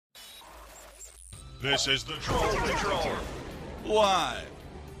This is the Troll Patrol. Live.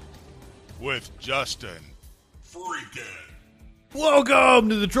 With Justin Freakin'. Welcome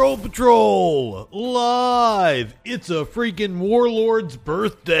to the Troll Patrol. Live. It's a freaking Warlord's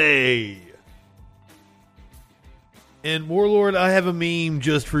birthday. And Warlord, I have a meme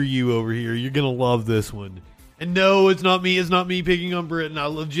just for you over here. You're going to love this one. And no, it's not me. It's not me picking on Britain. I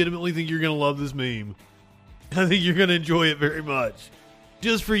legitimately think you're going to love this meme. I think you're going to enjoy it very much.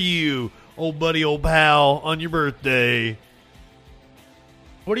 Just for you, old buddy, old pal, on your birthday.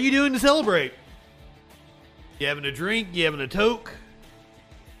 What are you doing to celebrate? You having a drink? You having a toke?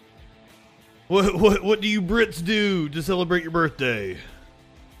 What do you Brits do to celebrate your birthday?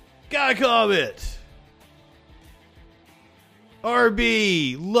 Guy comment.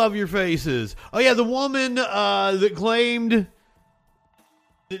 RB, love your faces. Oh yeah, the woman that claimed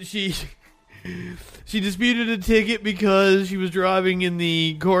that she disputed a ticket because she was driving in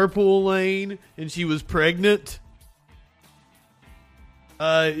the carpool lane and she was pregnant.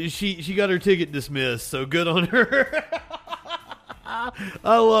 She got her ticket dismissed, so good on her.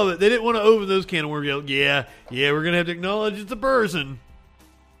 I love it. They didn't want to open those can of worms. Yeah, we're going to have to acknowledge it's a person.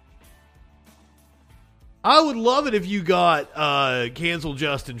 I would love it if you got cancel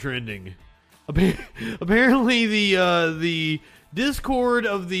Justin trending. Apparently the Discord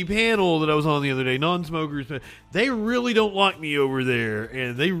of the panel that I was on the other day, non-smokers, they really don't like me over there,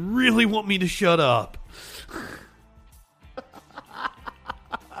 and they really want me to shut up.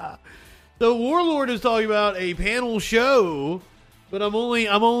 So Warlord is talking about a panel show, but I'm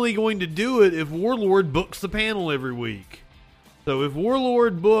only going to do it if Warlord books the panel every week. So if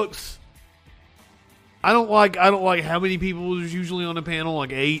Warlord books, I don't like how many people is usually on a panel,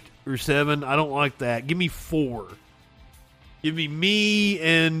 like 8 or 7. I don't like that. Give me 4. Give me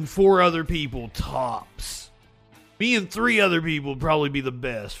and 4 other people tops. Me and 3 other people would probably be the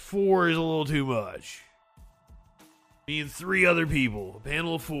best. 4 is a little too much. Me and 3 other people, a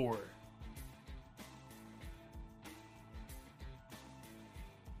panel of 4.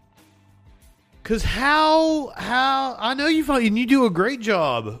 Because how I know you find, and you do a great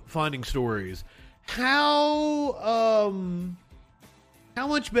job finding stories. How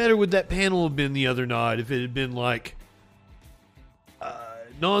much better would that panel have been the other night if it had been like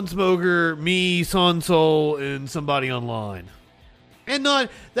non-smoker, me, Sonsol, and somebody online? And that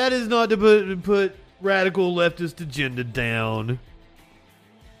is not to put radical leftist agenda down.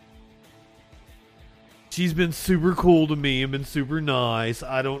 She's been super cool to me and been super nice.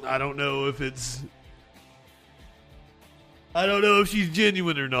 I don't know if she's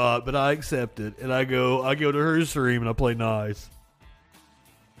genuine or not, but I accept it. And I go to her stream and I play nice.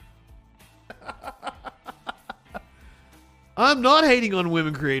 I'm not hating on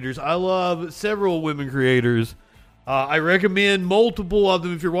women creators. I love several women creators. I recommend multiple of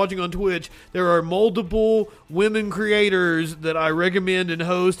them. If you're watching on Twitch, there are multiple women creators that I recommend and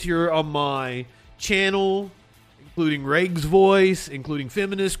host here on my channel, including Reg's Voice, including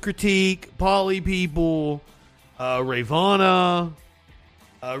Feminist Critique, Poly People, Ravana,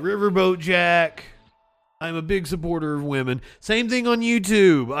 Riverboat Jack. I'm a big supporter of women. Same thing on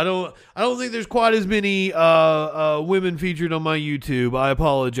YouTube. I don't think there's quite as many women featured on my YouTube. I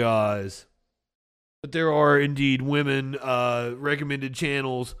apologize, but there are indeed women recommended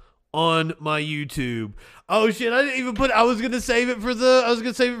channels on my YouTube. Oh shit! I didn't even put. I was gonna save it for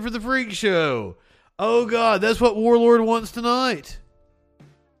the freak show. Oh god, that's what Warlord wants tonight.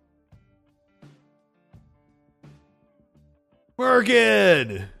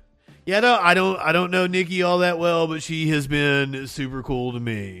 Merkin. Yeah, no, I don't know Nikki all that well, but she has been super cool to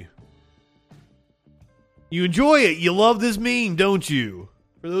me. You enjoy it. You love this meme, don't you?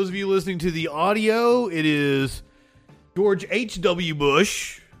 For those of you listening to the audio, it is George H.W.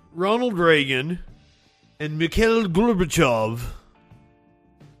 Bush, Ronald Reagan, and Mikhail Gorbachev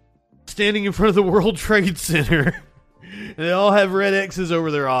standing in front of the World Trade Center. And they all have red X's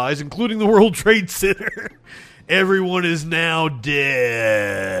over their eyes, including the World Trade Center. Everyone is now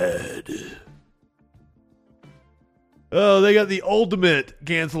dead. Oh, they got the ultimate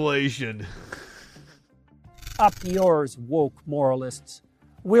cancellation. Up yours, woke moralists.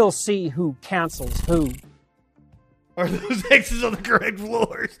 We'll see who cancels who. Are those X's on the correct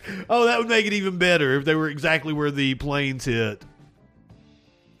floors? Oh, that would make it even better if they were exactly where the planes hit.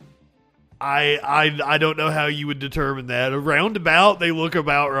 I don't know how you would determine that. A roundabout, they look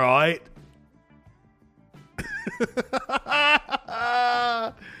about right.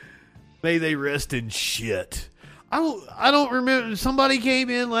 May they rest in shit. I don't remember. Somebody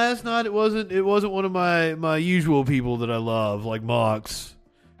came in last night. It wasn't one of my usual people that I love, like Mox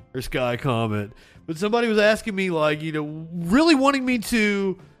or Sky Comet. But somebody was asking me, like, really wanting me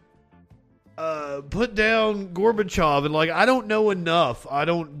to put down Gorbachev, and I don't know enough. I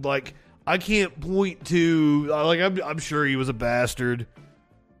can't point to I'm sure he was a bastard.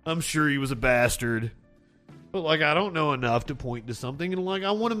 I'm sure he was a bastard. But I don't know enough to point to something, and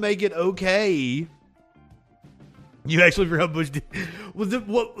I want to make it okay. You actually forgot Bush did.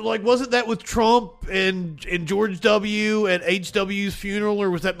 Wasn't that with Trump and George W. at HW's funeral, or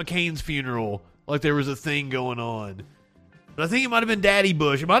was that McCain's funeral? There was a thing going on. But I think it might have been Daddy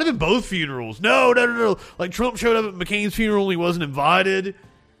Bush. It might have been both funerals. No. Trump showed up at McCain's funeral and he wasn't invited.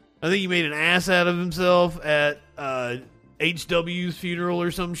 I think he made an ass out of himself at HW's funeral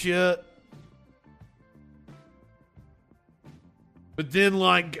or some shit. But then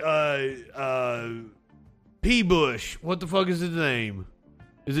P. Bush. What the fuck is his name?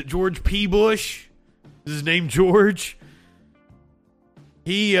 Is it George P. Bush? Is his name George?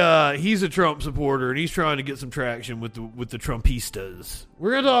 He's a Trump supporter, and he's trying to get some traction with the Trumpistas.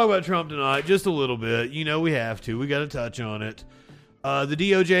 We're going to talk about Trump tonight, just a little bit. We have to. We got to touch on it. The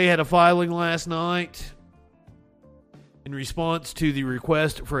DOJ had a filing last night in response to the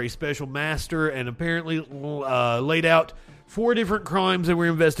request for a special master, and apparently laid out 4 different crimes that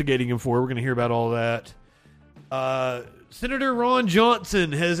we're investigating him for. We're going to hear about all that. Senator Ron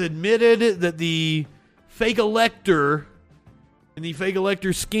Johnson has admitted that the fake elector and the fake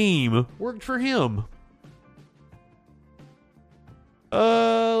elector scheme worked for him.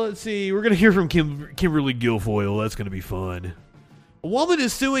 Let's see. We're going to hear from Kimberly Guilfoyle. That's going to be fun. A woman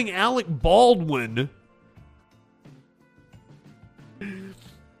is suing Alec Baldwin.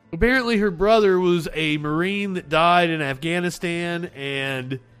 Apparently her brother was a Marine that died in Afghanistan,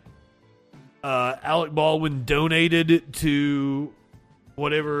 and Alec Baldwin donated to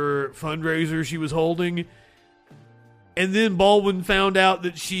whatever fundraiser she was holding. And then Baldwin found out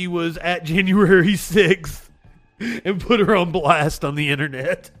that she was at January 6th and put her on blast on the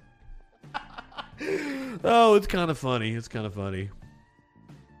internet. Oh, it's kind of funny. It's kind of funny.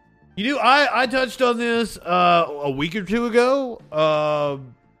 I touched on this a week or two ago.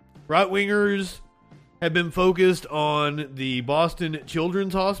 Right-wingers have been focused on the Boston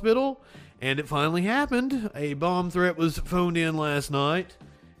Children's Hospital, and it finally happened. A bomb threat was phoned in last night,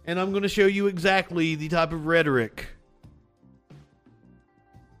 and I'm going to show you exactly the type of rhetoric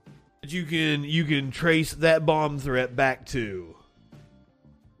that you can trace that bomb threat back to.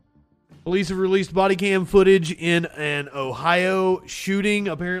 Police have released body cam footage in an Ohio shooting.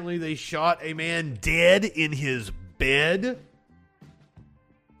 Apparently they shot a man dead in his bed.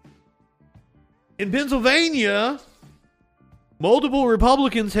 In Pennsylvania, multiple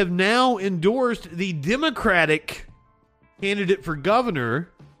Republicans have now endorsed the Democratic candidate for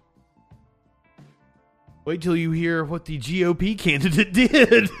governor. Wait till you hear what the GOP candidate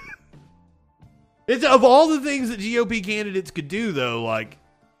did. It's of all the things that GOP candidates could do, though,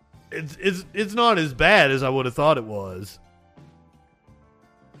 it's not as bad as I would have thought it was.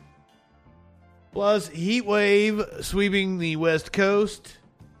 Plus, heat wave sweeping the West Coast.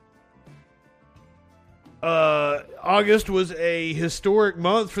 August was a historic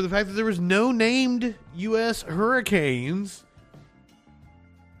month for the fact that there was no named U.S. hurricanes.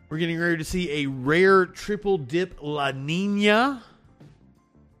 We're getting ready to see a rare triple dip La Nina.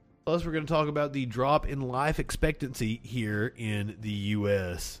 Plus, we're going to talk about the drop in life expectancy here in the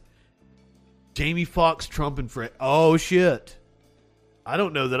U.S. Jamie Foxx, Trump and Fred. Oh, shit. I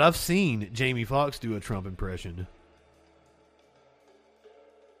don't know that I've seen Jamie Foxx do a Trump impression.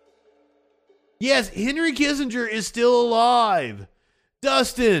 Yes, Henry Kissinger is still alive.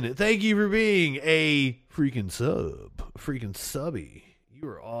 Dustin, thank you for being a freaking subby. You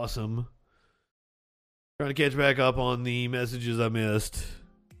are awesome. Trying to catch back up on the messages I missed.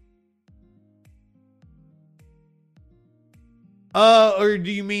 Or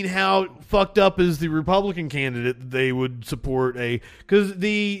do you mean how fucked up is the Republican candidate that they would support because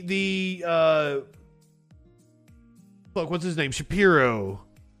what's his name? Shapiro.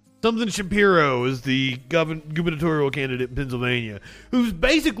 Something Shapiro is the gubernatorial candidate in Pennsylvania, who's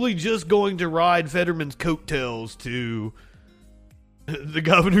basically just going to ride Fetterman's coattails to the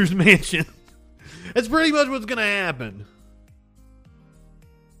governor's mansion. That's pretty much what's going to happen.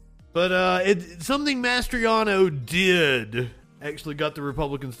 But something Mastriano did actually got the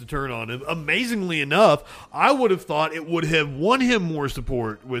Republicans to turn on him. Amazingly enough, I would have thought it would have won him more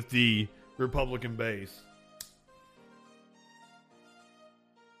support with the Republican base.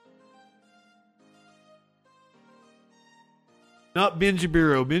 Not Ben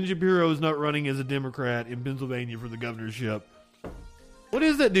Shapiro. Ben Shapiro is not running as a Democrat in Pennsylvania for the governorship. What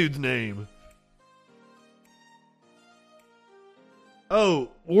is that dude's name? Oh,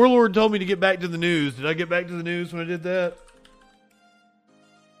 Warlord told me to get back to the news. Did I get back to the news when I did that?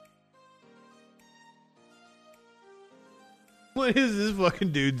 What is this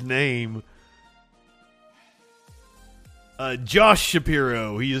fucking dude's name? Josh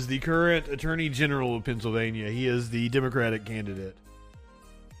Shapiro. He is the current Attorney General of Pennsylvania. He is the Democratic candidate.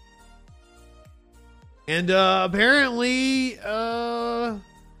 And apparently, he's a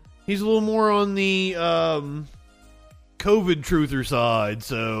little more on the COVID truther side,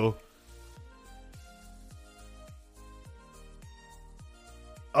 so...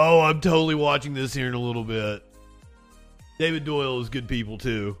 Oh, I'm totally watching this here in a little bit. David Doyle is good people,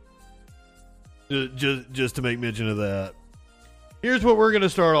 too. Just to make mention of that. Here's what we're going to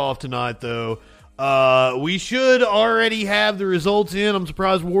start off tonight, though. We should already have the results in. I'm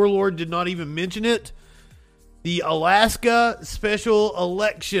surprised Warlord did not even mention it. The Alaska special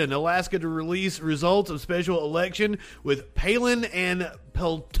election. Alaska to release results of special election with Palin and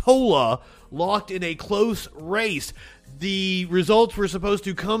Peltola locked in a close race. The results were supposed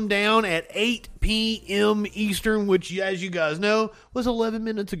to come down at 8 p.m. Eastern, which, as you guys know, was 11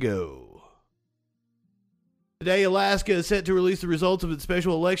 minutes ago. Today, Alaska is set to release the results of its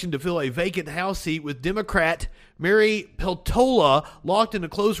special election to fill a vacant House seat with Democrat Mary Peltola locked in a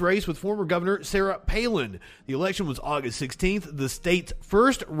close race with former Governor Sarah Palin. The election was August 16th, the state's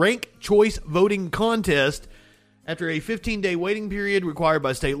first ranked choice voting contest. After a 15-day waiting period required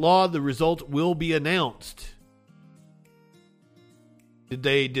by state law, the result will be announced. Did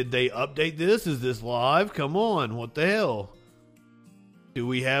they update this? Is this live? Come on, what the hell? Do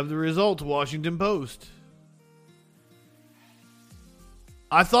we have the results? Washington Post.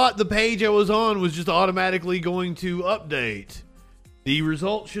 I thought the page I was on was just automatically going to update. The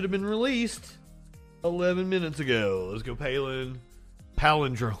results should have been released 11 minutes ago. Let's go Palin.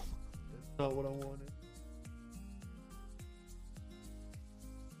 Palindrome. That's not what I wanted.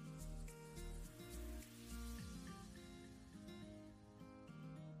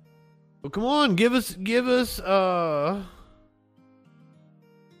 Well, come on, give us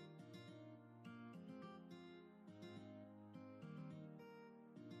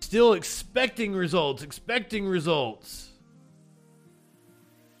still expecting results.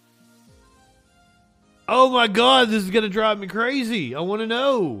 Oh my God, this is going to drive me crazy. I want to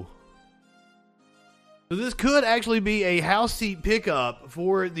know. So this could actually be a House seat pickup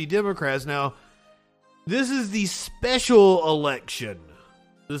for the Democrats. Now, this is the special election.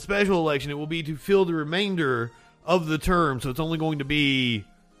 The special election, it will be to fill the remainder of the term. So it's only going to be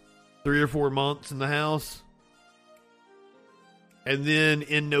 3 or 4 months in the House. And then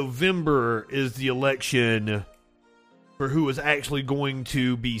in November is the election for who is actually going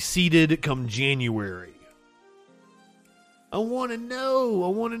to be seated come January. I want to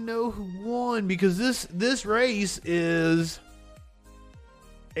know who won, because this race is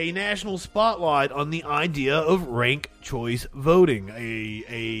a national spotlight on the idea of ranked choice voting,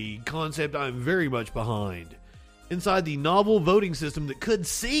 a concept I'm very much behind. Inside the novel voting system that could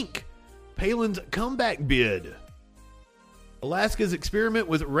sink Palin's comeback bid. Alaska's experiment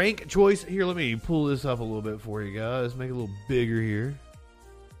with ranked choice. Here, let me pull this up a little bit for you guys. Make it a little bigger here.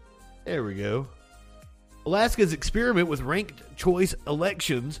 There we go. Alaska's experiment with ranked choice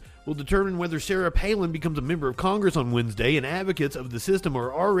elections will determine whether Sarah Palin becomes a member of Congress on Wednesday, and advocates of the system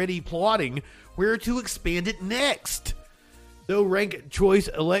are already plotting where to expand it next. Though ranked choice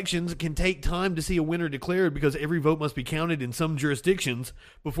elections can take time to see a winner declared because every vote must be counted in some jurisdictions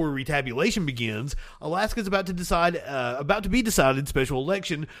before retabulation begins, Alaska's about to be decided special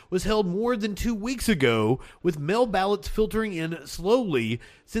election was held more than 2 weeks ago, with mail ballots filtering in slowly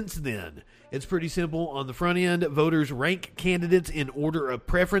since then. It's pretty simple. On the front end, voters rank candidates in order of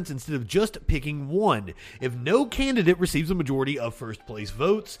preference instead of just picking one. If no candidate receives a majority of first-place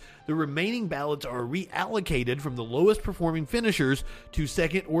votes, the remaining ballots are reallocated from the lowest performing finishers to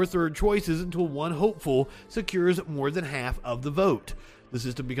second or third choices until one hopeful secures more than half of the vote. The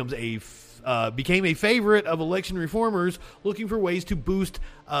system became a favorite of election reformers looking for ways to boost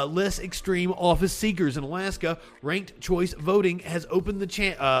less extreme office seekers. In Alaska, ranked choice voting has opened the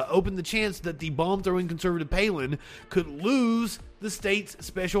chance that the bomb-throwing conservative Palin could lose the state's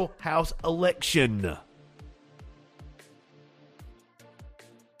special House election.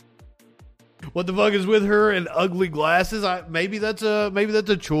 What the fuck is with her and ugly glasses? Maybe that's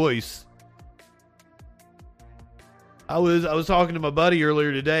a choice. I was talking to my buddy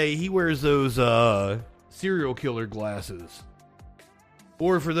earlier today. He wears those serial killer glasses.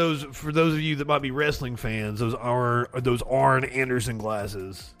 Or for those of you that might be wrestling fans, those Arn Anderson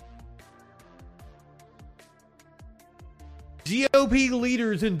glasses. GOP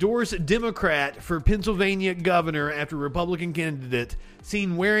leaders endorse Democrat for Pennsylvania governor after Republican candidate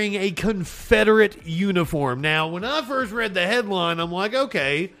seen wearing a Confederate uniform. Now, when I first read the headline, I'm like,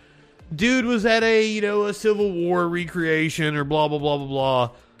 okay, dude was at a Civil War recreation or blah, blah, blah, blah, blah.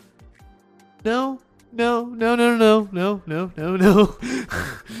 No.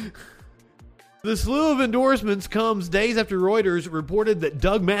 The slew of endorsements comes days after Reuters reported that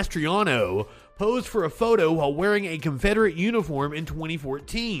Doug Mastriano posed for a photo while wearing a Confederate uniform in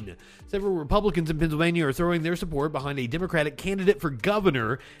 2014. Several Republicans in Pennsylvania are throwing their support behind a Democratic candidate for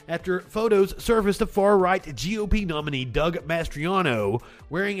governor after photos surfaced of far-right GOP nominee Doug Mastriano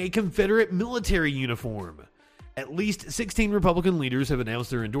wearing a Confederate military uniform. At least 16 Republican leaders have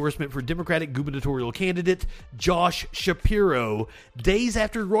announced their endorsement for Democratic gubernatorial candidate Josh Shapiro days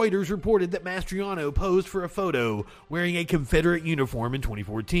after Reuters reported that Mastriano posed for a photo wearing a Confederate uniform in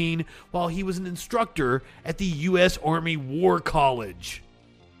 2014 while he was an instructor at the U.S. Army War College.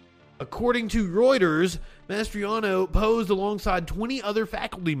 According to Reuters, Mastriano posed alongside 20 other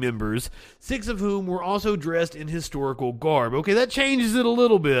faculty members, 6 of whom were also dressed in historical garb. Okay, that changes it a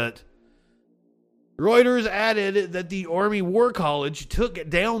little bit. Reuters added that the Army War College took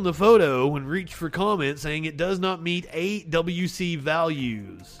down the photo and reached for comment saying it does not meet AWC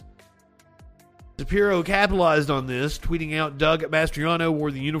values. Shapiro capitalized on this, tweeting out Doug Mastriano wore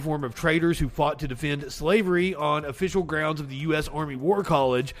the uniform of traitors who fought to defend slavery on official grounds of the U.S. Army War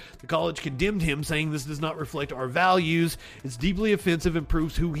College. The college condemned him, saying this does not reflect our values. It's deeply offensive and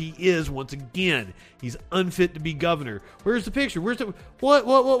proves who he is once again. He's unfit to be governor. Where's the picture? Where's the... What?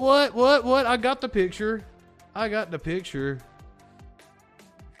 I got the picture.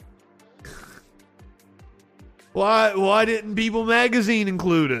 Why didn't People Magazine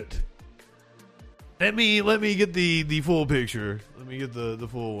include it? Let me get the full picture. Let me get the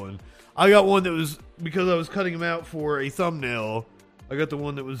full one. I got one that was, because I was cutting them out for a thumbnail, I got the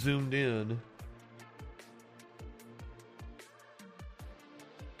one that was zoomed in.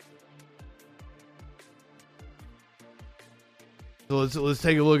 So let's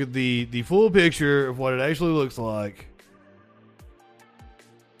take a look at the full picture of what it actually looks like.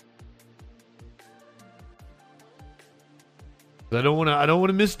 I don't want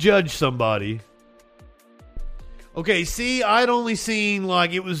to misjudge somebody. Okay, see, I'd only seen,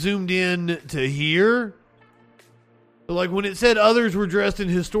 like, it was zoomed in to here. But, like, when it said others were dressed in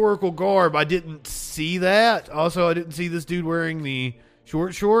historical garb, I didn't see that. Also, I didn't see this dude wearing the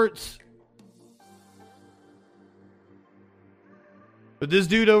short shorts. But this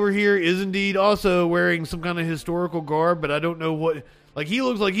dude over here is indeed also wearing some kind of historical garb, but I don't know what... Like, he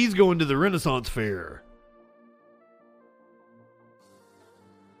looks like he's going to the Renaissance Fair.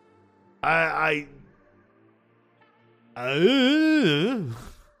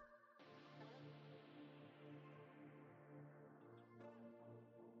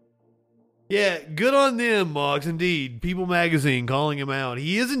 Yeah, good on them, Mox. Indeed, People Magazine calling him out.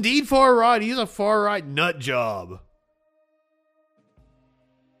 He is indeed far right. He's a far right nut job.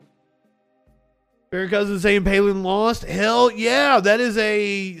 Farron Cousins saying Palin lost. Hell yeah, that is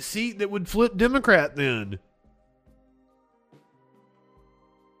a seat that would flip Democrat then.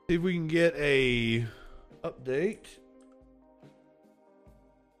 See if we can get a update.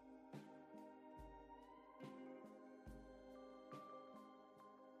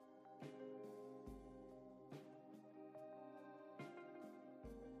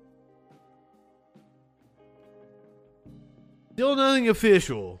 Still nothing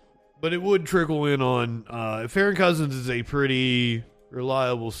official, but it would trickle in on... Farron Cousins is a pretty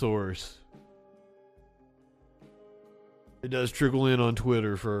reliable source. It does trickle in on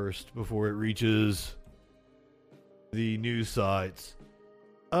Twitter first before it reaches the news sites.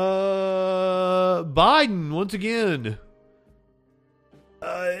 Biden, once again.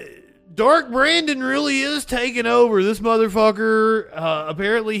 Dark Brandon really is taking over. This motherfucker,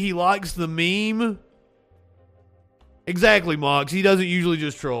 apparently he likes the meme. Exactly, Mox. He doesn't usually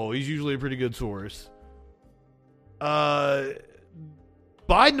just troll. He's usually a pretty good source. Biden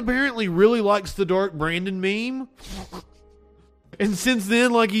apparently really likes the Dark Brandon meme. And since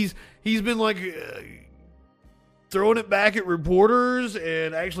then, like, he's been, like, throwing it back at reporters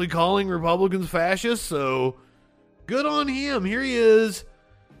and actually calling Republicans fascists. So, good on him. Here he is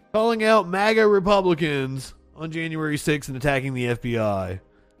calling out MAGA Republicans on January 6th and attacking the FBI.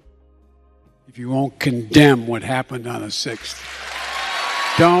 If you won't condemn what happened on the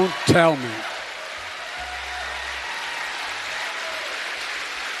 6th, don't tell me.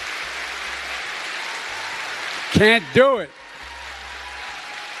 Can't do it.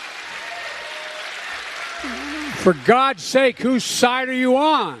 For God's sake, whose side are you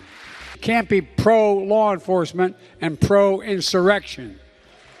on? You can't be pro-law enforcement and pro-insurrection.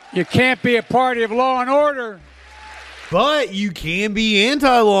 You can't be a party of law and order. But you can be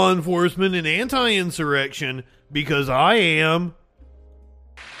anti-law enforcement and anti-insurrection, because I am.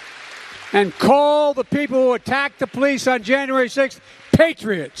 and call the people who attacked the police on January 6th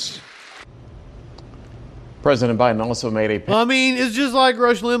patriots. President Biden also made a... I mean, it's just like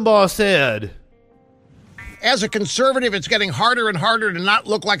Rush Limbaugh said. As a conservative, it's getting harder and harder to not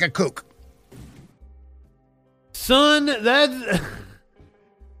look like a kook. Son, that's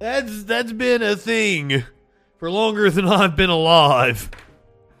been a thing for longer than I've been alive.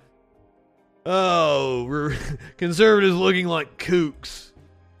 Oh, conservatives looking like kooks.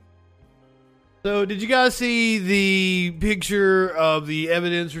 So, did you guys see the picture of the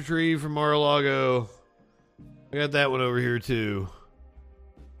evidence retrieved from Mar-a-Lago? I got that one over here, too.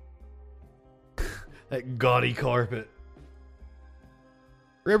 That gaudy carpet.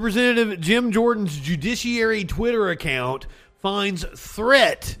 Representative Jim Jordan's Judiciary Twitter account finds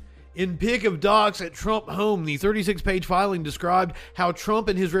threat in pic of docs at Trump home. The 36-page filing described how Trump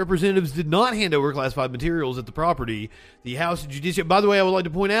and his representatives did not hand over classified materials at the property. The House Judiciary... By the way, I would like to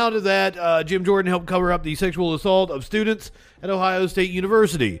point out that Jim Jordan helped cover up the sexual assault of students at Ohio State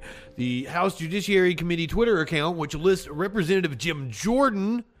University. The House Judiciary Committee Twitter account, which lists Representative Jim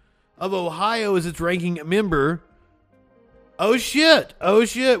Jordan of Ohio as its ranking member... Oh shit,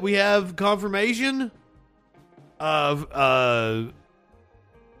 we have confirmation of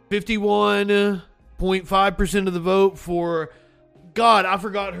 51.5% of the vote for... God, I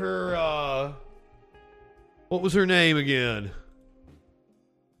forgot her... what was her name again?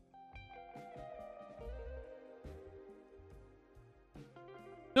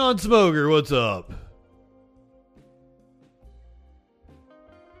 Non-smoker, what's up?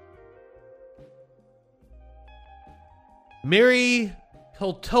 Mary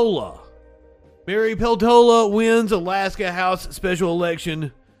Peltola. Mary Peltola wins Alaska House special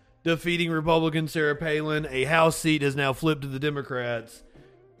election, defeating Republican Sarah Palin. A House seat has now flipped to the Democrats.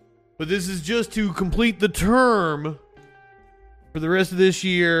 But this is just to complete the term for the rest of this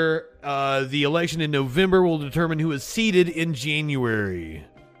year. The election in November will determine who is seated in January.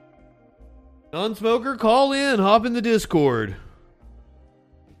 Non-smoker, call in. Hop in the Discord.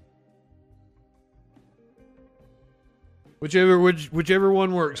 Whichever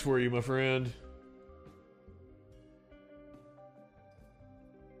one works for you, my friend.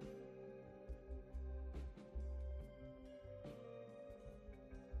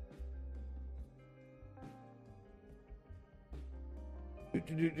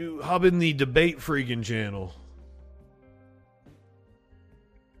 Hop in the Debate Freaking channel.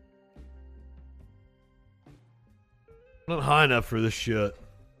 I'm not high enough for this shit.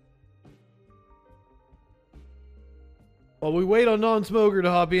 While we wait on non-smoker to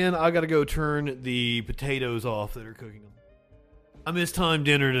hop in, I gotta go turn the potatoes off that are cooking. I missed time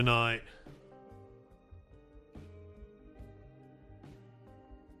dinner tonight.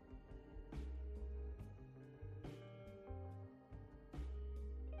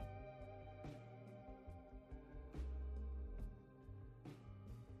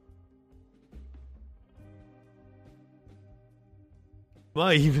 Am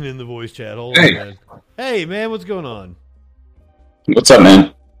I even in the voice chat? Hold on, man. Hey, man, what's going on? What's up,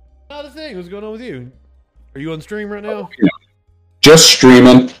 man? Not a thing. What's going on with you? Are you on stream right now? Just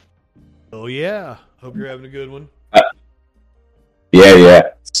streaming. Oh, yeah. Hope you're having a good one.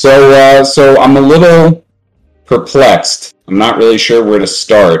 Yeah. So I'm a little perplexed. I'm not really sure where to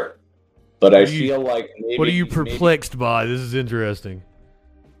start, but I feel like maybe... What are you perplexed by? This is interesting.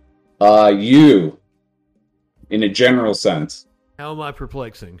 You, in a general sense. How am I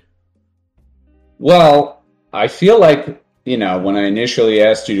perplexing? Well, I feel like, when I initially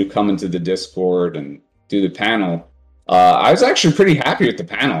asked you to come into the Discord and do the panel, I was actually pretty happy with the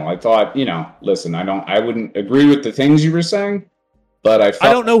panel. I thought, listen, I wouldn't agree with the things you were saying, but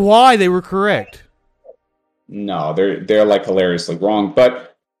I don't know why they were correct. No, they're like hilariously wrong,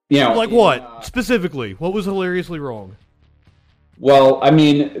 but like what specifically? What was hilariously wrong? Well, I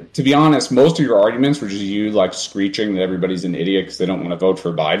mean, to be honest, most of your arguments were just you like screeching that everybody's an idiot because they don't want to vote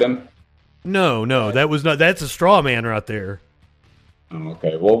for Biden. No, that was not. That's a straw man right there. Oh,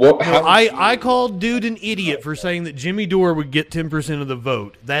 okay. Well, I called dude an idiot for saying that Jimmy Dore would get 10% of the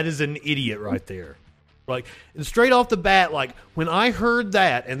vote. That is an idiot right there. Like, and straight off the bat, like when I heard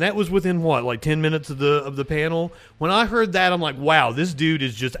that, and that was within 10 minutes of the panel. When I heard that, I'm like, wow, this dude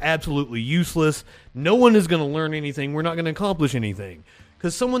is just absolutely useless. No one is going to learn anything. We're not going to accomplish anything.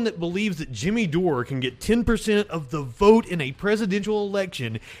 Because someone that believes that Jimmy Dore can get 10% of the vote in a presidential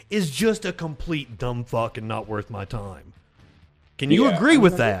election is just a complete dumb fuck and not worth my time. Can you agree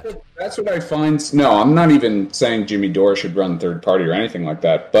with that? That's what I find. No, I'm not even saying Jimmy Dore should run third party or anything like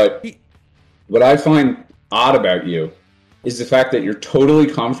that. But what I find odd about you is the fact that you're totally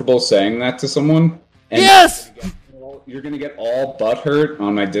comfortable saying that to someone. And yes! So you're going to get all butthurt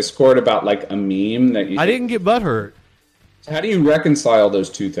on my Discord about like a meme that you... I didn't get butthurt. How do you reconcile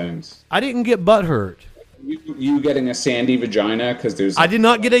those two things? I didn't get butthurt. You getting a sandy vagina because there's... I did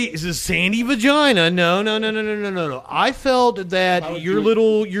not get a sandy vagina. No. I felt that your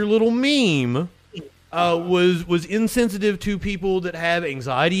little meme was insensitive to people that have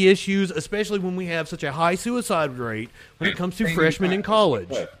anxiety issues, especially when we have such a high suicide rate when it comes to freshmen in college.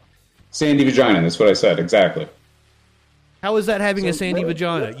 Sandy vagina, that's what I said, exactly. How is that having a sandy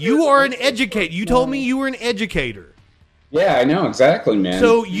vagina? You are an educator. You told me you were an educator. Yeah, I know, exactly, man.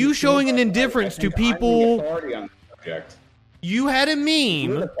 So you showing an indifference to people... on the subject. You had a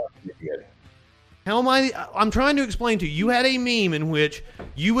meme... How am I... I'm trying to explain to you. You had a meme in which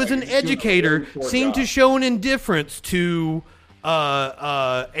you as an educator seemed to show an indifference to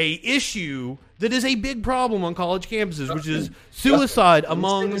a issue that is a big problem on college campuses, which is suicide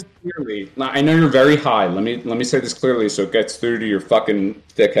among... Clearly. I know you're very high. Let me say this clearly so it gets through to your fucking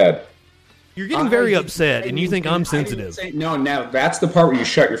thick head. You're getting very upset, and you think I'm sensitive. No, now that's the part where you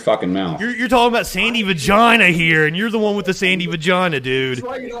shut your fucking mouth. You're talking about sandy vagina here, and you're the one with the sandy vagina, dude.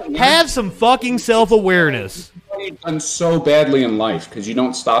 Have some fucking self-awareness. You've done so badly in life because you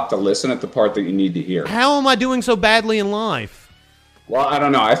don't stop to listen at the part that you need to hear. How am I doing so badly in life? Well, I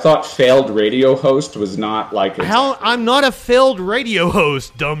don't know. I thought failed radio host was not like... How? I'm not a failed radio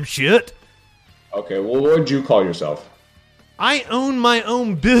host, dumb shit. Okay, well, what would you call yourself? I own my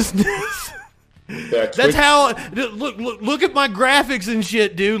own business. That's how. Look at my graphics and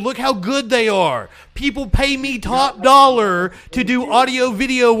shit, dude. Look how good they are. People pay me top dollar to do audio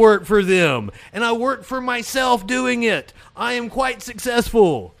video work for them, and I work for myself doing it. I am quite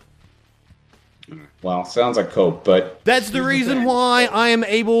successful. Well, sounds like cope, but that's the reason why I am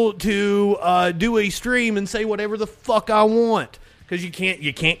able to do a stream and say whatever the fuck I want. Because you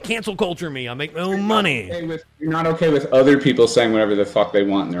can't cancel culture me. I make my own money. You're not okay with other people saying whatever the fuck they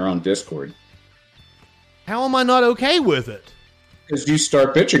want in their own Discord. How am I not okay with it? Because you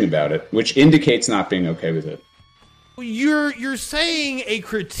start bitching about it, which indicates not being okay with it. You're saying a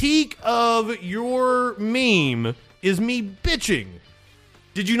critique of your meme is me bitching.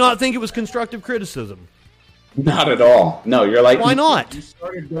 Did you not think it was constructive criticism? Not at all. No, you're like... Why not? You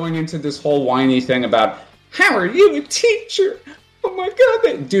started going into this whole whiny thing about, how are you a teacher? Oh my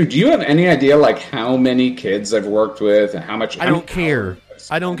god. Dude, do you have any idea like how many kids I've worked with and how much... I don't care.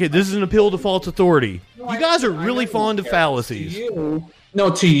 I don't care. This is an appeal to false authority. You guys are really fond of fallacies.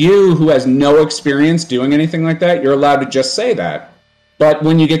 To you who has no experience doing anything like that, you're allowed to just say that. But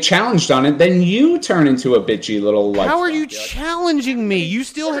when you get challenged on it, then you turn into a bitchy little... How are you challenging me? You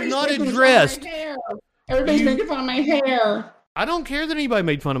still have not addressed... Everybody's making fun of my hair. I don't care that anybody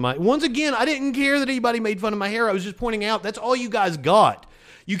made fun of my... Once again, I didn't care that anybody made fun of my hair. I was just pointing out that's all you guys got.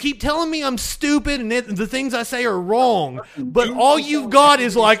 You keep telling me I'm stupid and the things I say are wrong, but all you've got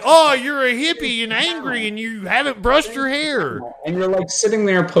is like, oh, you're a hippie and angry and you haven't brushed your hair. And you're like sitting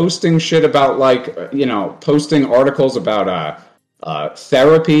there posting shit about like, posting articles about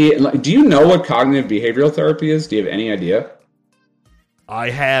therapy. Do you know what cognitive behavioral therapy is? Do you have any idea?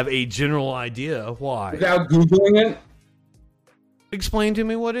 I have a general idea. Why? Without Googling it? Explain to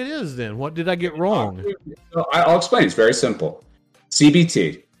me what it is then. What did I get wrong? I'll explain. It's very simple.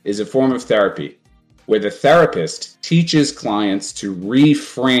 CBT is a form of therapy where the therapist teaches clients to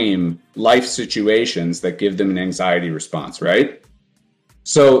reframe life situations that give them an anxiety response, right?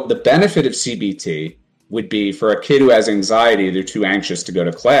 So the benefit of CBT would be for a kid who has anxiety, they're too anxious to go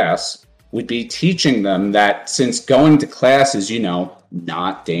to class, would be teaching them that since going to class is,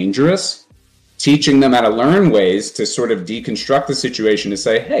 not dangerous, teaching them how to learn ways to sort of deconstruct the situation to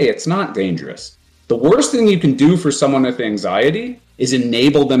say, hey, it's not dangerous. The worst thing you can do for someone with anxiety is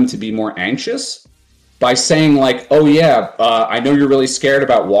enable them to be more anxious by saying like, oh yeah, I know you're really scared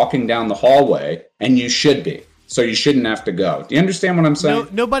about walking down the hallway, and you should be. So you shouldn't have to go. Do you understand what I'm saying? No,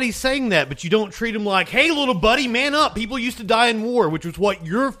 nobody's saying that, but you don't treat them like, hey, little buddy, man up. People used to die in war, which was what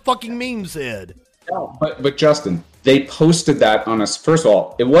your fucking meme said. No, but Justin, they posted that on us. First of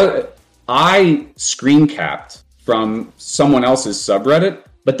all, I screen capped from someone else's subreddit.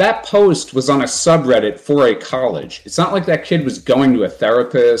 But that post was on a subreddit for a college. It's not like that kid was going to a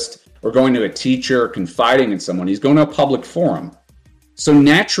therapist or going to a teacher or confiding in someone. He's going to a public forum. So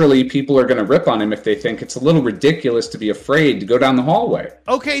naturally, people are going to rip on him if they think it's a little ridiculous to be afraid to go down the hallway.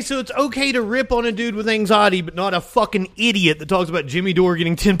 Okay, so it's okay to rip on a dude with anxiety, but not a fucking idiot that talks about Jimmy Dore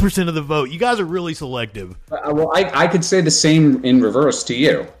getting 10% of the vote. You guys are really selective. Well, I could say the same in reverse to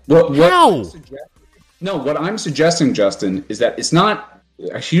you. How? What I'm suggesting, Justin, is that it's not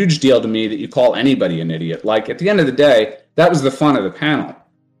a huge deal to me that you call anybody an idiot. Like, at the end of the day, that was the fun of the panel.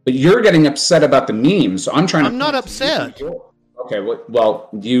 But you're getting upset about the memes. So I'm not upset. Okay, well,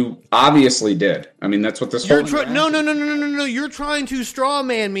 you obviously did. I mean, that's what this whole... No. You're trying to straw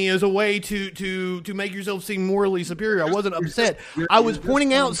man me as a way to make yourself seem morally superior. I wasn't upset. I was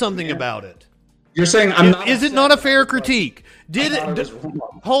pointing out something about it. You're saying I'm not... Is it not a fair critique?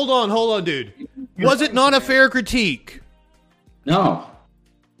 Hold on, dude. Was it not a fair critique? No.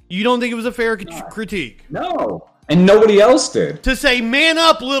 You don't think it was a fair critique? No. And nobody else did. To say, man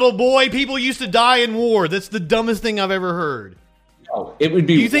up, little boy, people used to die in war. That's the dumbest thing I've ever heard. No, it would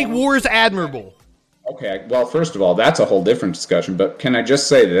be... You think war is admirable? Okay, well, first of all, that's a whole different discussion, but can I just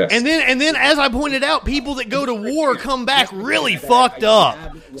say this? And then, as I pointed out, people that go to war come back really fucked up.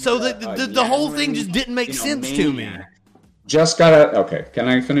 So the whole thing just didn't make sense to me. Okay, can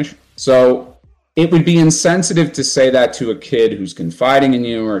I finish? So, it would be insensitive to say that to a kid who's confiding in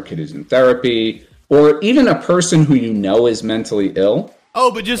you, or a kid who's in therapy, or even a person who you know is mentally ill. Oh,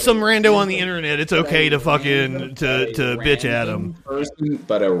 but just some rando on the internet, it's okay to fucking to bitch at him.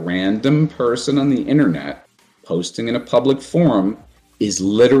 But a random person on the internet posting in a public forum is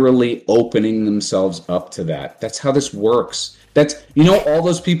literally opening themselves up to that. That's how this works. That's, all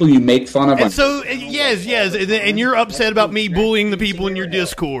those people you make fun of. And so, yes, and you're upset about me bullying the people in your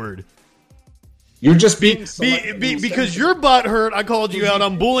Discord. You're just being... because your butt hurt, I called you out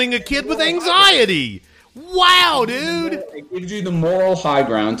on bullying a kid with anxiety. Wow, dude! It gives you the moral high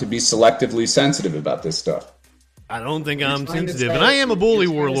ground to be selectively sensitive about this stuff. I don't think I'm sensitive, and I am a bully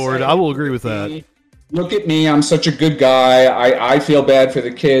warlord. I will agree with that. Look at me, I'm such a good guy. I feel bad for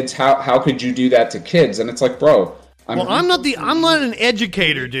the kids. How could you do that to kids? And it's like, bro... I'm not an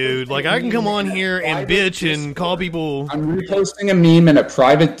educator, dude. Like, I can come on here and bitch and call people... I'm reposting a meme in a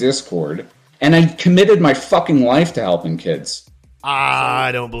private Discord, and I committed my fucking life to helping kids.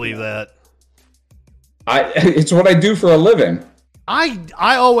 I don't believe that. It's what I do for a living. I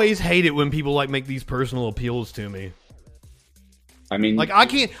always hate it when people make these personal appeals to me. I mean, I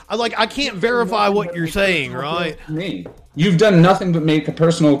can't verify what you're saying, right? Me, you've done nothing but make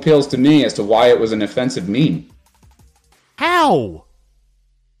personal appeals to me as to why it was an offensive meme. How?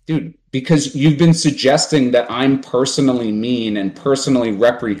 Dude, because you've been suggesting that I'm personally mean and personally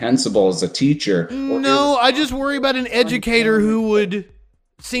reprehensible as a teacher. No, I just worry about an educator who would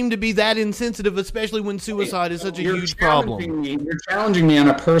seem to be that insensitive, especially when suicide is such a huge problem. You're challenging me on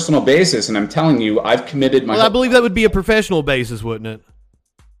a personal basis, and I'm telling you, I've committed my... Well, I believe that would be a professional basis, wouldn't it?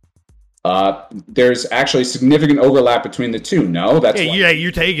 There's actually significant overlap between the two. No, that's... Yeah,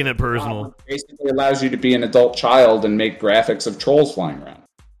 you're taking it personal. Basically allows you to be an adult child and make graphics of trolls flying around.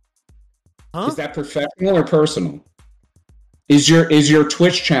 Huh? Is that professional or personal? Is your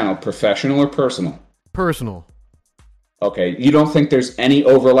Twitch channel professional or personal? Personal. Okay, you don't think there's any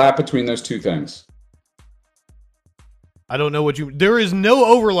overlap between those two things? I don't know what you... There is no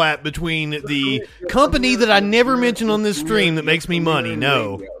overlap between the company that I never mention on this stream that makes me money,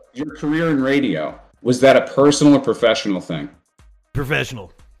 no. Your career in radio, was that a personal or professional thing?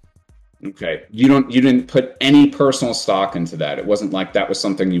 Professional. Okay, you didn't put any personal stock into that. It wasn't like that was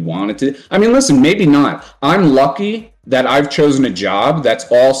something you wanted to... I mean, listen, maybe not. I'm lucky that I've chosen a job that's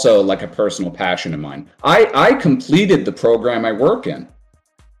also like a personal passion of mine. I completed the program I work in.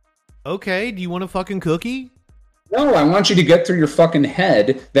 Okay, do you want a fucking cookie? No, I want you to get through your fucking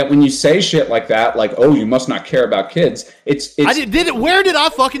head that when you say shit like that, like, oh, you must not care about kids, it's... Where did I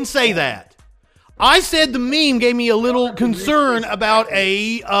fucking say that? I said the meme gave me a little concern about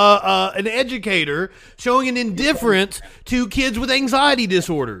an educator showing an indifference to kids with anxiety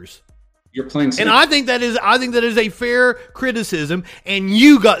disorders. You're playing... And I think that is a fair criticism, and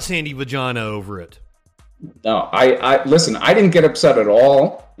you got Sandy Vagina over it. No, I listen, I didn't get upset at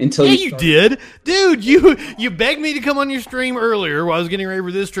all until you did. Dude, you begged me to come on your stream earlier while I was getting ready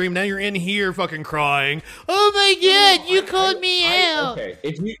for this stream. Now you're in here fucking crying. Oh my god, you called me out. Okay,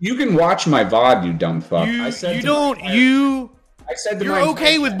 if you can watch my VOD, you dumb fuck. You're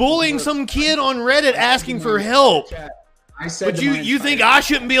okay with bullying some kid on Reddit asking for help. But you think I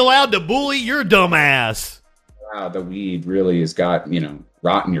shouldn't be allowed to bully your dumb ass. Wow, the weed really has got,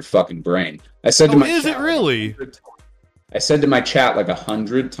 rot in your fucking brain. I said to my is it really? I said to my chat like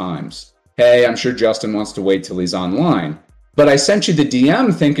 100 times, hey, I'm sure Justin wants to wait till he's online. But I sent you the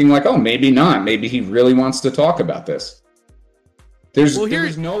DM thinking like, oh, maybe not. Maybe he really wants to talk about this.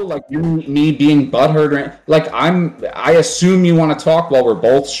 There's no like me being butthurt. I assume you want to talk while we're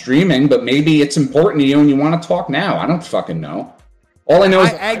both streaming, but maybe it's important to you and you want to talk now. I don't fucking know. All I know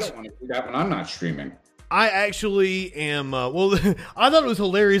is I don't want to do that when I'm not streaming. I actually am, I thought it was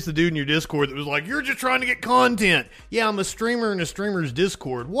hilarious, the dude in your Discord that was like, you're just trying to get content. Yeah, I'm a streamer in a streamer's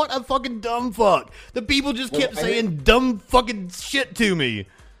Discord. What a fucking dumb fuck. The people just kept saying dumb fucking shit to me.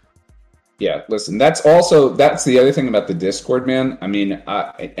 Yeah, listen, that's the other thing about the Discord, man. I mean,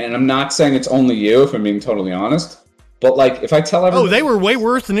 and I'm not saying it's only you, if I'm being totally honest, but like if I tell everybody, they were way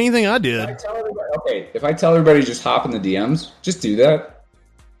worse than anything I did. If I tell everybody just hop in the DMs, just do that.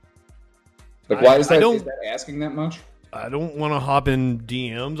 Like, why is that asking that much? I don't want to hop in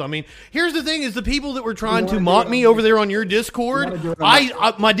DMs. I mean, here's the thing: is the people that were trying to mock me over there on your Discord.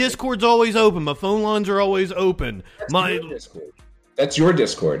 My Discord's always open. My phone lines are always open. That's your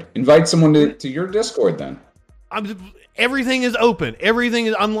Discord. Invite someone to your Discord then. Everything is open.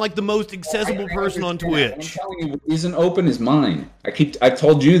 I'm like the most accessible person on Twitch. I'm telling you, what isn't open is mine. I've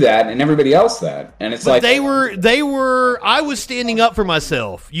told you that and everybody else that, and it's like they were. I was standing up for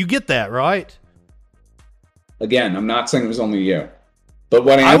myself. You get that, right? Again, I'm not saying it was only you, but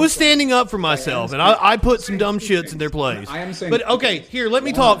I was standing up for myself, and I put some dumb shits in their place. I am saying, but okay, here, let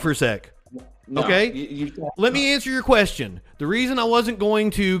me talk for a sec. No, okay, let me answer your question. The reason I wasn't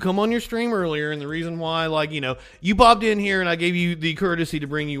going to come on your stream earlier, and the reason why, like, you popped in here and I gave you the courtesy to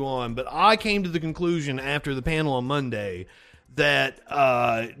bring you on, but I came to the conclusion after the panel on Monday that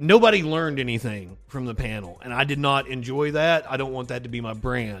nobody learned anything from the panel, and I did not enjoy that. I don't want that to be my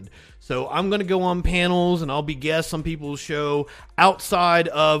brand. So I'm going to go on panels, and I'll be guest on people's show outside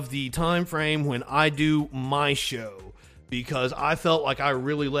of the time frame when I do my show, because I felt like I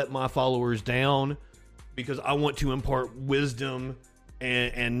really let my followers down, because I want to impart wisdom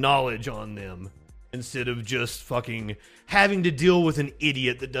and knowledge on them instead of just fucking having to deal with an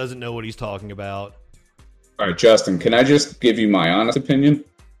idiot that doesn't know what he's talking about. All right, Justin, can I just give you my honest opinion?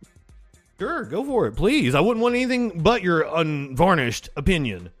 Sure, go for it, please. I wouldn't want anything but your unvarnished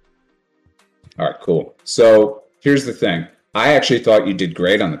opinion. All right, cool. So here's the thing. I actually thought you did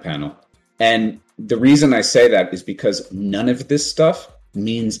great on the panel. And the reason I say that is because none of this stuff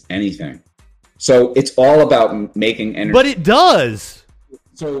means anything. So it's all about making energy. But it does.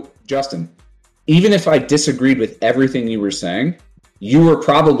 So, Justin, even if I disagreed with everything you were saying, you were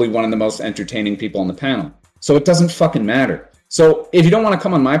probably one of the most entertaining people on the panel. So it doesn't fucking matter. So if you don't want to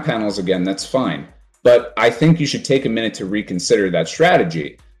come on my panels again, that's fine. But I think you should take a minute to reconsider that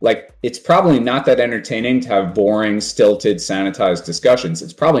strategy. Like, it's probably not that entertaining to have boring, stilted, sanitized discussions.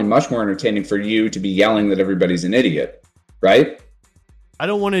 It's probably much more entertaining for you to be yelling that everybody's an idiot, right? I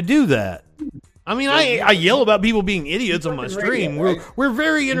don't want to do that. I mean, I yell about people being idiots on my stream. We're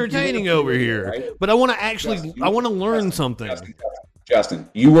very entertaining over here. But I want to actually, I want to learn something. Justin,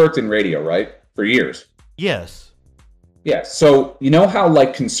 you worked in radio, right? For years. Yes. Yeah, so you know how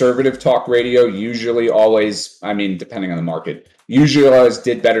like conservative talk radio usually always, I mean, depending on the market, usually always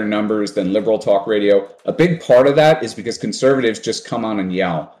did better numbers than liberal talk radio? A big part of that is because conservatives just come on and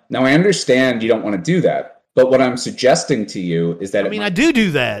yell. Now, I understand you don't want to do that, but what I'm suggesting to you is that I do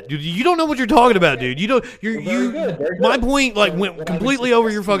that. Dude, you don't know what you're talking about, dude. You don't. Very good. My point like went completely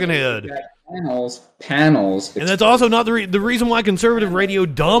over your fucking head. Panels, and that's also not the reason why conservative radio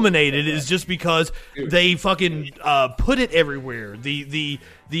dominated is just because they fucking put it everywhere. The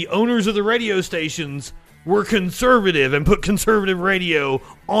owners of the radio stations were conservative and put conservative radio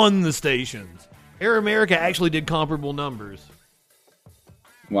on the stations. Air America actually did comparable numbers.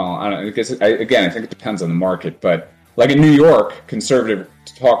 Well, I don't know, because I think it depends on the market, but like in New York, conservative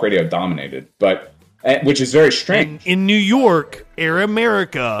talk radio dominated, but which is very strange. In New York, Air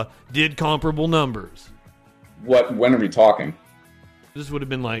America did comparable numbers. When are we talking? This would have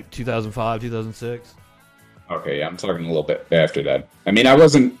been like 2005, 2006. Okay, yeah, I'm talking a little bit after that. I mean, I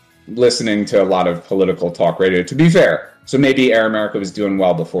wasn't listening to a lot of political talk radio, to be fair. So maybe Air America was doing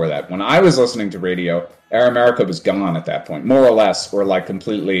well before that. When I was listening to radio, Air America was gone at that point, more or less, or like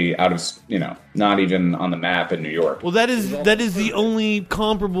completely out of, not even on the map in New York. Well, that is the only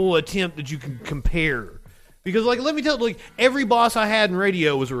comparable attempt that you can compare. Because, like, let me tell you, like, every boss I had in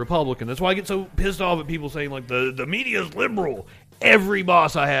radio was a Republican. That's why I get so pissed off at people saying, like, the media's liberal. Every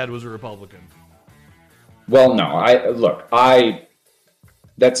boss I had was a Republican. Well, no,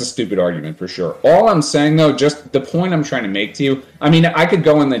 that's a stupid argument for sure. All I'm saying, though, just the point I'm trying to make to you, I mean, I could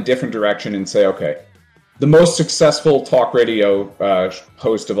go in a different direction and say, okay, the most successful talk radio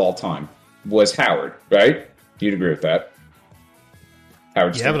host of all time was Howard, right? You'd agree with that?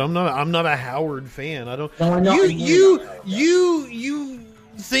 Howard Stern. Yeah, but I'm not a Howard fan. I don't. No, I know. You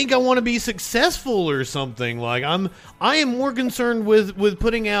think I want to be successful or something? Like I am more concerned with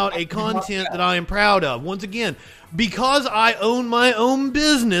putting out a content that I am proud of. Once again, because I own my own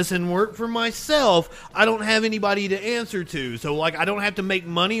business and work for myself, I don't have anybody to answer to. So like I don't have to make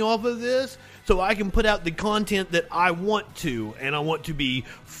money off of this. So I can put out the content that I want to, and I want to be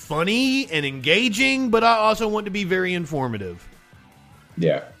funny and engaging, but I also want to be very informative.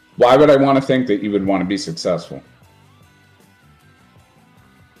 Yeah. Why would I want to think that you would want to be successful?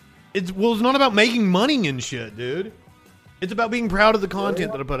 It's not about making money and shit, dude. It's about being proud of the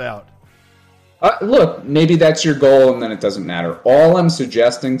content that I put out. Look, maybe that's your goal, and then it doesn't matter. All I'm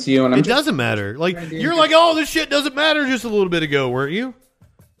suggesting to you, and it doesn't matter. Like, you're like, oh, this shit doesn't matter just a little bit ago, weren't you?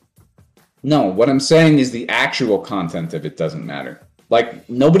 No, what I'm saying is the actual content of it doesn't matter. Like,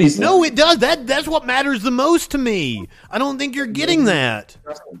 nobody's... No, it does. That's what matters the most to me. I don't think you're getting that.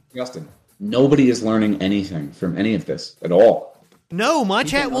 Justin, nobody is learning anything from any of this at all. No, my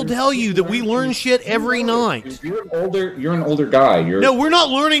chat will tell you that we learn shit every night. You're an older guy. No, we're not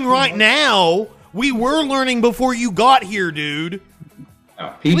learning right now. We were learning before you got here, dude.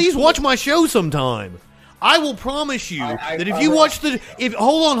 No, Please watch my show sometime. I will promise you that if you watch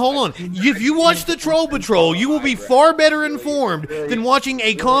hold on. If you watch the Troll Patrol, you will be far better informed than watching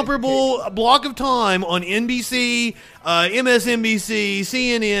a comparable block of time on NBC, MSNBC,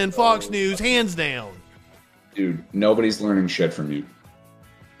 CNN, Fox News, hands down. Dude, nobody's learning shit from you.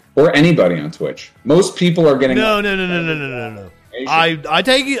 Or anybody on Twitch. Most people are getting... No. I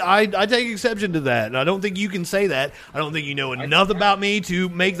take exception to that, and I don't think you can say that. I don't think you know enough about me to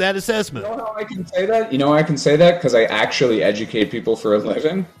make that assessment. You know how I can say that? You know I can say that? Because I actually educate people for a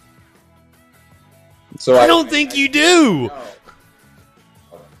living. So I don't think you do.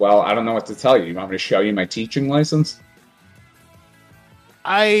 Well, I don't know what to tell you. You want me to show you my teaching license?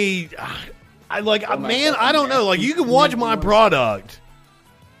 I don't know. Like, you can watch my product.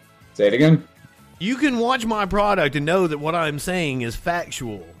 Say it again. You can watch my product and know that what I'm saying is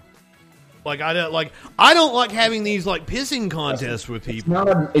factual. Like, I don't like having these like pissing contests with people.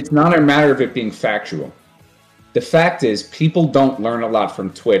 It's not a matter of it being factual. The fact is, people don't learn a lot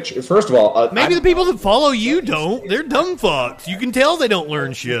from Twitch. First of all, maybe the people that follow you don't. They're dumb fucks. You can tell they don't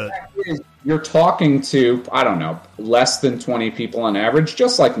learn shit. You're talking to, I don't know, less than 20 people on average,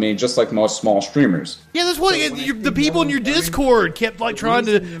 just like me, just like most small streamers. Yeah, that's what the people in your Discord kept like trying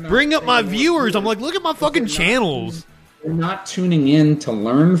to bring up my viewers. I'm like, look at my fucking channels. They're not tuning in to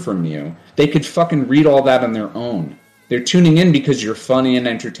learn from you. They could fucking read all that on their own. They're tuning in because you're funny and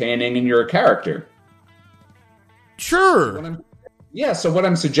entertaining and you're a character. Sure. So what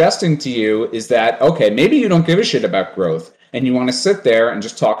I'm suggesting to you is that, okay, maybe you don't give a shit about growth and you want to sit there and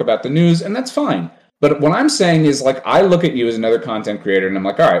just talk about the news, and that's fine. But what I'm saying is, like, I look at you as another content creator and I'm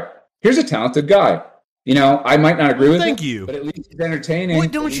like, all right, here's a talented guy. You know, I might not agree with Thank you. But at least he's entertaining.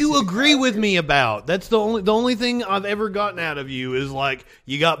 What don't you agree with me about? That's the only thing I've ever gotten out of you is like,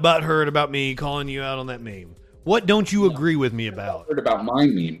 you got butthurt about me calling you out on that meme. What don't you agree with me about? I've heard about my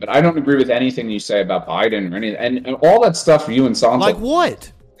meme, but I don't agree with anything you say about Biden or anything. And all that stuff for you and Sansa. Like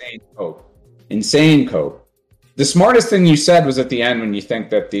what? Insane cope. The smartest thing you said was at the end when you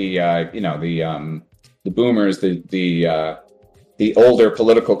think that the boomers, the older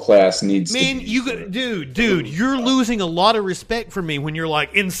political class needs. Man, dude, you're losing a lot of respect for me when you're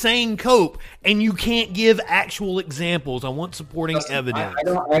like insane cope and you can't give actual examples. I want supporting evidence.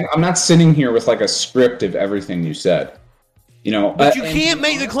 I'm not sitting here with like a script of everything you said. You know, but you can't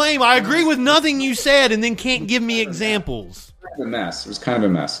make the claim. I agree with nothing you said, and then can't give me examples. It was kind of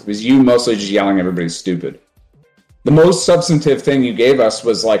a mess. It was you mostly just yelling everybody's stupid. The most substantive thing you gave us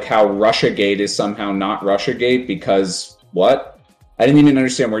was like how Russiagate is somehow not Russiagate because what? I didn't even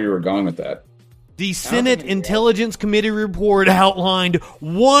understand where you were going with that. The Senate Intelligence Committee report outlined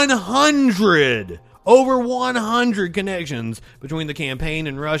over 100 connections between the campaign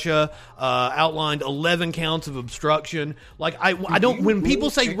and Russia, outlined 11 counts of obstruction. Like, I don't, when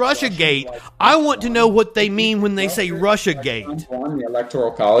people say Russiagate, I want to know what they mean when they say Russiagate. Won the Electoral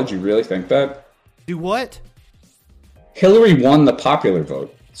College, you really think that? Do what? Hillary won the popular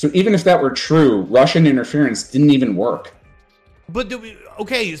vote. So even if that were true, Russian interference didn't even work. But,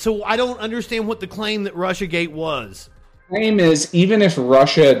 okay, so I don't understand what the claim that Russiagate was. The claim is, even if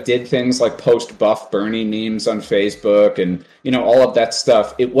Russia did things like post Buff Bernie memes on Facebook and, you know, all of that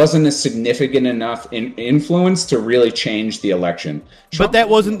stuff, it wasn't a significant enough influence to really change the election. But that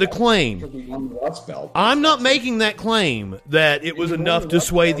wasn't the claim. I'm not making that claim that it was enough to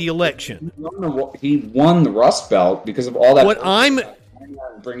sway the election. He won the Rust Belt because of all that. What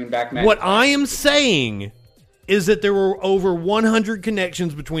I am saying is that there were over 100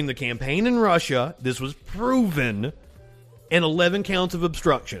 connections between the campaign and Russia. This was proven, and 11 counts of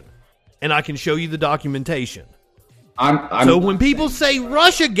obstruction. And I can show you the documentation. So when people say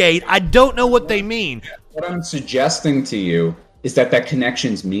Russiagate, I don't know what they mean. What I'm suggesting to you is that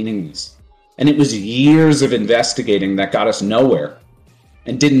connection's meaningless. And it was years of investigating that got us nowhere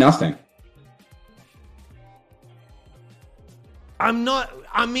and did nothing.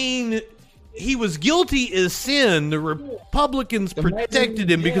 He was guilty as sin. The Republicans protected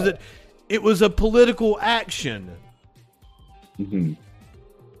him because it was a political action. Mm-hmm.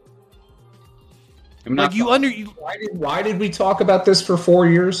 Like Why did we talk about this for 4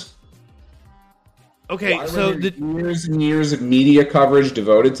 years? Okay, Why so were there years and years of media coverage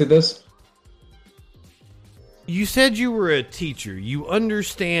devoted to this? you said you were a teacher. You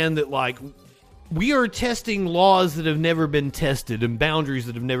understand that, like, we are testing laws that have never been tested and boundaries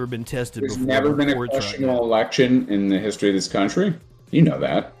that have never been tested There's before. never been a questionable election in the history of this country. You know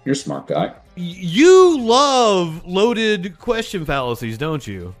that. You're a smart guy. You love loaded question fallacies, don't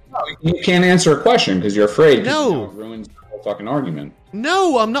you? No, you can't answer a question because you're afraid. No. It ruins the whole fucking argument.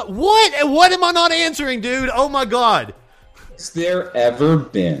 No, I'm not. What? What am I not answering, dude? Oh my god. Has there ever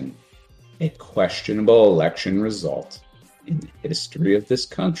been a questionable election result in the history of this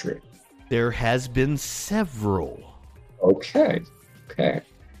country? There has been several. Okay.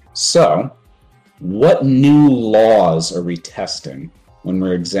 So, what new laws are we testing when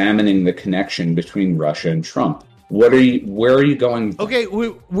we're examining the connection between Russia and Trump? Where are you going? Okay,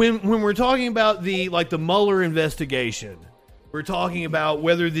 when we're talking about the Mueller investigation, we're talking about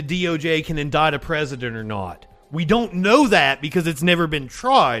whether the DOJ can indict a president or not. We don't know that because it's never been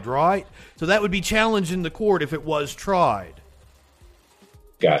tried, right? So that would be challenged in the court if it was tried.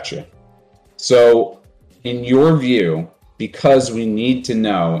 Gotcha. So, in your view, because we need to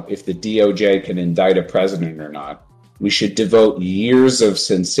know if the DOJ can indict a president or not, we should devote years of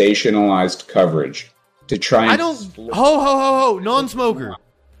sensationalized coverage to try and... Non-smoker.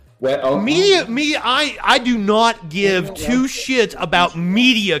 Well, I do not give two shits about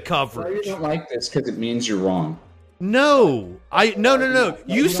media coverage. You don't like this because it means you're wrong. No.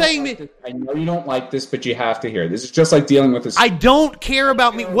 You saying me... I know you don't like this, but you have to hear it. This is just like dealing with this... I don't care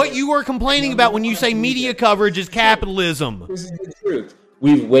about me. What you are complaining about when you say media coverage is capitalism. This is the truth.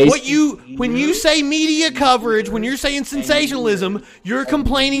 We've wasted... When you say media coverage, when you're saying sensationalism, you're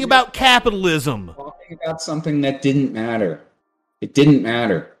complaining about capitalism. Talking about something that didn't matter. It didn't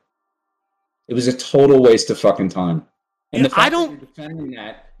matter. It was a total waste of fucking time. And the fact that you're defending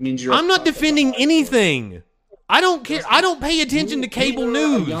that means you're... I'm not defending anything. I don't care. I don't pay attention to cable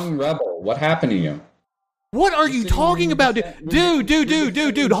news. A young rebel. What happened to you? What are you talking about?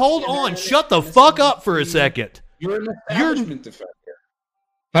 Dude, hold on. Shut the fuck up for a second. You're an establishment defender.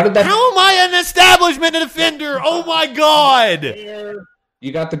 How am I an establishment defender? Oh my god.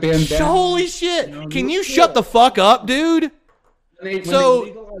 You got the bandana. Holy shit. Can you shut the fuck up, dude?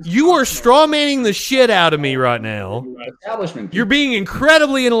 So, you are strawmanning the shit out of me right now. You're being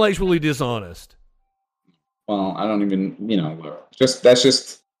incredibly intellectually dishonest. Well, I don't even, that's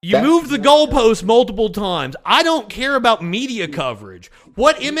just... You moved the goalpost multiple times. I don't care about media coverage.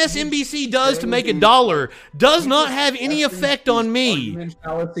 What MSNBC does to make $1 does not have any effect on me.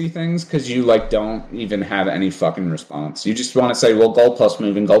 Fallacy things, because you, don't even have any fucking response. You just want to say, well, goalpost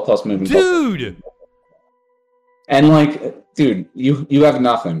moving. Dude! And, dude, you have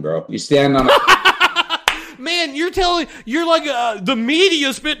nothing, bro. You stand on a... Man, you're like, the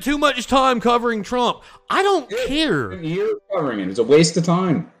media spent too much time covering Trump. I don't care. You're covering it. It's a waste of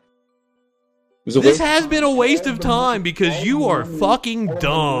time. This has been a waste of time because you are fucking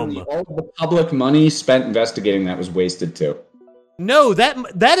dumb. All the public money spent investigating that was wasted too. No,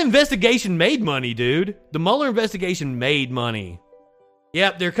 that investigation made money, dude. The Mueller investigation made money.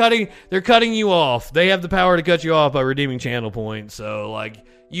 Yep, they're cutting you off. They have the power to cut you off by redeeming channel points. So,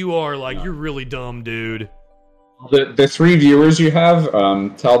 you're really dumb, dude. The 3 viewers you have,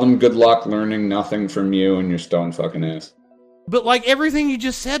 tell them good luck learning nothing from you and your stone fucking ass. But, everything you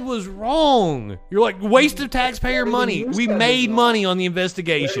just said was wrong. You're waste of taxpayer money. We made money on the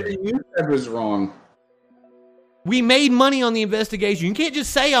investigation. Everything you said was wrong. We made money on the investigation. You can't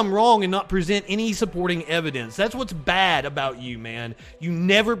just say I'm wrong and not present any supporting evidence. That's what's bad about you, man. You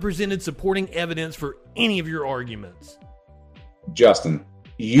never presented supporting evidence for any of your arguments. Justin,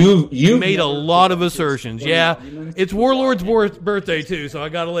 you made a lot of assertions. Yeah, it's Warlord's birthday too, so I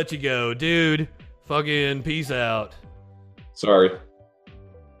gotta let you go. Dude, fucking peace out. Sorry.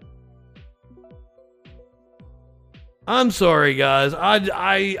 I'm sorry, guys.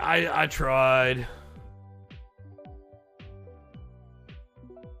 I tried.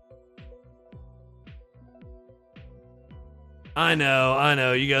 I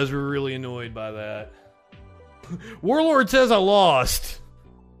know. You guys were really annoyed by that. Warlord says I lost.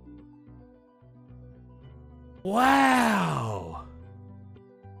 Wow.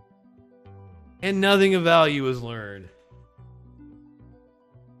 And nothing of value was learned.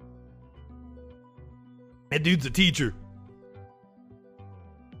 That dude's a teacher.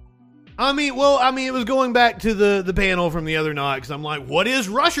 It was going back to the panel from the other night, because I'm like, what is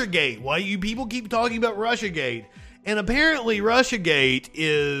Russiagate? Why you people keep talking about Russiagate? And apparently Russiagate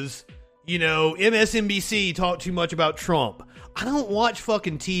is, MSNBC talked too much about Trump. I don't watch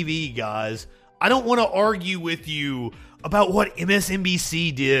fucking TV, guys. I don't want to argue with you about what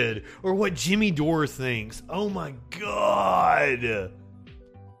MSNBC did or what Jimmy Dore thinks. Oh my God.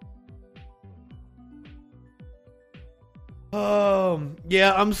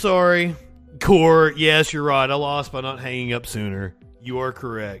 Yeah, I'm sorry. Core, yes, you're right. I lost by not hanging up sooner. You are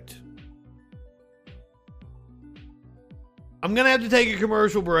correct. I'm going to have to take a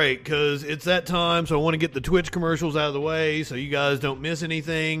commercial break because it's that time, so I want to get the Twitch commercials out of the way so you guys don't miss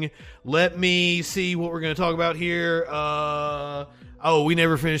anything. Let me see what we're going to talk about here. We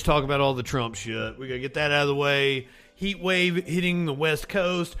never finished talking about all the Trump shit. We got to get that out of the way. Heat wave hitting the West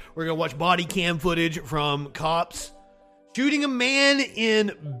Coast. We're going to watch body cam footage from cops shooting a man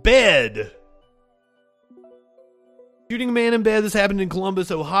in bed. Shooting a man in bed. This happened in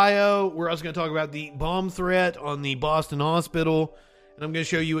Columbus, Ohio. We're also going to talk about the bomb threat on the Boston hospital. And I'm going to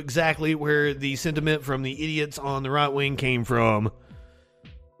show you exactly where the sentiment from the idiots on the right wing came from.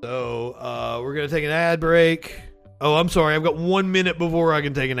 So, we're going to take an ad break. Oh, I'm sorry. I've got 1 minute before I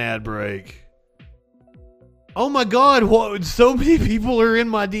can take an ad break. Oh my God. What? So many people are in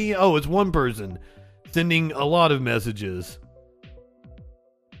my DM. Oh, it's one person sending a lot of messages.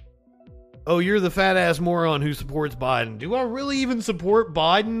 Oh, you're the fat-ass moron who supports Biden. Do I really even support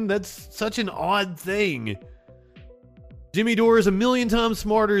Biden? That's such an odd thing. Jimmy Dore is 1,000,000 times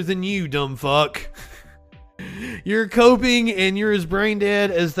smarter than you, dumb fuck. You're coping and you're as brain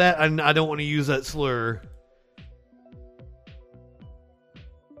dead as that. I don't want to use that slur.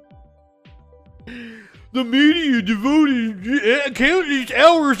 The media devoted countless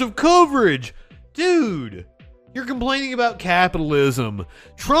hours of coverage. Dude. You're complaining about capitalism.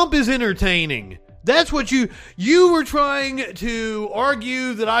 Trump is entertaining. That's what you were trying to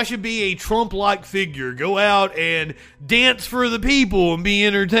argue that I should be a Trump-like figure. Go out and dance for the people and be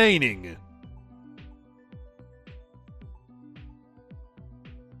entertaining.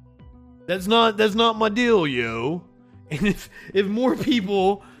 That's not my deal, yo. And if more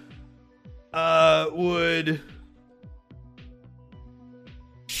people would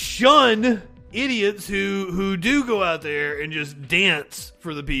shun idiots who do go out there and just dance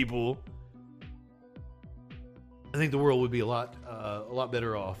for the people, I think the world would be a lot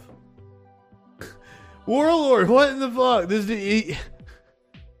better off. Warlord, what in the fuck? This is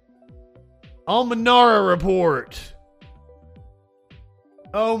Almanara report.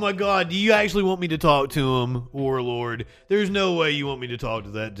 Oh my God, do you actually want me to talk to him, Warlord? There's no way you want me to talk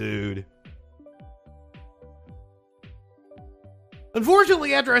to that dude.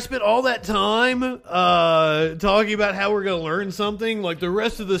 Unfortunately, after I spent all that time talking about how we're going to learn something, like the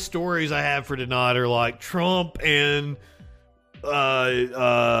rest of the stories I have for tonight are like Trump and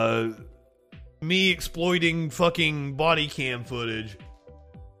me exploiting fucking body cam footage.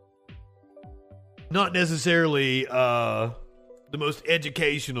 Not necessarily the most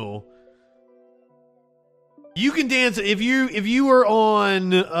educational. You can dance if you are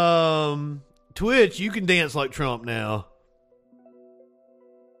on Twitch, you can dance like Trump now.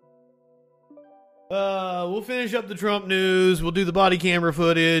 We'll finish up the Trump news. We'll do the body camera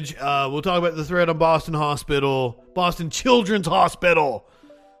footage. We'll talk about the threat on Boston Children's Hospital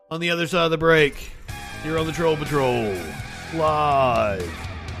on the other side of the break. You're on the Troll Patrol live.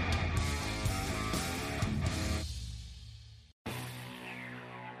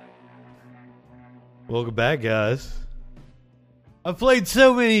 Welcome back, guys. I've played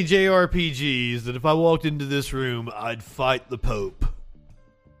so many JRPGs that if I walked into this room, I'd fight the Pope.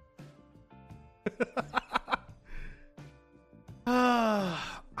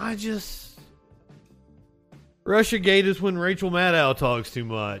 Russiagate is when Rachel Maddow talks too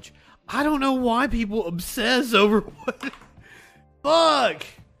much. I don't know why people obsess over what. Fuck!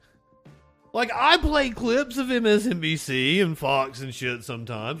 Like, I play clips of MSNBC and Fox and shit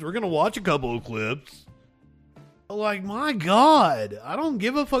sometimes. We're gonna watch a couple of clips. Like, my God. I don't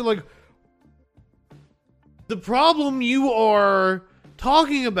give a fuck. Like, the problem you are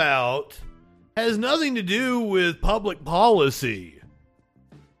talking about has nothing to do with public policy.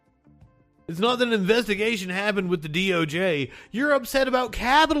 It's not that an investigation happened with the DOJ. You're upset about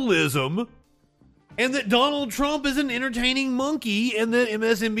capitalism and that Donald Trump is an entertaining monkey and that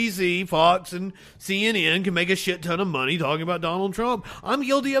MSNBC, Fox, and CNN can make a shit ton of money talking about Donald Trump. I'm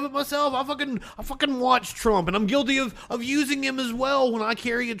guilty of it myself. I fucking watch Trump, and I'm guilty of using him as well. When I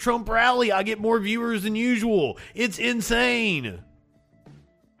carry a Trump rally, I get more viewers than usual. It's insane.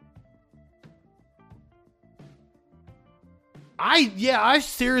 I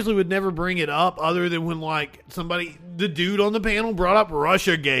seriously would never bring it up other than when, like, the dude on the panel brought up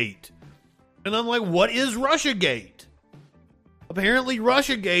Russiagate. And I'm like, what is Russiagate? Apparently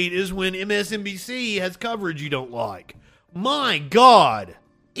Russiagate is when MSNBC has coverage you don't like. My God.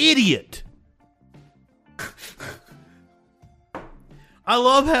 Idiot. I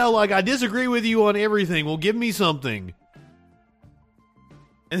love how, like, I disagree with you on everything. Well, give me something.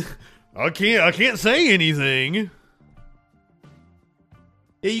 I can't say anything.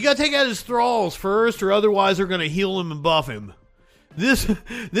 Yeah, you gotta take out his thralls first, or otherwise they're gonna heal him and buff him. This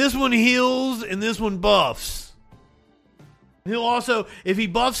one heals, and this one buffs. He'll also, if he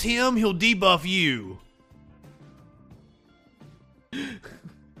buffs him, he'll debuff you.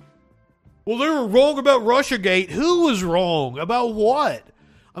 Well, they were wrong about Russiagate. Who was wrong? About what?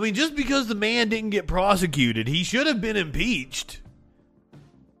 I mean, just because the man didn't get prosecuted, he should have been impeached.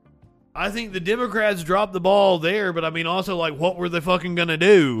 I think the Democrats dropped the ball there, but I mean, also, like, what were they fucking gonna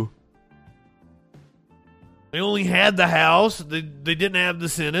do? They only had the House. They didn't have the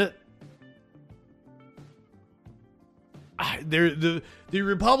Senate. The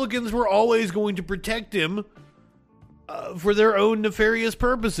Republicans were always going to protect him for their own nefarious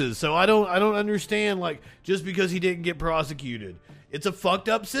purposes. So I don't understand, like, just because he didn't get prosecuted. It's a fucked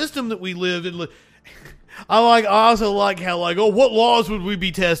up system that we live in. I also like how, like, oh, what laws would we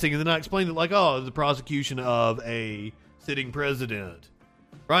be testing? And then I explained it like, oh, the prosecution of a sitting president.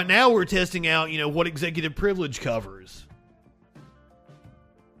 Right now we're testing out, what executive privilege covers.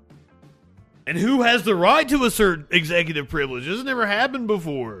 And who has the right to assert executive privilege? This has never happened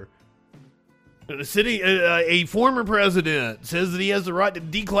before. A former president says that he has the right to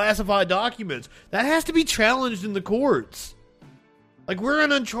declassify documents. That has to be challenged in the courts. Like, we're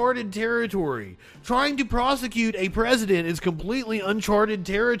in uncharted territory. Trying to prosecute a president is completely uncharted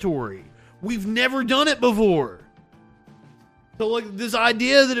territory. We've never done it before. So, like, this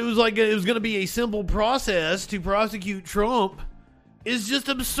idea that it was going to be a simple process to prosecute Trump is just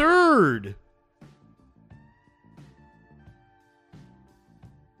absurd.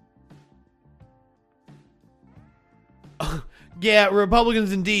 Yeah,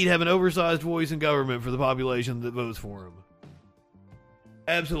 Republicans indeed have an oversized voice in government for the population that votes for him.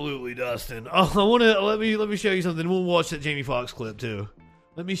 Absolutely, Dustin. Oh, let me show you something. We'll watch that Jamie Foxx clip too.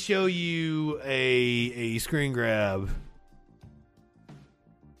 Let me show you a screen grab.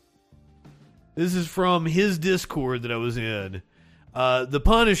 This is from his Discord that I was in. The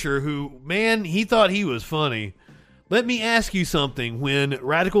Punisher, who, man, he thought he was funny. Let me ask you something. When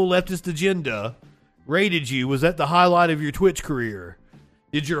Radical Leftist Agenda rated you, was that the highlight of your Twitch career?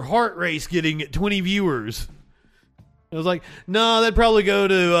 Did your heart race getting 20 viewers? I was like, no, that'd probably go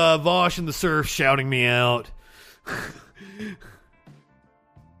to Vosh and the Surf shouting me out.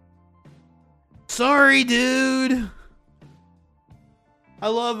 Sorry, dude. I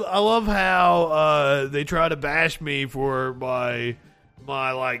love how they try to bash me for my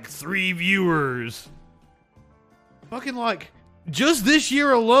like 3 viewers. Fucking, like, just this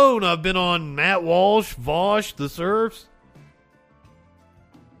year alone, I've been on Matt Walsh, Vosh, the Surfs.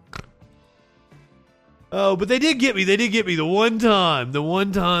 Oh, but they did get me. They did get me the one time. The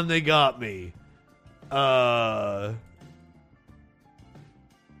one time they got me.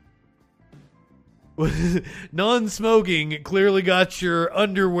 Non-smoking clearly got your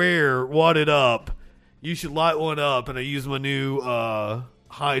underwear wadded up. You should light one up, and I use my new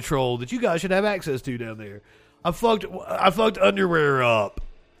high troll that you guys should have access to down there. I fucked underwear up.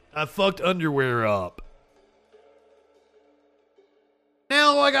 I fucked underwear up.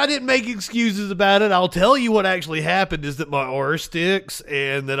 Now, like, I didn't make excuses about it. I'll tell you what actually happened is that my R sticks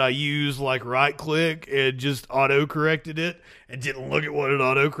and that I used, like, right click and just auto-corrected it and didn't look at what it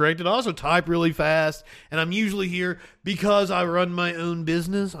auto-corrected. I also type really fast, and I'm usually here because I run my own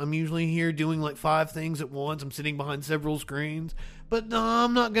business. I'm usually here doing, like, 5 things at once. I'm sitting behind several screens. But no,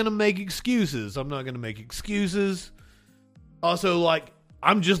 I'm not going to make excuses. Also, like,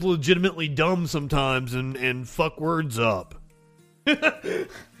 I'm just legitimately dumb sometimes and fuck words up.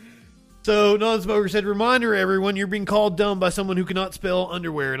 So, Non-Smoker said, reminder everyone, you're being called dumb by someone who cannot spell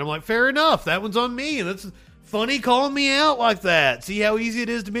underwear. And I'm like, fair enough, that one's on me. And that's funny calling me out like that. See how easy it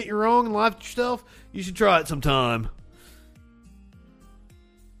is to admit you're wrong and laugh at yourself? You should try it sometime.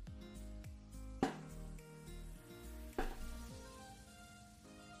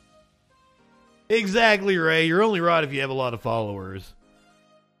 Exactly, Ray. You're only right if you have a lot of followers.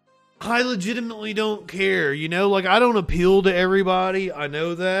 I legitimately don't care, like, I don't appeal to everybody. I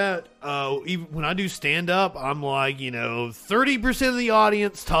know that. Even when I do stand-up, I'm like, 30% of the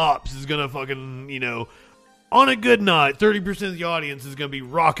audience tops is gonna fucking, on a good night, 30% of the audience is gonna be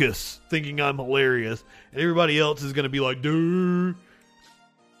raucous, thinking I'm hilarious, and everybody else is gonna be like, dude.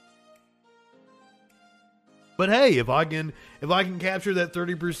 But hey, if I can capture that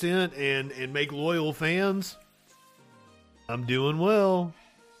 30% and make loyal fans, I'm doing well.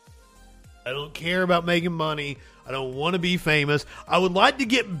 I don't care about making money. I don't want to be famous. I would like to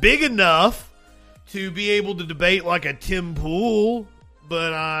get big enough to be able to debate like a Tim Pool,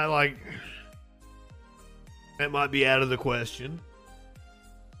 but that might be out of the question.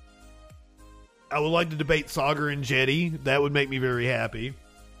 I would like to debate Saagar Enjeti. That would make me very happy.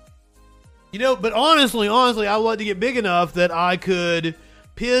 But honestly, I would like to get big enough that I could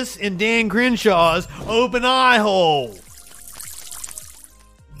piss in Dan Crenshaw's open eye hole.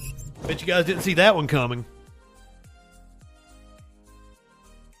 Bet you guys didn't see that one coming.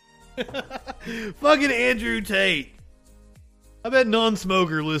 Fucking Andrew Tate. I bet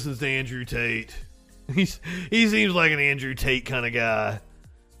Non-Smoker listens to Andrew Tate. He seems like an Andrew Tate kind of guy.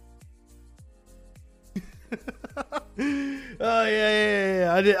 Oh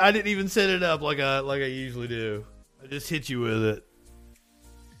yeah. I didn't even set it up like I usually do. I just hit you with it.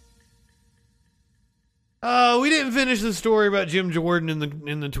 We didn't finish the story about Jim Jordan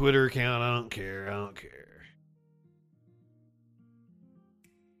in the Twitter account. I don't care.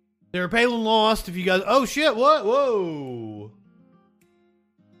 Sarah Palin lost. If you guys, oh shit! What? Whoa!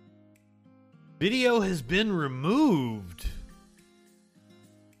 Video has been removed.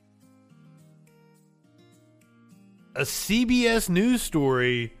 A CBS News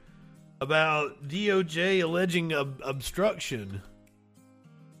story about DOJ alleging obstruction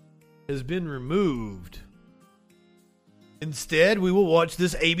has been removed. Instead, we will watch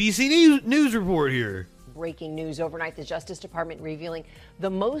this ABC News report here. Breaking news overnight, the Justice Department revealing the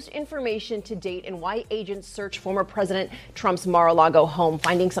most information to date in why agents search former President Trump's Mar-a-Lago home,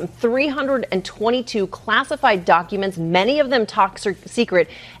 finding some 322 classified documents, many of them top secret.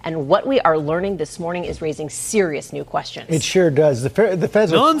 And what we are learning this morning is raising serious new questions. It sure does. The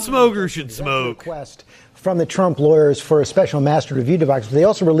feds non-smoker should smoke. Request from the Trump lawyers for a special master review device. They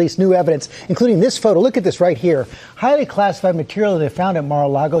also released new evidence, including this photo. Look at this right here. Highly classified material they found at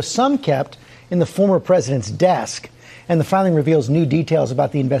Mar-a-Lago, some kept in the former president's desk. And the filing reveals new details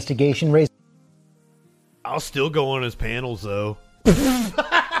about the investigation. I'll still go on his panels, though.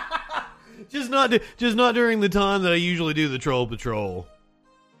 just not during the time that I usually do the Troll Patrol.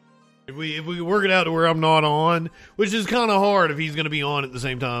 If we work it out to where I'm not on, which is kind of hard if he's going to be on at the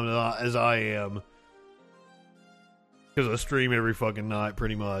same time as I am. Because I stream every fucking night,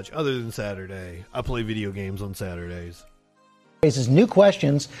 pretty much. Other than Saturday. I play video games on Saturdays. Raises new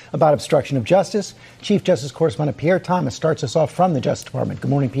questions about obstruction of justice. Chief Justice Correspondent Pierre Thomas starts us off from the Justice Department.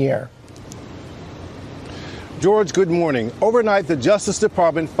 Good morning, Pierre. George, good morning. Overnight, the Justice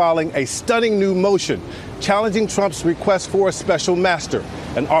Department filing a stunning new motion challenging Trump's request for a special master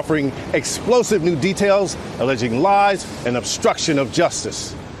and offering explosive new details alleging lies and obstruction of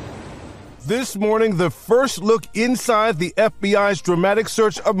justice. This morning, the first look inside the FBI's dramatic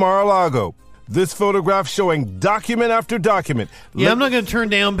search of Mar-a-Lago. This photograph showing document after document. Yeah, I'm not going to turn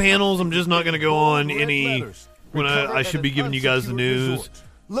down panels. I'm just not going to go on any when I should be giving you guys the news.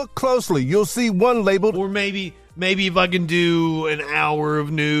 Look closely. You'll see one labeled. Or maybe if I can do an hour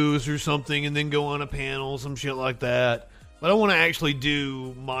of news or something and then go on a panel, some shit like that. But I want to actually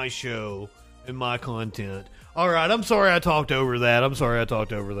do my show and my content. All right, I'm sorry I talked over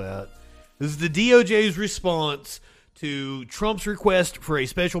that. This is the DOJ's response to Trump's request for a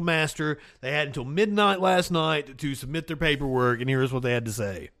special master. They had until midnight last night to submit their paperwork, and here's what they had to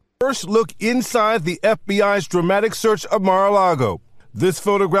say. First look inside the FBI's dramatic search of Mar-a-Lago. This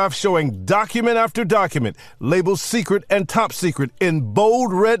photograph showing document after document, labeled secret and top secret in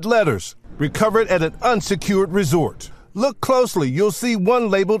bold red letters, recovered at an unsecured resort. Look closely. You'll see one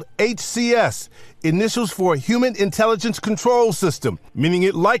labeled HCS, initials for Human Intelligence Control System, meaning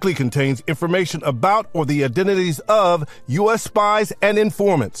it likely contains information about or the identities of U.S. spies and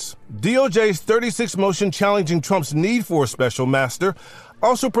informants. DOJ's 36 motion challenging Trump's need for a special master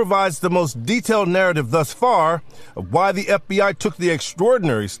also provides the most detailed narrative thus far of why the FBI took the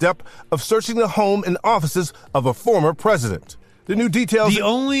extraordinary step of searching the home and offices of a former president. The new details. The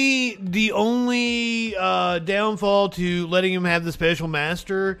only downfall to letting him have the special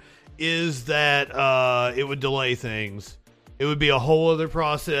master is that it would delay things. It would be a whole other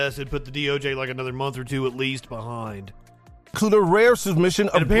process. It'd put the DOJ like another month or two at least behind. Include a rare submission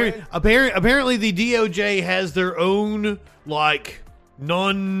of. Apparently, the DOJ has their own like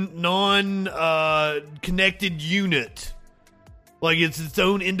non connected unit. Like it's its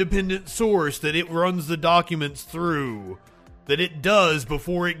own independent source that it runs the documents through. That it does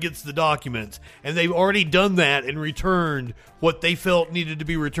before it gets the documents. And they've already done that and returned what they felt needed to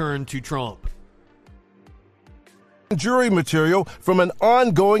be returned to Trump. Jury material from an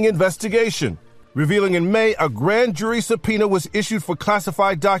ongoing investigation. Revealing in May a grand jury subpoena was issued for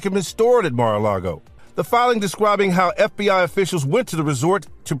classified documents stored at Mar-a-Lago. The filing describing how FBI officials went to the resort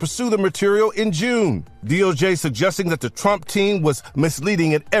to pursue the material in June. DOJ suggesting that the Trump team was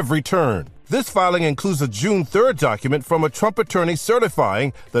misleading at every turn. This filing includes a June 3rd document from a Trump attorney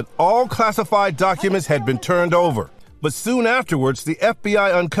certifying that all classified documents had been turned over. But soon afterwards, the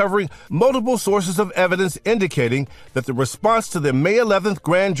FBI uncovering multiple sources of evidence indicating that the response to the May 11th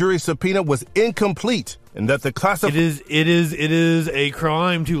grand jury subpoena was incomplete and that the classified... It is a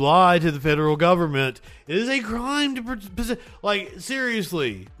crime to lie to the federal government. It is a crime to... Like,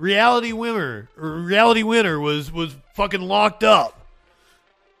 seriously, Reality Winner was fucking locked up.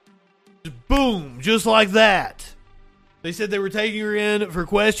 Boom, just like that. They said they were taking her in for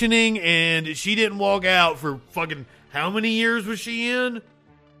questioning, and she didn't walk out for fucking... How many years was she in?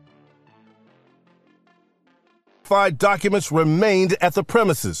 Documents remained at the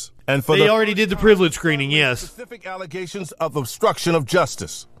premises. And they already did the privilege screening, yes. Specific allegations of obstruction of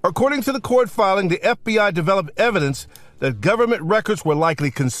justice. According to the court filing, the FBI developed evidence that government records were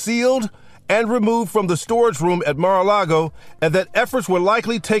likely concealed and removed from the storage room at Mar-a-Lago, and that efforts were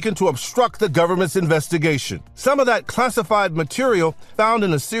likely taken to obstruct the government's investigation. Some of that classified material found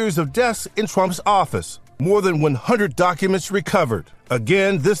in a series of desks in Trump's office. More than 100 documents recovered.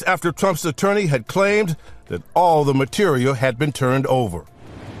 Again, this after Trump's attorney had claimed that all the material had been turned over.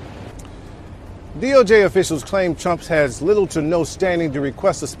 DOJ officials claim Trump has little to no standing to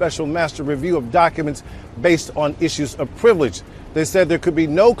request a special master review of documents based on issues of privilege. They said there could be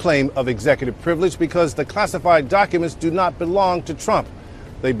no claim of executive privilege because the classified documents do not belong to Trump.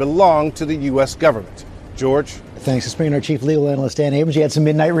 They belong to the U.S. government. George? Thanks. Let's bring in our chief legal analyst, Dan Abrams. You had some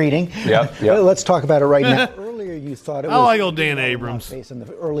midnight reading. Yep. Let's talk about it right now. Earlier, you thought it was... I like old Dan Abrams. Based on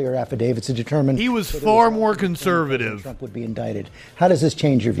the earlier affidavits to determine... He was far more conservative. Trump would be indicted. How does this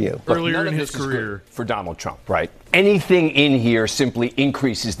change your view? Earlier in his career. For Donald Trump, right? Anything in here simply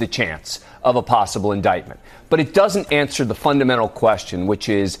increases the chance of a possible indictment. But it doesn't answer the fundamental question, which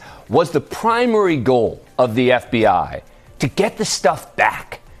is, was the primary goal of the FBI to get the stuff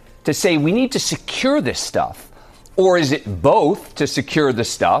back? To say we need to secure this stuff? Or is it both to secure the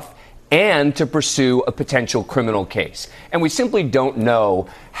stuff and to pursue a potential criminal case? And we simply don't know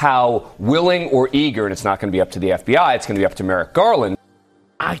how willing or eager, and it's not going to be up to the FBI, it's going to be up to Merrick Garland.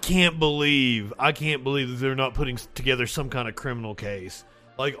 I can't believe that they're not putting together some kind of criminal case.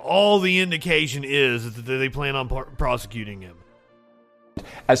 Like, all the indication is that they plan on prosecuting him.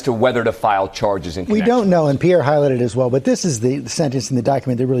 As to whether to file charges in connection. We don't know, and Pierre highlighted it as well, but this is the sentence in the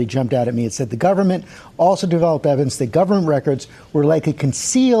document that really jumped out at me. It said the government also developed evidence that government records were likely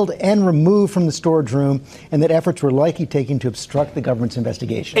concealed and removed from the storage room, and that efforts were likely taken to obstruct the government's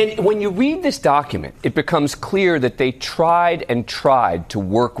investigation. And when you read this document, it becomes clear that they tried to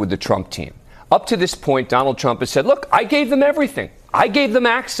work with the Trump team. Up to this point, Donald Trump has said, look, I gave them everything. I gave them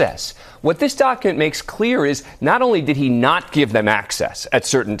access. What this document makes clear is not only did he not give them access at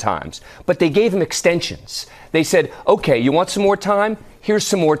certain times, but they gave him extensions. They said, okay, you want some more time? Here's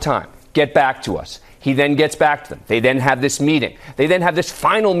some more time. Get back to us. He then gets back to them. They then have this meeting. They then have this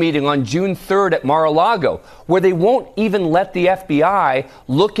final meeting on June 3rd at Mar-a-Lago, where they won't even let the FBI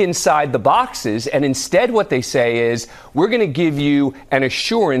look inside the boxes. And instead what they say is, we're going to give you an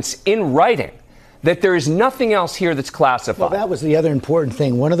assurance in writing that there is nothing else here that's classified. Well, that was the other important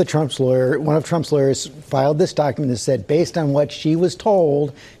thing. One of Trump's lawyers filed this document that said, based on what she was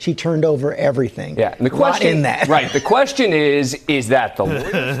told, she turned over everything. Yeah, and the question in that. Right. The question is that the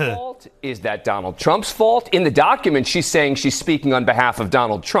lawyer's fault? Is that Donald Trump's fault? In the document, she's saying she's speaking on behalf of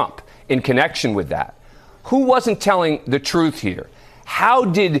Donald Trump in connection with that. Who wasn't telling the truth here? How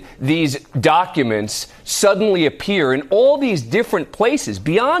did these documents suddenly appear in all these different places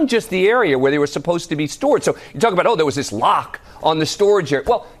beyond just the area where they were supposed to be stored? So you talk about, there was this lock on the storage area.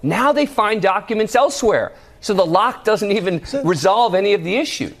 Well, now they find documents elsewhere. So the lock doesn't even resolve any of the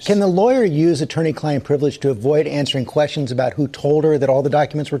issues. Can the lawyer use attorney-client privilege to avoid answering questions about who told her that all the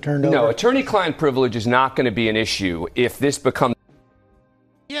documents were turned over? No, attorney-client privilege is not going to be an issue if this becomes...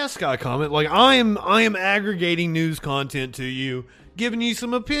 Yeah, Sky comment. Like, I am aggregating news content to you, giving you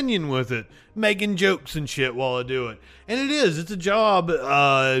some opinion with it, making jokes and shit while I do it. And it's a job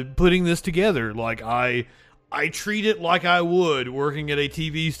putting this together. Like, I treat it like I would working at a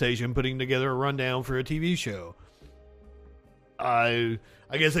TV station, putting together a rundown for a TV show. I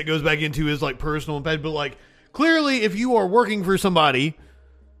guess that goes back into his, like, personal impact, but, like, clearly if you are working for somebody,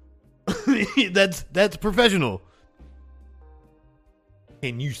 that's professional.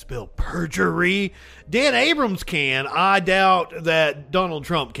 Can you spell perjury? Dan Abrams can. I doubt that Donald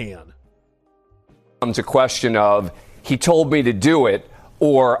Trump can. It's a question of, he told me to do it.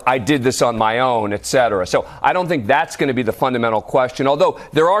 or I did this on my own, et cetera. So I don't think that's going to be the fundamental question, although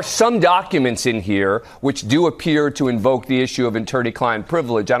there are some documents in here which do appear to invoke the issue of attorney-client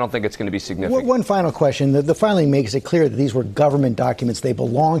privilege. I don't think it's going to be significant. One final question. The filing makes it clear that these were government documents. They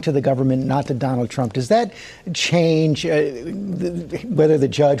belong to the government, not to Donald Trump. Does that change whether the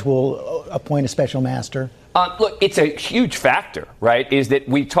judge will appoint a special master? Look, it's a huge factor, right, is that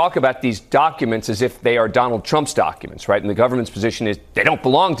we talk about these documents as if they are Donald Trump's documents, right? And the government's position is they don't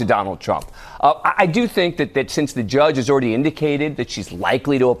belong to Donald Trump. I do think that since the judge has already indicated that she's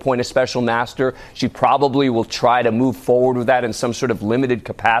likely to appoint a special master, she probably will try to move forward with that in some sort of limited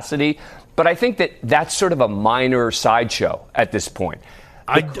capacity. But I think that that's sort of a minor sideshow at this point.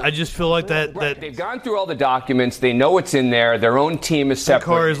 I just feel like that they've gone through all the documents. They know it's in there. Their own team is separate. The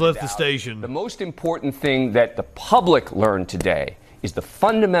car has left the station. The most important thing that the public learned today is the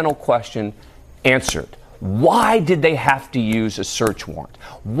fundamental question answered. Why did they have to use a search warrant?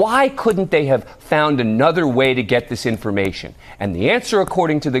 Why couldn't they have found another way to get this information? And the answer,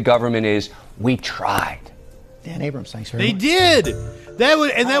 according to the government, is we tried. Dan Abrams, thanks very much. They did. That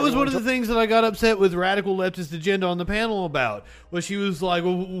was one of the things that I got upset with Radical Leftist Agenda on the panel about. Was she was like,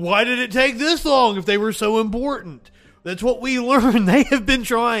 well, why did it take this long if they were so important? That's what we learned. They have been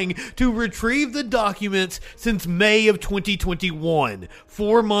trying to retrieve the documents since May of 2021,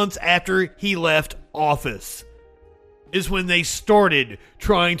 4 months after he left office, is when they started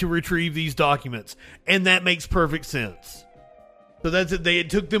trying to retrieve these documents. And that makes perfect sense. So that's it. It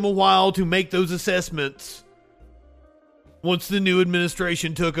took them a while to make those assessments once the new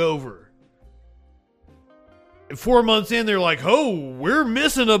administration took over. And 4 months in, they're like, oh, we're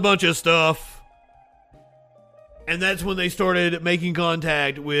missing a bunch of stuff. And that's when they started making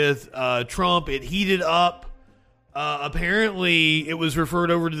contact with Trump. It heated up. Apparently, it was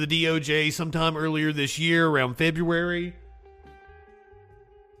referred over to the DOJ sometime earlier this year, around February.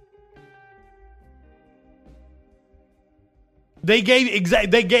 They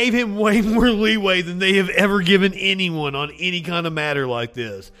gave him way more leeway than they have ever given anyone on any kind of matter like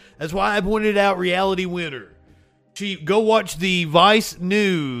this. That's why I pointed out Reality Winner. Go watch the Vice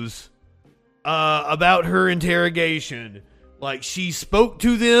News about her interrogation. Like, she spoke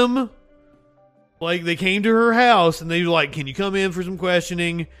to them. Like, they came to her house and they were like, can you come in for some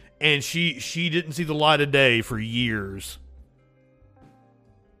questioning? And she didn't see the light of day for years.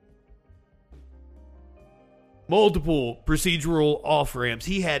 Multiple procedural off-ramps.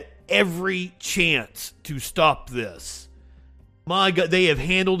 He had every chance to stop this. My God, they have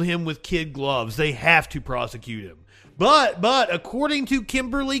handled him with kid gloves. They have to prosecute him. But according to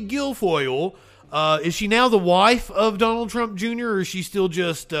Kimberly Guilfoyle, is she now the wife of Donald Trump Jr., or is she still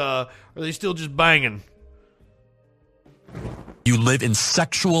just, are they still just banging? You live in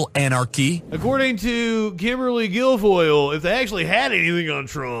sexual anarchy? According to Kimberly Guilfoyle, if they actually had anything on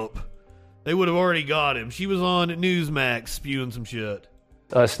Trump, they would have already got him. She was on Newsmax spewing some shit.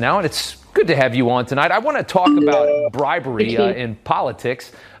 Us now, and it's good to have you on tonight. I want to talk about bribery in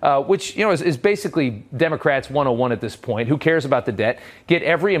politics, which is basically Democrats 101 at this point. Who cares about the debt? Get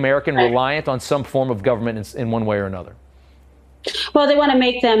every American reliant on some form of government in one way or another. Well, they want to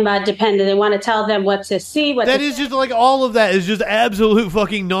make them dependent. They want to tell them what to see. That is just like all of that is just absolute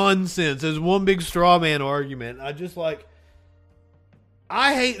fucking nonsense. It's one big straw man argument.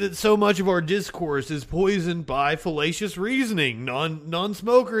 I hate that so much of our discourse is poisoned by fallacious reasoning,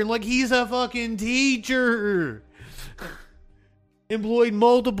 non-smoker, and like he's a fucking teacher. Employed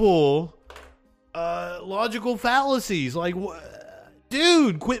multiple logical fallacies. Like,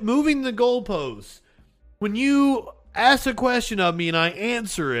 dude, quit moving the goalposts. When you ask a question of me and I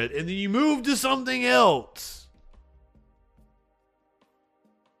answer it, and then you move to something else.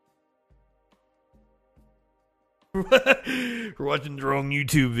 We're watching the wrong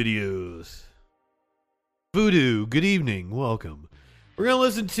YouTube videos. Voodoo, good evening. Welcome. We're going to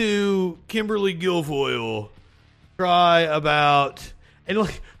listen to Kimberly Guilfoyle cry about, and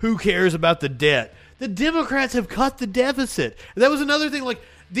like, who cares about the debt? The Democrats have cut the deficit. That was another thing. Like,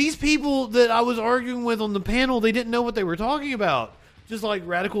 these people that I was arguing with on the panel, they didn't know what they were talking about. Just like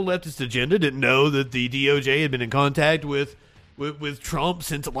Radical Leftist Agenda didn't know that the DOJ had been in contact with Trump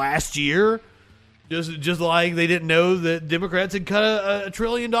since last year. Just like they didn't know that Democrats had cut $1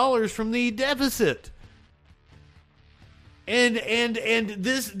 trillion from the deficit. And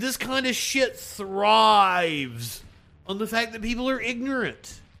this kind of shit thrives on the fact that people are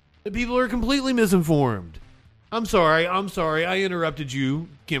ignorant. That people are completely misinformed. I'm sorry. I interrupted you,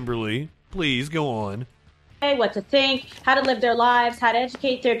 Kimberly. Please go on. What to think, how to live their lives, how to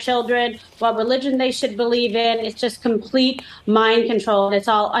educate their children, what religion they should believe in. It's just complete mind control. It's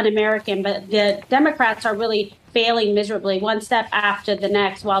all un-American. But the Democrats are really failing miserably, one step after the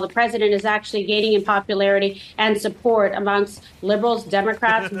next, while the president is actually gaining in popularity and support amongst liberals,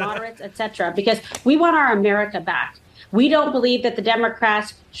 Democrats, moderates, etc. Because we want our America back. We don't believe that the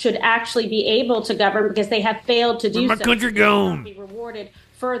Democrats should actually be able to govern because they have failed to do so. Where's my country going? Be rewarded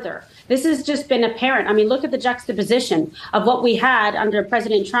further. This has just been apparent. I mean, look at the juxtaposition of what we had under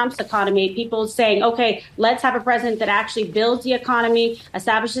President Trump's economy. People saying, okay, let's have a president that actually builds the economy,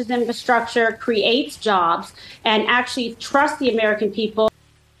 establishes infrastructure, creates jobs, and actually trusts the American people.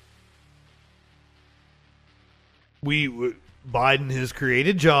 Biden has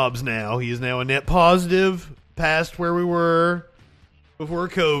created jobs now. He is now a net positive past where we were before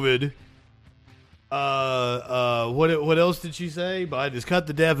COVID. What else did she say? Biden has cut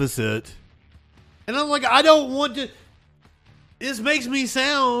the deficit. And I'm like, I don't want to. This makes me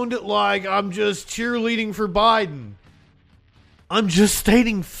sound like I'm just cheerleading for Biden. I'm just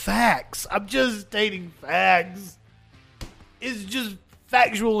stating facts. It's just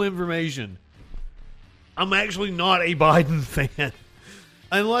factual information. I'm actually not a Biden fan.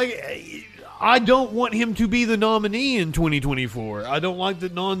 I'm like, I don't want him to be the nominee in 2024. I don't like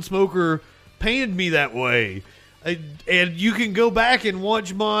that non-smoker painted me that way. And you can go back and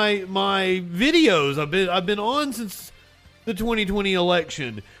watch my videos. I've been on since the 2020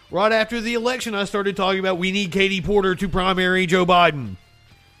 election. Right after the election, I started talking about we need Katie Porter to primary Joe Biden.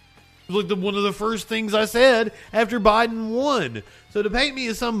 It was like one of the first things I said after Biden won. So to paint me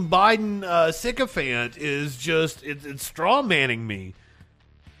as some Biden sycophant is just it's straw manning me.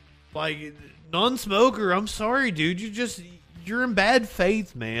 Like, non-smoker, I'm sorry, dude. You're in bad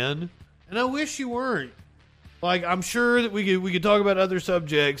faith, man. And I wish you weren't. Like, I'm sure that we could talk about other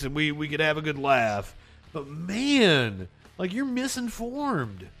subjects and we could have a good laugh. But man, like, you're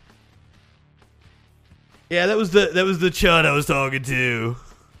misinformed. Yeah, that was the chud I was talking to.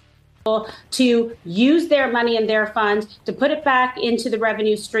 To use their money and their funds to put it back into the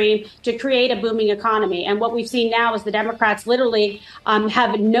revenue stream to create a booming economy. And what we've seen now is the Democrats literally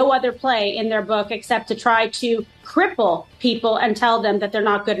have no other play in their book except to try to cripple people and tell them that they're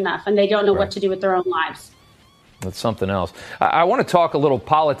not good enough and they don't know what to do with their own lives. That's something else. I want to talk a little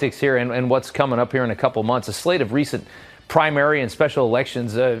politics here and what's coming up here in a couple months. A slate of recent primary and special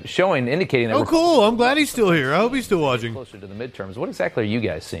elections indicating that. Oh, cool. I'm glad he's still here. I hope he's still watching. Closer to the midterms. What exactly are you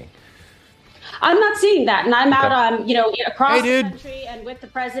guys seeing? I'm not seeing that. And I'm out, across the country and with the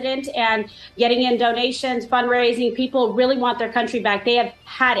president and getting in donations, fundraising. People really want their country back. They have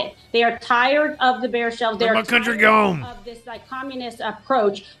had it. They are tired of the bare shelves. They're tired of this communist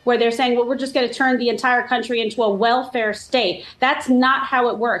approach where they're saying, well, we're just going to turn the entire country into a welfare state. That's not how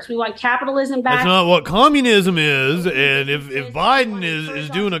it works. We want capitalism back. That's not what communism is. And if Biden is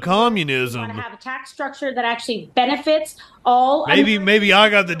doing a communism, we want to have a tax structure that actually benefits all. Maybe I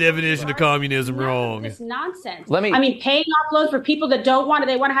got the definition of communism wrong. This nonsense. Paying off loans for people that don't want to.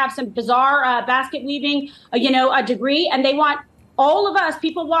 They want to have some bizarre basket weaving, a degree, and they want all of us,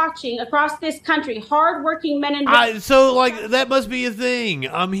 people watching across this country, hardworking men and women. So that must be a thing.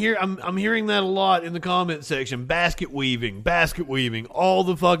 I'm hearing that a lot in the comment section. Basket weaving, all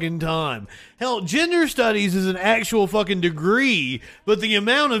the fucking time. Hell, gender studies is an actual fucking degree, but the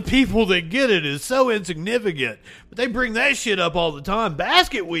amount of people that get it is so insignificant. But they bring that shit up all the time.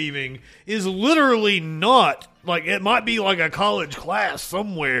 Basket weaving is literally not, it might be like a college class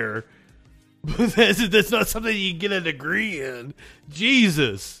somewhere. But that's not something you can get a degree in.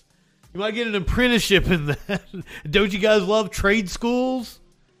 Jesus. You might get an apprenticeship in that. Don't you guys love trade schools?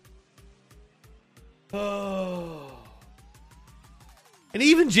 Oh. And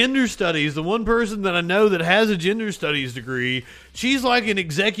even gender studies, the one person that I know that has a gender studies degree, she's like an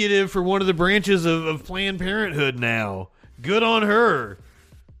executive for one of the branches of Planned Parenthood now. Good on her.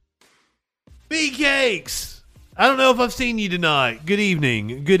 B-Cakes! I don't know if I've seen you tonight. Good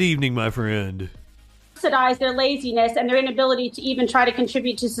evening, my friend. Subsidize their laziness and their inability to even try to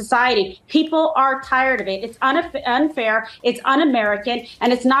contribute to society. People are tired of it. It's unfair, it's un-American,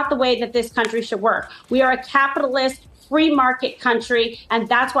 and it's not the way that this country should work. We are a capitalist, free market country, and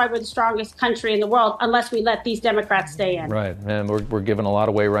that's why we're the strongest country in the world, unless we let these Democrats stay in. Right, and we're giving a lot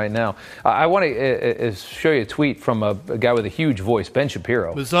away right now. I want to show you a tweet from a guy with a huge voice, Ben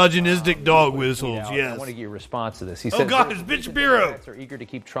Shapiro. Misogynistic dog whistles, yes. I want to get your response to this. He said, God, it's Ben Shapiro. Democrats are eager to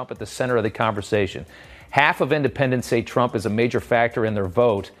keep Trump at the center of the conversation. Half of independents say Trump is a major factor in their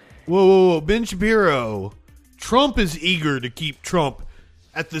vote. Whoa, Ben Shapiro. Trump is eager to keep Trump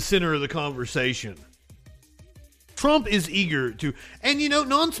at the center of the conversation. Trump is eager to, and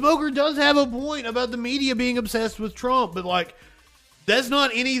non-smoker does have a point about the media being obsessed with Trump, but that's not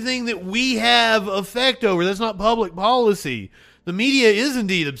anything that we have effect over. That's not public policy. The media is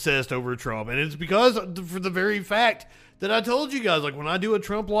indeed obsessed over Trump, and it's because for the very fact that I told you guys, like when I do a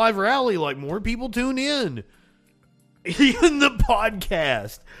Trump live rally, like more people tune in. Even the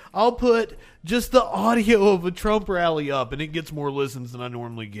podcast, I'll put just the audio of a Trump rally up, and it gets more listens than I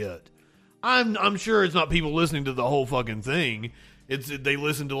normally get. I'm sure it's not people listening to the whole fucking thing. They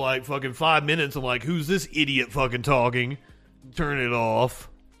listen to like fucking 5 minutes and like, who's this idiot fucking talking? Turn it off.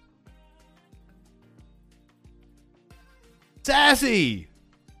 Sassy,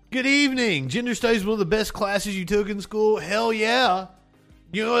 good evening. Gender studies is one of the best classes you took in school. Hell yeah.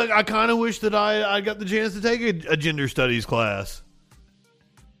 You know, I kind of wish that I got the chance to take a gender studies class.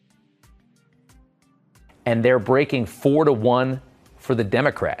 And they're breaking 4-1 for the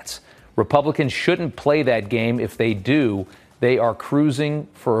Democrats. Republicans shouldn't play that game. If they do, they are cruising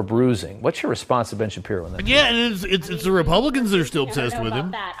for a bruising. What's your response to Ben Shapiro on that? Yeah, and it's the Republicans that are still obsessed with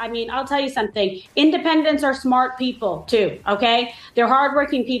him. That. I mean, I'll tell you something. Independents are smart people, too, okay? They're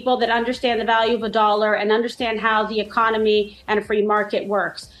hardworking people that understand the value of a dollar and understand how the economy and a free market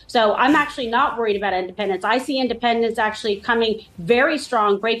works. So I'm actually not worried about independents. I see independents actually coming very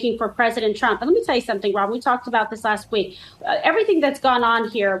strong, breaking for President Trump. And let me tell you something, Rob. We talked about this last week. Everything that's gone on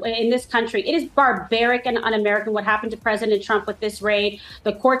here in this country, it is barbaric and un-American what happened to President Trump with this raid.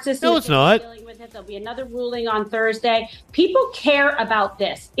 The court system no, it's not. Dealing with it. There'll be another ruling on Thursday. People care about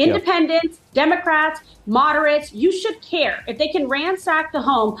this. Independents, Democrats, moderates, you should care. If they can ransack the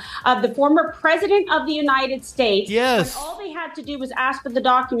home of the former president of the United States, yes, all they had to do was ask for the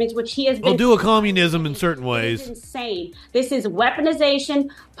documents, which he has been. They'll do a communism in certain ways. This is insane. This is weaponization,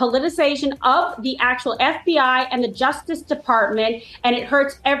 politicization of the actual FBI and the Justice Department, and it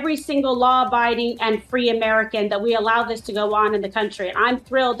hurts every single law-abiding and free American that we allow this to go on in the country. And I'm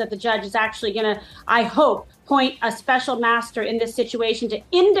thrilled that the judge is actually going to, I hope, appoint a special master in this situation to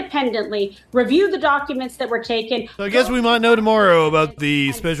independently review the documents that were taken. So I guess we might know tomorrow about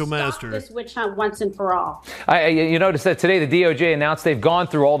the special master. This witch hunt once and for all. You notice that today the DOJ announced they've gone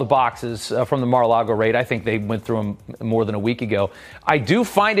through all the boxes from the Mar-a-Lago raid. I think they went through them more than a week ago. I do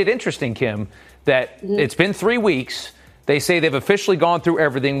find it interesting, Kim, that it's been 3 weeks. They say they've officially gone through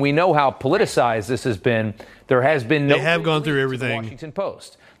everything. We know how politicized this has been. There has been no. They have gone through everything. Washington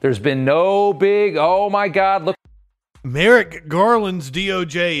Post. There's been no big, oh my God, look. Merrick Garland's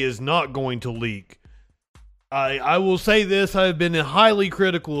DOJ is not going to leak. I will say this, I've been highly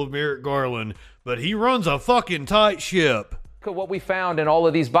critical of Merrick Garland, but he runs a fucking tight ship. Look at what we found in all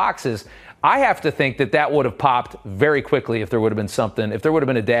of these boxes. I have to think that would have popped very quickly if there would have been something, if there would have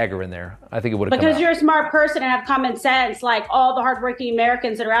been a dagger in there. I think it would have come out. Because you're a smart person and have common sense, like all the hardworking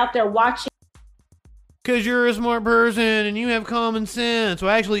Americans that are out there watching. Because you're a smart person and you have common sense. Well,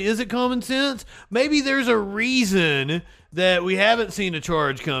 actually, is it common sense? Maybe there's a reason that we haven't seen a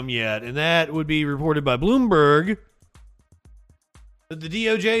charge come yet, and that would be reported by Bloomberg. That the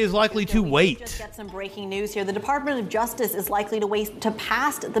DOJ is likely to wait. Just get some breaking news here. The Department of Justice is likely to wait to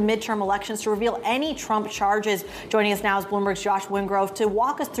past the midterm elections to reveal any Trump charges. Joining us now is Bloomberg's Josh Wingrove to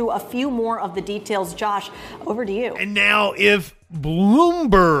walk us through a few more of the details. Josh, over to you. And now, if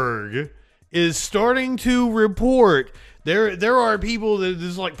Bloomberg is starting to report, there are people that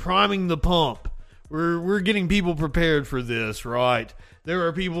is like priming the pump. We're getting people prepared for this, right? There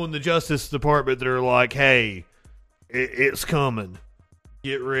are people in the Justice Department that are like, hey, it's coming.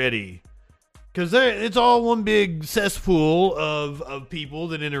 Get ready. Because it's all one big cesspool of people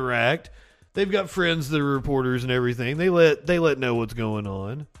that interact. They've got friends that are reporters and everything. They let know what's going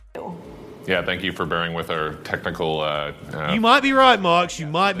on. Yeah, thank you for bearing with our technical... you might be right, Mox. You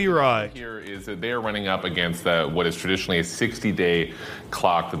might be right. Here is that they are running up against what is traditionally a 60-day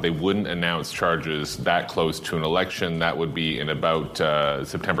clock that they wouldn't announce charges that close to an election. That would be in about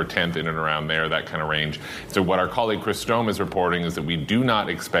September 10th, in and around there, that kind of range. So what our colleague Chris Stone is reporting is that we do not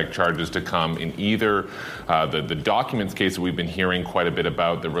expect charges to come in either the documents case that we've been hearing quite a bit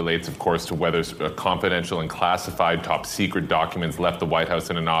about that relates, of course, to whether confidential and classified top secret documents left the White House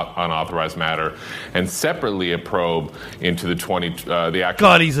in an unauthorized matter, and separately a probe into the actual...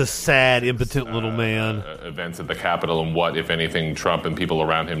 God, he's a sad, impotent little man. Events at the Capitol and what, if anything, Trump and people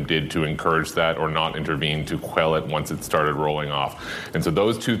around him did to encourage that or not intervene to quell it once it started rolling off. And so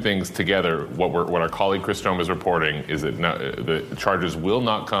those two things together, what our colleague Chris Stone is reporting is that the charges will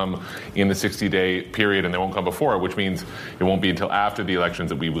not come in the 60-day period, and they won't come before it, which means it won't be until after the elections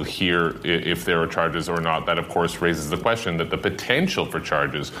that we will hear if there are charges or not. That, of course, raises the question that the potential for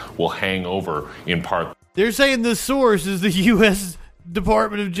charges will hang over in part. They're saying the source is the U.S.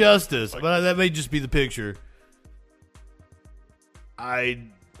 Department of Justice, but that may just be the picture. I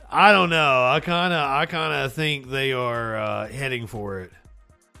don't know. I kind of think they are heading for it.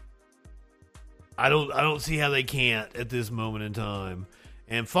 I don't see how they can't at this moment in time.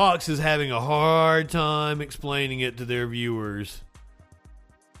 And Fox is having a hard time explaining it to their viewers.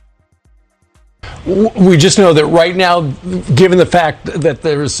 We just know that right now, given the fact that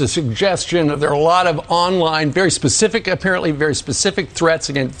there's a suggestion, there are a lot of online, apparently very specific threats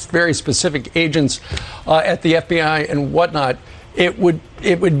against very specific agents at the FBI and whatnot. It would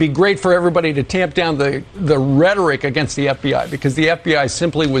be great for everybody to tamp down the rhetoric against the FBI, because the FBI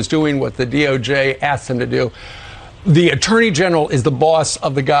simply was doing what the DOJ asked them to do. The Attorney General is the boss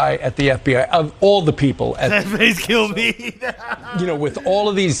of the guy at the FBI, of all the people. That face killed me. With all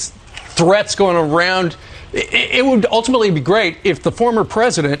of these threats going around, it would ultimately be great if the former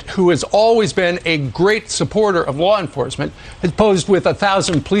president, who has always been a great supporter of law enforcement, has posed with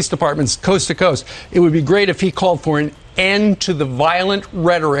 1,000 police departments coast to coast. It would be great if he called for an end to the violent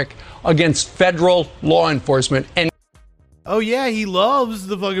rhetoric against federal law enforcement. Oh, yeah, he loves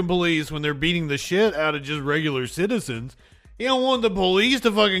the fucking police when they're beating the shit out of just regular citizens. He don't want the police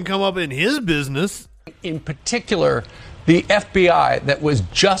to fucking come up in his business. In particular, the FBI that was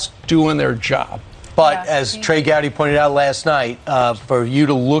just doing their job. But as Trey Gowdy pointed out last night, for you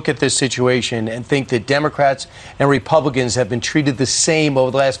to look at this situation and think that Democrats and Republicans have been treated the same over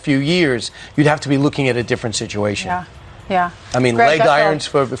the last few years, you'd have to be looking at a different situation. Yeah. I mean, Greg leg Gutfeld, irons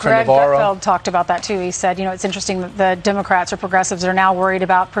for Greg Navarro. Gutfeld talked about that, too. He said, it's interesting that the Democrats or progressives are now worried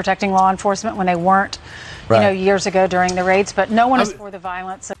about protecting law enforcement when they weren't, years ago during the raids. But no one is for the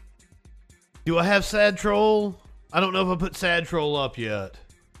violence. Do I have Sad Troll? I don't know if I put Sad Troll up yet.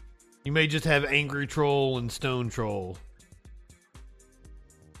 You may just have Angry Troll and Stone Troll.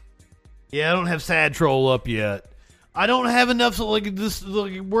 Yeah, I don't have Sad Troll up yet. I don't have enough, working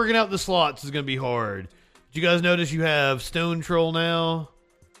out the slots is going to be hard. Did you guys notice you have Stone Troll now?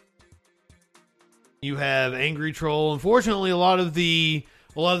 You have Angry Troll. Unfortunately, a lot of the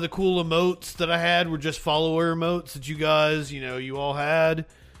cool emotes that I had were just follower emotes that you guys, you all had.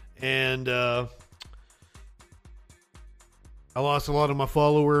 And I lost a lot of my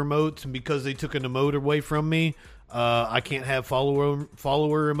follower emotes, and because they took an emote away from me, I can't have follower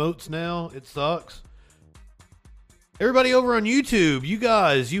emotes now. It sucks. Everybody over on YouTube, you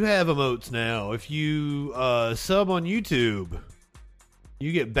have emotes now. If you sub on YouTube,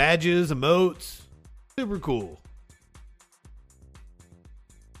 you get badges, emotes. Super cool.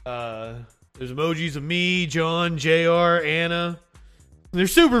 There's emojis of me, John, JR, Anna. They're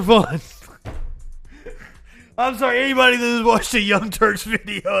super fun. I'm sorry, anybody that has watched a Young Turks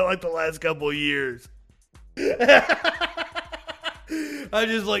video in the last couple of years. I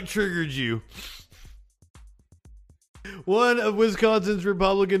just triggered you. One of Wisconsin's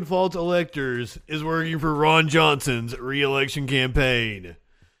Republican false electors is working for Ron Johnson's re-election campaign.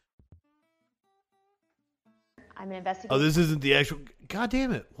 I'm an investigator. Oh, this isn't the actual... God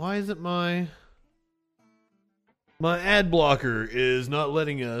damn it. Why isn't my ad blocker is not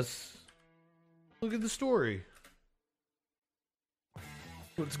letting us look at the story?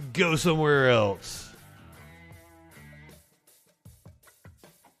 Let's go somewhere else.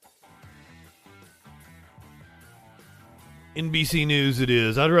 NBC News it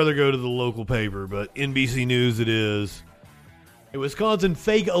is. I'd rather go to the local paper, but NBC News it is. A Wisconsin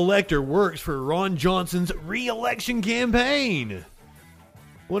fake elector works for Ron Johnson's re-election campaign.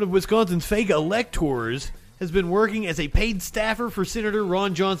 One of Wisconsin's fake electors has been working as a paid staffer for Senator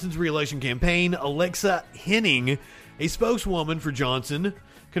Ron Johnson's re-election campaign. Alexa Henning, a spokeswoman for Johnson,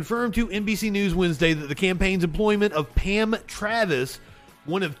 confirmed to NBC News Wednesday that the campaign's employment of Pam Travis,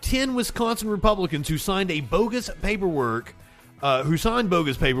 one of 10 Wisconsin Republicans who signed bogus paperwork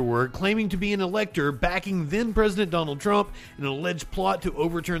claiming to be an elector backing then-President Donald Trump in an alleged plot to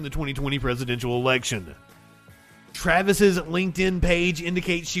overturn the 2020 presidential election. Travis's LinkedIn page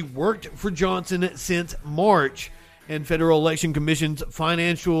indicates she worked for Johnson since March, and Federal Election Commission's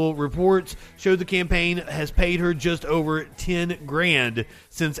financial reports show the campaign has paid her just over $10,000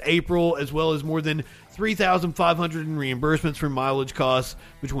 since April, as well as more than $3,500 in reimbursements for mileage costs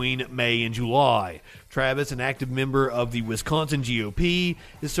between May and July. Travis, an active member of the Wisconsin GOP,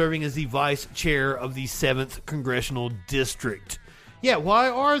 is serving as the vice chair of the 7th Congressional District. Yeah, why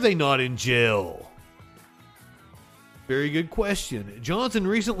are they not in jail? Very good question. Johnson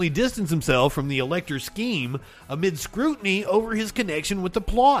recently distanced himself from the elector scheme amid scrutiny over his connection with the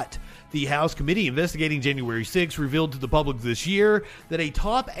plot. The House committee investigating January 6 revealed to the public this year that a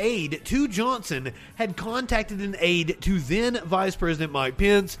top aide to Johnson had contacted an aide to then Vice President Mike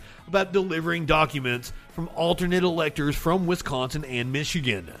Pence about delivering documents from alternate electors from Wisconsin and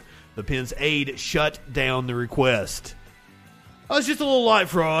Michigan. The Pence aide shut down the request. Oh, it's just a little light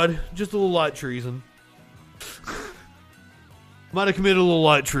fraud. Just a little light treason. Might have committed a little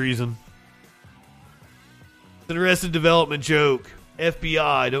light treason. It's an Arrested Development joke.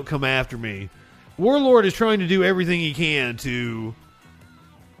 FBI, don't come after me. Warlord is trying to do everything he can to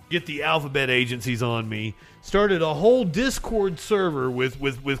get the alphabet agencies on me. Started a whole Discord server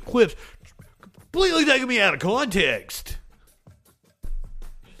with clips completely taking me out of context.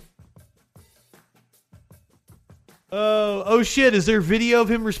 Oh shit, is there video of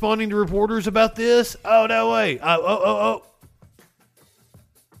him responding to reporters about this? Oh, no way. Oh.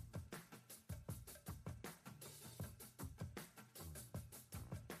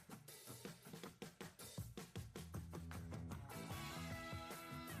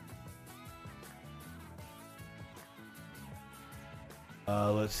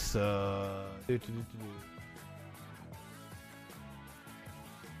 Let's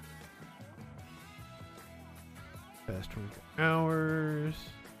past 24 hours.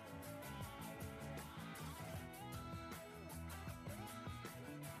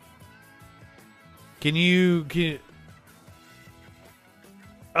 Can you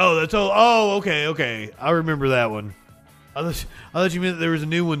Oh, that's all. Oh, okay. I remember that one. I thought you meant there was a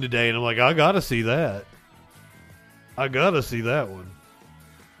new one today, and I'm like, I gotta see that. One.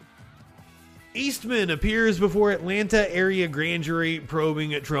 Eastman appears before Atlanta area grand jury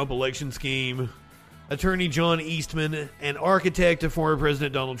probing at Trump election scheme. Attorney John Eastman, an architect of former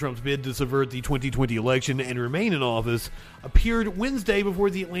President Donald Trump's bid to subvert the 2020 election and remain in office, appeared Wednesday before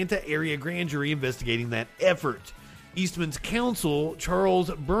the Atlanta area grand jury investigating that effort. Eastman's counsel, Charles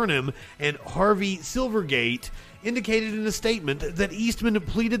Burnham and Harvey Silvergate, indicated in a statement that Eastman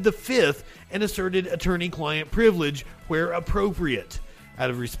pleaded the Fifth and asserted attorney-client privilege where appropriate. Out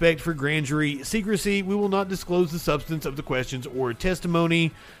of respect for grand jury secrecy, we will not disclose the substance of the questions or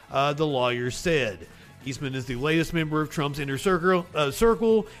testimony, the lawyer said. Eastman is the latest member of Trump's inner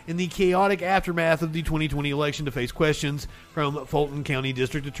circle in the chaotic aftermath of the 2020 election to face questions from Fulton County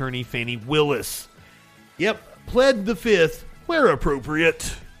District Attorney Fani Willis. Yep, pled the Fifth where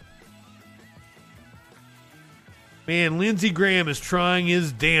appropriate. Man, Lindsey Graham is trying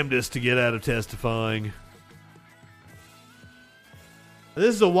his damnedest to get out of testifying.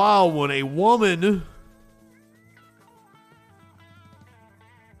 This is a wild one. A woman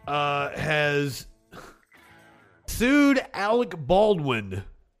has sued Alec Baldwin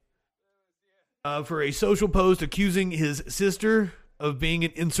for a social post accusing his sister of being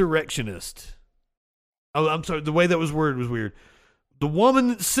an insurrectionist. Oh, I'm sorry. The way that was worded was weird. The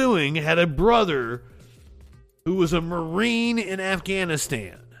woman suing had a brother who was a Marine in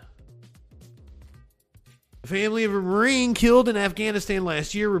Afghanistan. The family of a Marine killed in Afghanistan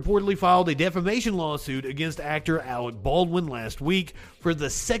last year reportedly filed a defamation lawsuit against actor Alec Baldwin last week for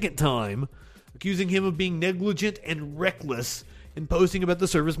the second time, accusing him of being negligent and reckless in posting about the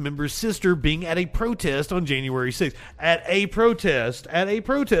service member's sister being at a protest on January 6th. At a protest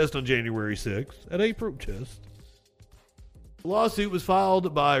on January 6th. The lawsuit was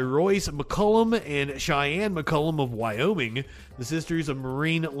filed by Royce McCullum and Cheyenne McCullum of Wyoming, the sisters of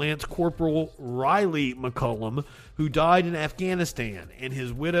Marine Lance Corporal Riley McCullum, who died in Afghanistan, and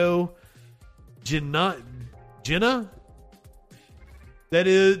his widow, Jenna? That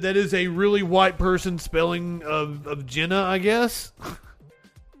is a really white person spelling of Jenna, I guess.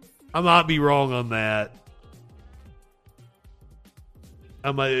 I might be wrong on that.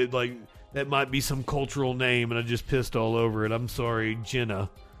 That might be some cultural name, and I just pissed all over it. I'm sorry, Jenna.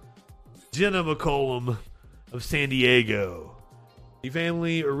 Jenna McCullum of San Diego. The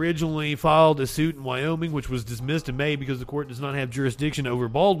family originally filed a suit in Wyoming, which was dismissed in May because the court does not have jurisdiction over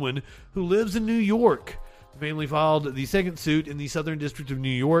Baldwin, who lives in New York. The family filed the second suit in the Southern District of New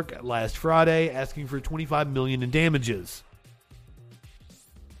York last Friday, asking for $25 million in damages.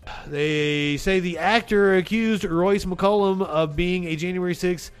 They say the actor accused Royce McCullum of being a January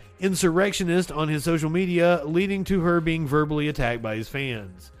 6th insurrectionist on his social media, leading to her being verbally attacked by his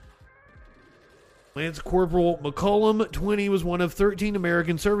fans. Lance Corporal McCullum, 20, was one of 13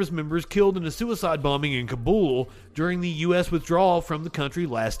 American service members killed in a suicide bombing in Kabul during the U.S. withdrawal from the country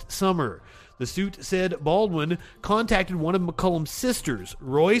last summer. The suit said Baldwin contacted one of McCullum's sisters,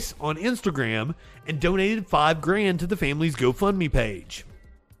 Royce, on Instagram and donated $5,000 to the family's GoFundMe page.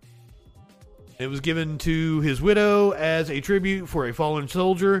 It was given to his widow as a tribute for a fallen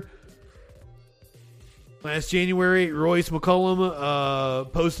soldier. Last January, Royce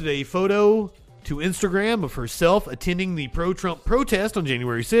McCullum posted a photo to Instagram of herself attending the pro-Trump protest on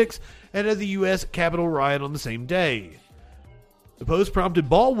January 6th and at the U.S. Capitol riot on the same day. The post prompted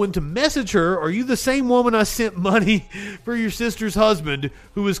Baldwin to message her, "Are you the same woman I sent money for your sister's husband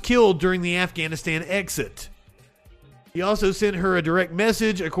who was killed during the Afghanistan exit?" He also sent her a direct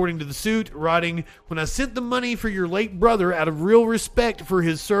message, according to the suit, writing, "When I sent the money for your late brother out of real respect for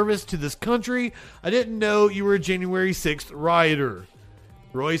his service to this country, I didn't know you were a January 6th rioter."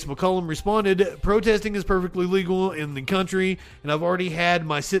 Royce McCollum responded, "Protesting is perfectly legal in the country, and I've already had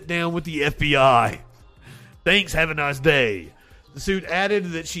my sit down with the FBI. Thanks, have a nice day." The suit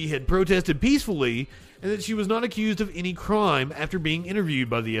added that she had protested peacefully and that she was not accused of any crime after being interviewed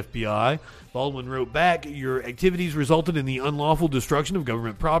by the FBI. Baldwin wrote back, "Your activities resulted in the unlawful destruction of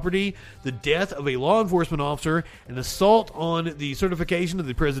government property, the death of a law enforcement officer, and assault on the certification of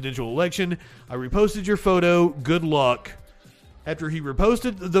the presidential election. I reposted your photo. Good luck." After he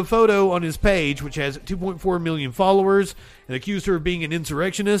reposted the photo on his page, which has 2.4 million followers, and accused her of being an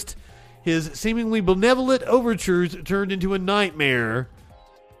insurrectionist, his seemingly benevolent overtures turned into a nightmare.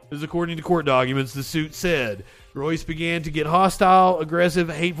 This is according to court documents, the suit said. Royce began to get hostile, aggressive,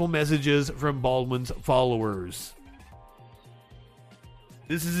 hateful messages from Baldwin's followers.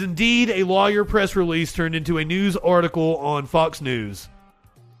 This is indeed a lawyer press release turned into a news article on Fox News.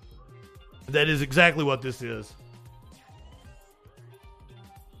 That is exactly what this is.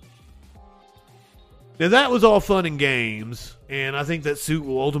 Now, that was all fun and games, and I think that suit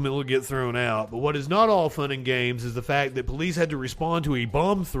will ultimately get thrown out. But what is not all fun and games is the fact that police had to respond to a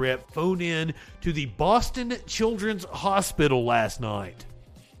bomb threat phoned in to the Boston Children's Hospital last night.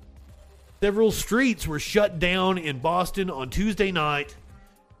 Several streets were shut down in Boston on Tuesday night.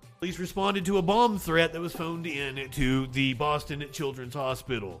 Police responded to a bomb threat that was phoned in to the Boston Children's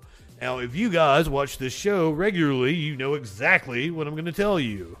Hospital. Now, if you guys watch this show regularly, you know exactly what I'm going to tell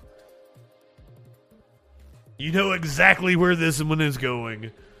you. You know exactly where this one is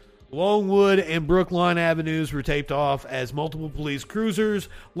going. Longwood and Brookline Avenues were taped off as multiple police cruisers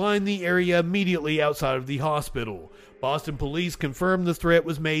lined the area immediately outside of the hospital. Boston police confirmed the threat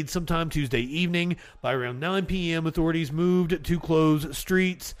was made sometime Tuesday evening. By around 9 p.m., authorities moved to close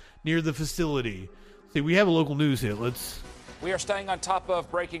streets near the facility. See, we have a local news hit. We are staying on top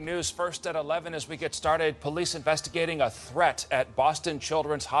of breaking news. First at 11 as we get started. Police investigating a threat at Boston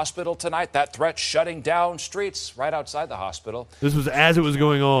Children's Hospital tonight. That threat shutting down streets right outside the hospital. This was as it was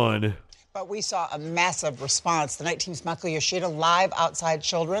going on. But we saw a massive response. The night team's Michael Yoshida live outside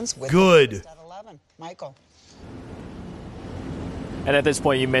Children's with Good. At 11. Michael. And at this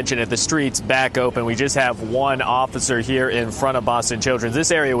point, you mentioned it, the streets back open. We just have one officer here in front of Boston Children's.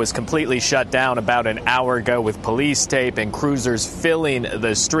 This area was completely shut down about an hour ago with police tape and cruisers filling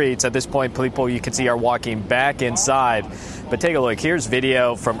the streets. At this point, people you can see are walking back inside. But take a look. Here's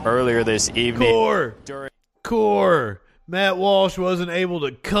video from earlier this evening. Core. Matt Walsh wasn't able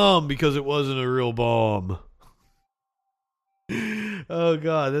to come because it wasn't a real bomb. Oh,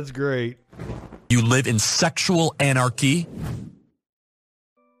 God, that's great. You live in sexual anarchy?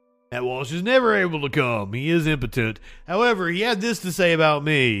 Matt Walsh is never able to come. He is impotent. However, he had this to say about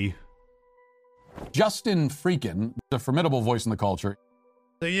me. Justin Freakin, a formidable voice in the culture.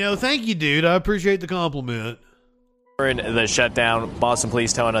 So, thank you, dude. I appreciate the compliment. During the shutdown, Boston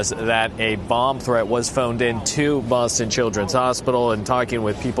police telling us that a bomb threat was phoned in to Boston Children's Hospital, and talking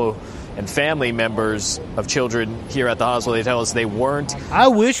with people and family members of children here at the hospital, they tell us they weren't. I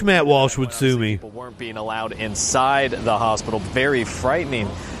wish Matt Walsh would sue me. People weren't being allowed inside the hospital. Very frightening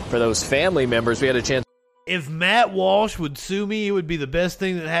for those family members. We had a chance. If Matt Walsh would sue me, it would be the best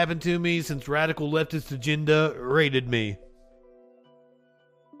thing that happened to me since radical leftist agenda raided me.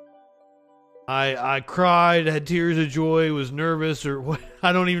 I cried, had tears of joy, was nervous, or what,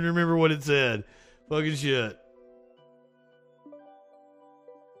 I don't even remember what it said. Fucking shit.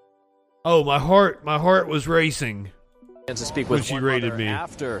 Oh, my heart was racing. To speak with when she raided me.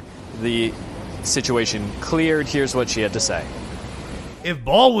 After the situation cleared, here's what she had to say. If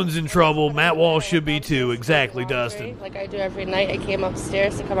Baldwin's in trouble, Matt Walsh should be too. Exactly, Dustin. Like I do every night. I came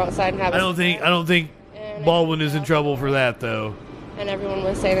upstairs to come outside and have. I don't think Baldwin is in trouble for that though. And everyone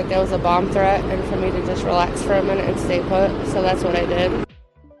was saying that there was a bomb threat, and for me to just relax for a minute and stay put. So that's what I did.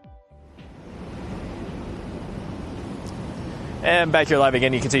 And back here live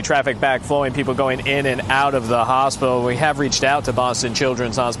again, you can see traffic back flowing, people going in and out of the hospital. We have reached out to Boston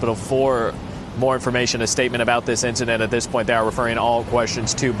Children's Hospital for more information, a statement about this incident. At this point, they are referring all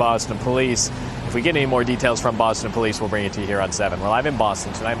questions to Boston Police. If we get any more details from Boston Police, we'll bring it to you here on 7. We're live in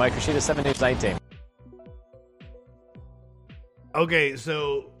Boston tonight. Mike Rashida, 7 News 19. Okay,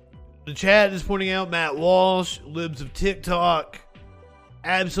 so the chat is pointing out Matt Walsh, libs of TikTok.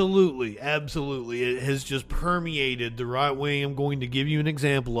 Absolutely. It has just permeated the right wing. I'm going to give you an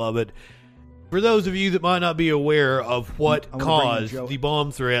example of it. For those of you that might not be aware of what caused the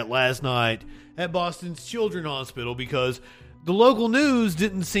bomb threat last night at Boston's Children's Hospital, because the local news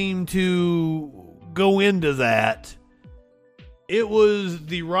didn't seem to go into that It was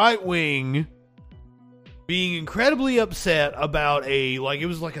the right wing being incredibly upset about it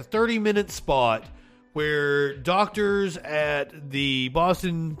was like a 30-minute spot where doctors at the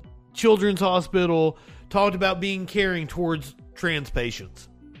Boston Children's Hospital talked about being caring towards trans patients.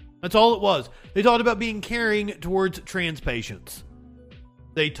 That's all it was. They talked about being caring towards trans patients.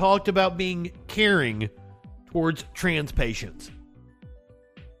 They talked about being caring towards trans patients.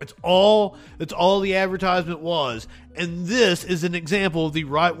 It's all the advertisement was. And this is an example of the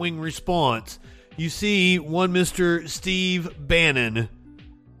right-wing response. You see one Mr. Steve Bannon.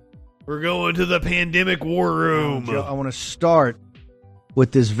 We're going to the pandemic war room. Joe, I want to start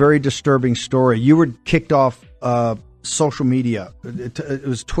with this very disturbing story. You were kicked off social media. It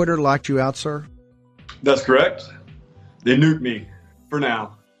was Twitter locked you out, sir? That's correct. They nuked me for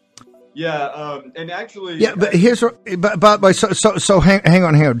now. Yeah, and actually... Yeah, but so hang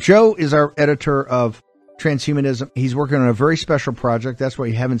on. Joe is our editor of Transhumanism. He's working on a very special project. That's why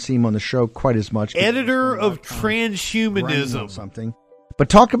you haven't seen him on the show quite as much. Editor of Transhumanism. Something. But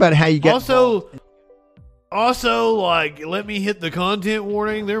talk about how you get... Also, let me hit the content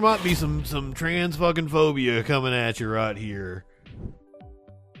warning. There might be some trans fucking phobia coming at you right here.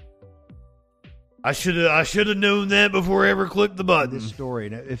 I should have known that before I ever clicked the button. This story.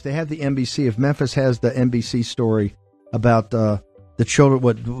 Now, if they have the NBC, if Memphis has the NBC story about the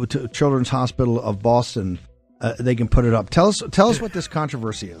Children's Hospital of Boston, they can put it up. Tell us what this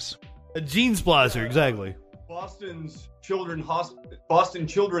controversy is. A gene splicer, exactly. Boston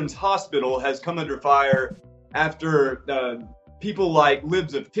Children's Hospital has come under fire after people like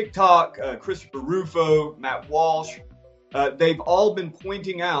Libs of TikTok, Christopher Rufo, Matt Walsh. They've all been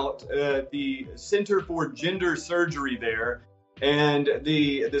pointing out the Center for Gender Surgery there and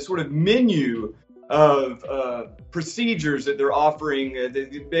the sort of menu of procedures that they're offering.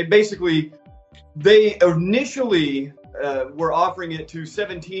 They initially were offering it to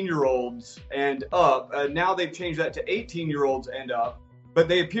 17-year-olds and up. Now they've changed that to 18-year-olds and up. But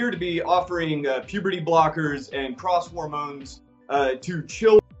they appear to be offering puberty blockers and cross hormones to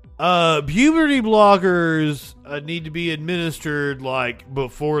children. Puberty blockers need to be administered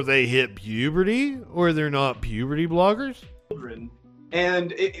before they hit puberty, or they're not puberty blockers.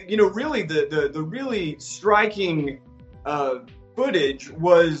 And really, the really striking footage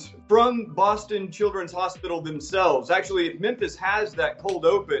was from Boston Children's Hospital themselves. Actually, if Memphis has that cold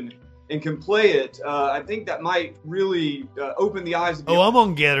open and can play it, I think that might really open the eyes of the I'm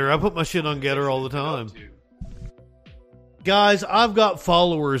on Getter. I put my shit on Getter all the time. Guys, I've got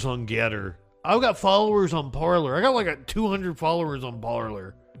followers on Getter. I've got followers on Parler. I got 200 followers on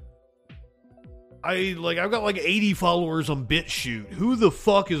Parler. I've got 80 followers on BitChute. Who the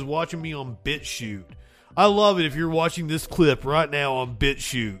fuck is watching me on BitChute? I love it if you're watching this clip right now on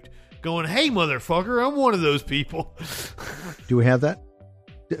BitChute. Going, hey motherfucker, I'm one of those people. Do we have that?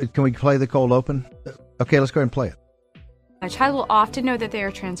 Can we play the cold open? Okay, let's go ahead and play it. A child will often know that they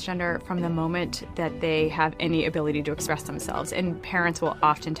are transgender from the moment that they have any ability to express themselves, and parents will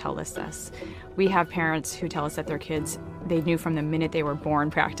often tell us this. We have parents who tell us that their kids, they knew from the minute they were born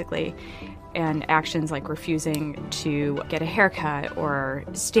practically, and actions like refusing to get a haircut or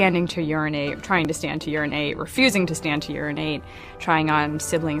standing to urinate, trying to stand to urinate, refusing to stand to urinate, trying on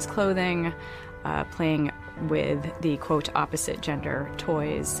siblings' clothing, playing with the, quote, opposite gender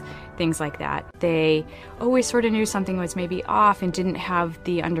toys, things like that. They always sort of knew something was maybe off and didn't have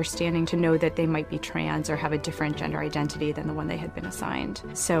the understanding to know that they might be trans or have a different gender identity than the one they had been assigned.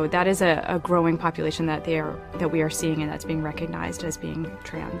 So that is a growing population that we are seeing, and that's being recognized as being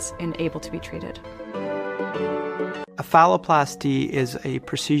trans and able to be treated. A phalloplasty is a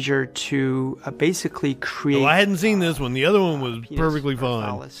procedure to basically create... I hadn't seen this one. The other one was perfectly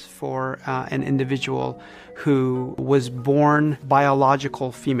fine. ...for an individual who was born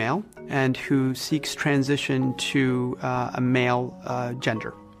biological female and who seeks transition to a male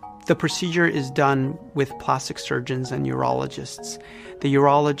gender. The procedure is done with plastic surgeons and urologists. The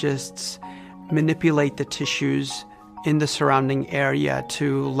urologists manipulate the tissues in the surrounding area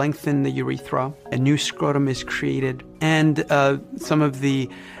to lengthen the urethra. A new scrotum is created, and some of the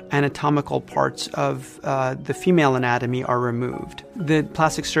anatomical parts of the female anatomy are removed. The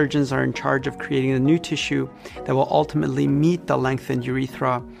plastic surgeons are in charge of creating a new tissue that will ultimately meet the lengthened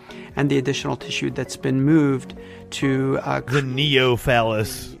urethra and the additional tissue that's been moved to the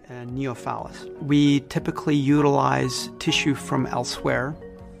neophallus. Neophallus. We typically utilize tissue from elsewhere.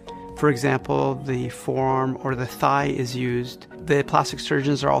 For example, the forearm or the thigh is used. The plastic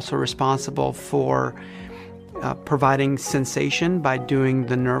surgeons are also responsible for providing sensation by doing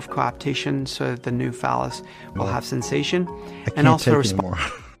the nerve coaptation so that the new phallus will have sensation. I can't take anymore.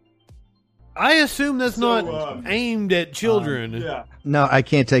 I assume that's not aimed at children. Yeah. No, I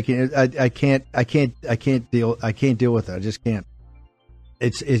can't take it. I can't deal with it. I just can't.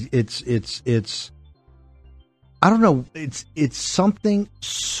 It's I don't know. It's something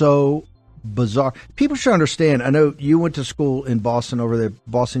so bizarre. People should understand. I know you went to school in Boston, over there,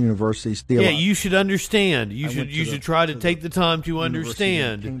 Boston University's theology. Yeah, you should understand. You should try to take the time to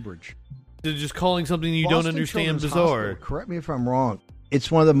understand. Cambridge. Just calling something you Boston don't understand Children's bizarre. Hospital, correct me if I'm wrong.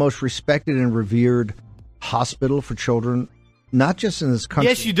 It's one of the most respected and revered hospital for children, not just in this country.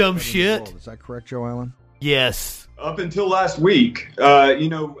 Yes, you dumb shit. Is that correct, Joe Allen? Yes. Up until last week, I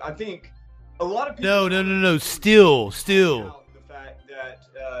think a lot of people. No. Still. The fact that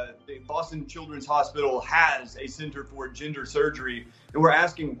the Boston Children's Hospital has a center for gender surgery, and we're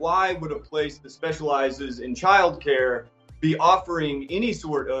asking, why would a place that specializes in childcare be offering any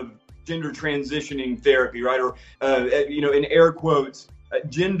sort of gender transitioning therapy, right? Or in air quotes,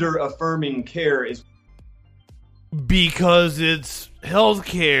 gender affirming care is because it's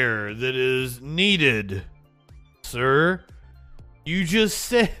healthcare that is needed, sir. You just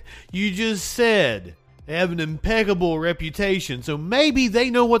said they have an impeccable reputation, so maybe they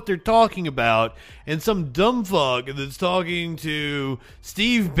know what they're talking about, and some dumb fuck that's talking to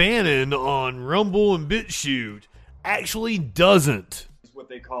Steve Bannon on Rumble and BitChute actually doesn't. Is what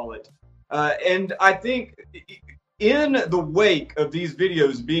they call it. And I think in the wake of these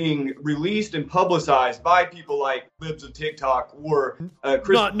videos being released and publicized by people like Libs of TikTok or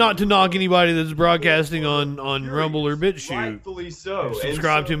not to knock anybody that's broadcasting on Rumble or BitChute. Rightfully so.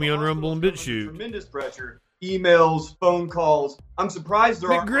 Subscribe to me on Rumble and BitChute. Tremendous pressure. Emails, phone calls. I'm surprised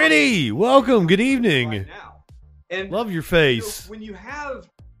there are. McGritty, welcome. Good evening. Right now. And love your face. When you have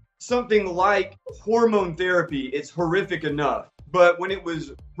something like hormone therapy, it's horrific enough. But when it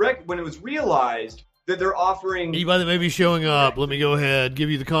was realized that they're offering... Anybody that may be showing up, let me go ahead, give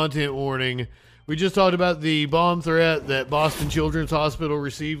you the content warning. We just talked about the bomb threat that Boston Children's Hospital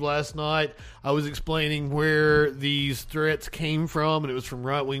received last night. I was explaining where these threats came from, and it was from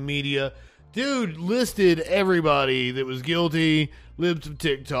right-wing media. Dude listed everybody that was guilty, Libs of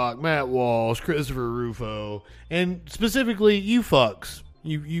TikTok, Matt Walsh, Christopher Rufo, and specifically you fucks.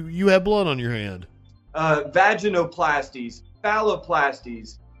 You have blood on your hand. Vaginoplasties,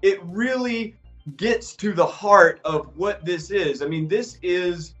 phalloplasties. It really gets to the heart of what this is. I mean, this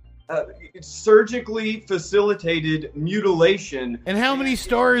is surgically facilitated mutilation. And how many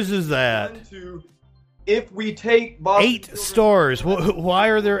stars is that? If we take Boston 8 stars. Why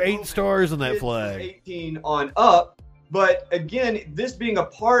are there 8 stars on that flag? 18 on up. But again, this being a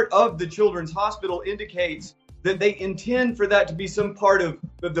part of the Children's Hospital indicates that they intend for that to be some part of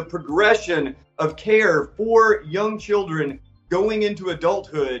the progression of care for young children going into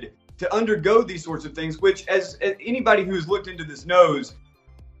adulthood to undergo these sorts of things, which, as anybody who's looked into this knows,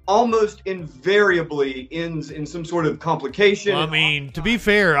 almost invariably ends in some sort of complication. Well, I mean, to be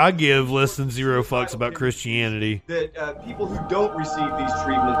fair, I give less than 0 fucks about Christianity. That people who don't receive these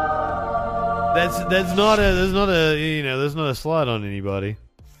treatments. That's not a slight on anybody.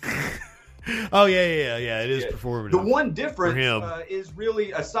 Oh yeah. It is performative. The one difference is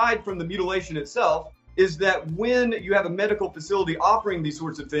really, aside from the mutilation itself, is that when you have a medical facility offering these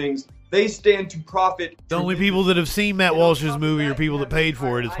sorts of things, they stand to profit. The only people that have seen Matt Walsh's movie are people that paid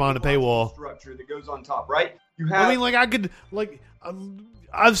for it. It's behind a paywall. Structure that goes on top, right? You have. I mean,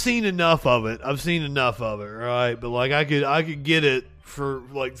 I've seen enough of it. Right? But I could get it for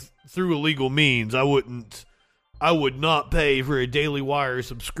through illegal means. I would not pay for a Daily Wire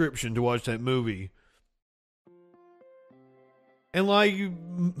subscription to watch that movie. And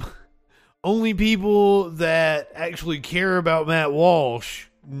only people that actually care about Matt Walsh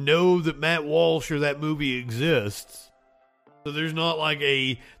know that Matt Walsh or that movie exists. So there's not like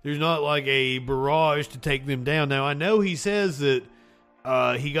a barrage to take them down. Now I know he says that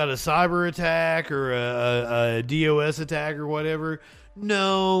he got a cyber attack or a DOS attack or whatever.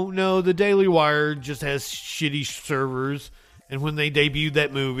 No, the Daily Wire just has shitty servers, and when they debuted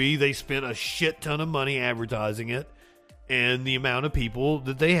that movie, they spent a shit ton of money advertising it, and the amount of people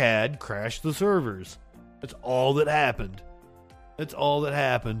that they had crashed the servers. That's all that happened.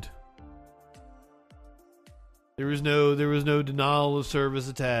 There was no denial of service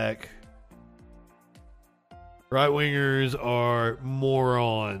attack. Right-wingers are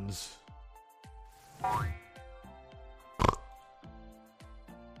morons.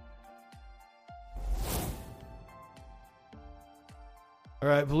 All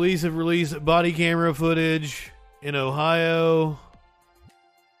right, police have released body camera footage in Ohio.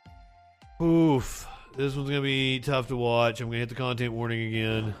 Oof. This one's going to be tough to watch. I'm going to hit the content warning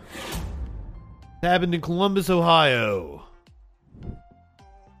again. It happened in Columbus, Ohio.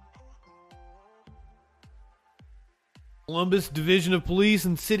 Columbus Division of Police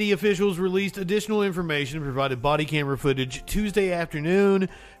and city officials released additional information and provided body camera footage Tuesday afternoon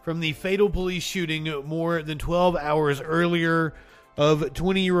from the fatal police shooting more than 12 hours earlier of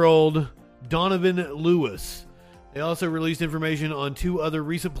 20-year-old Donovan Lewis. They also released information on 2 other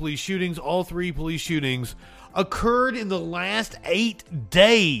recent police shootings. All 3 police shootings occurred in the last 8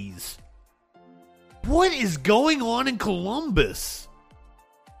 days. What is going on in Columbus?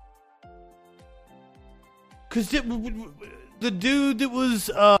 Because the dude that was,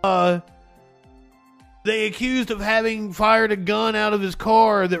 they accused of having fired a gun out of his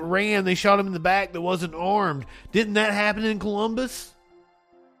car that ran, they shot him in the back that wasn't armed. Didn't that happen in Columbus?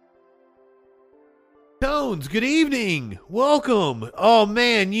 Tones, good evening. Welcome. Oh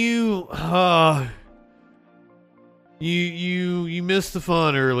man, you missed the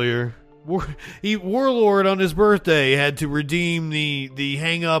fun earlier. Warlord on his birthday had to redeem the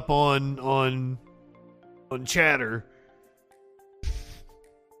hang up on Chatter.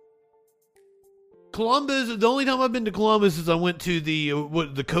 Columbus, the only time I've been to Columbus is I went to the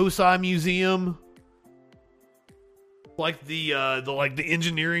COSI Museum. Like the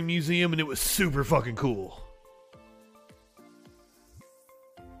engineering museum, and it was super fucking cool.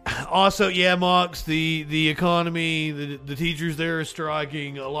 Also, yeah, Mox, the economy, the teachers there are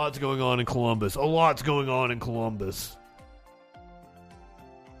striking. A lot's going on in Columbus.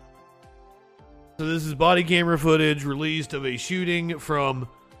 So this is body camera footage released of a shooting from,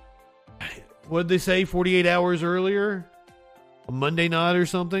 what did they say, 48 hours earlier? A Monday night or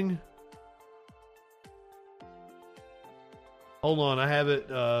something? Hold on, I have it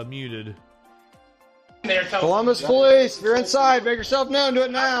muted. Columbus Police, if you're inside, make yourself known. Do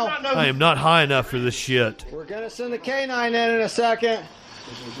it now. I am not high enough for this shit. We're going to send the K9 in a second.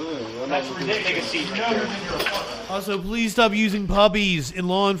 That's ridiculous. Also, please stop using puppies in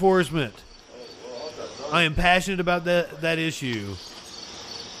law enforcement. I am passionate about that issue.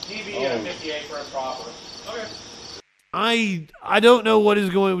 DV 58 for improper. Okay. I don't know what is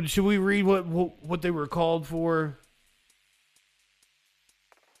going. Should we read what they were called for?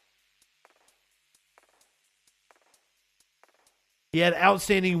 He had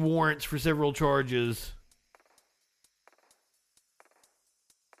outstanding warrants for several charges.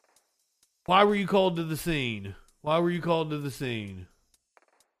 Why were you called to the scene? I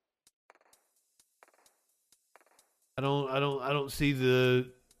don't see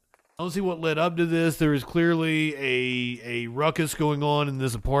what led up to this. There is clearly a ruckus going on in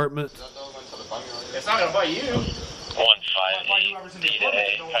this apartment. It's not gonna bite you. 158 B to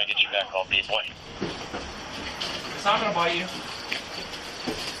A. Trying to get you back on B point. It's not gonna bite you.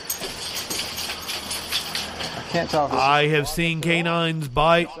 Can't talk. I have seen canines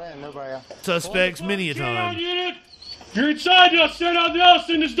bite suspects many a time. Unit, you're inside now. Stand out now.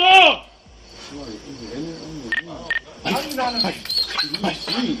 Send this dog. How do you not know?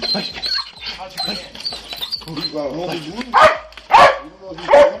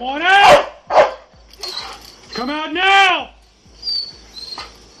 Come on out! Come out now!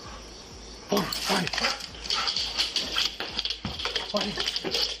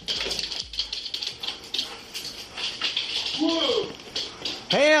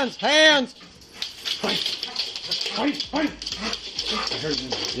 Hands!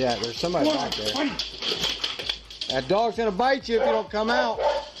 Yeah, there's somebody back there. That dog's gonna bite you if you don't come out.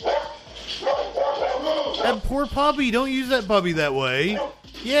 That poor puppy. Don't use that puppy that way.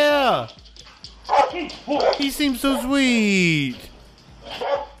 Yeah. He seems so sweet.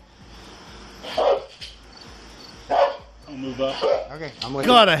 I'll move up. Okay, I'm with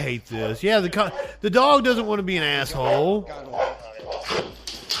God, I hate this. Yeah, the dog doesn't want to be an asshole.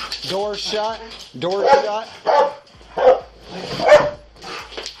 Door shut.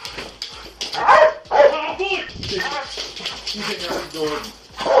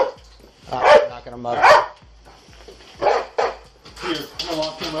 Knocking him up. Here, I'm gonna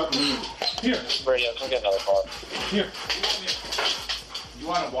lock him up. Here. Radio, come get another car. Here. You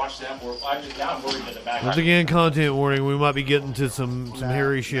want to watch that? I'm just down worried in the back. Once again, content warning. We might be getting to some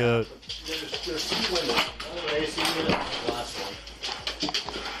hairy shit. There's 2 windows. Another AC unit. The last one.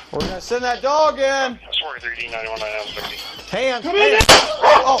 We're gonna send that dog in. That's 43D 91960. Hands. Come in.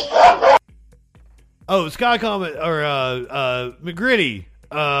 Oh, Sky Comet or McGritty.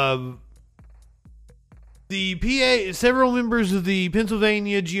 The PA, several members of the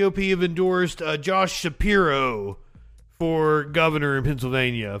Pennsylvania GOP have endorsed Josh Shapiro for governor in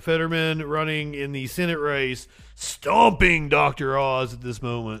Pennsylvania. Fetterman running in the Senate race, stomping Dr. Oz at this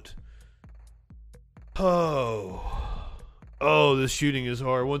moment. Oh, this shooting is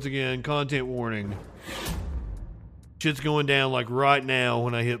hard. Once again, content warning. Shit's going down like right now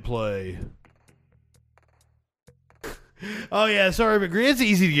when I hit play. Oh, yeah, sorry, but it's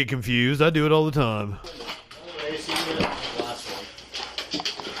easy to get confused. I do it all the time.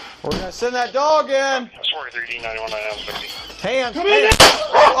 We're going to send that dog in. That's 43D 91960. Hands. Come in.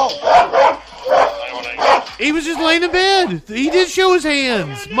 He was just laying in bed. He did show his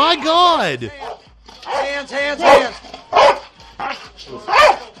hands. My God. Hands. Hands. Hands.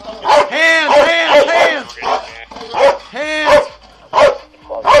 Hands.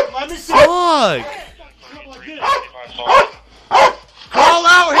 Let me see. Fuck. Crawl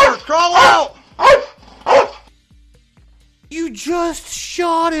out here. Crawl out. You just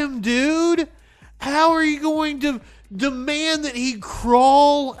shot him, dude. How are you going to demand that he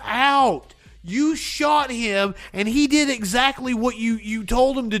crawl out? You shot him, and he did exactly what you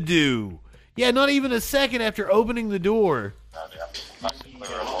told him to do. Yeah, not even a second after opening the door.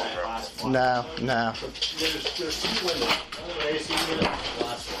 No.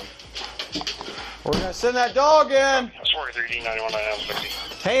 We're going to send that dog in. That's 43D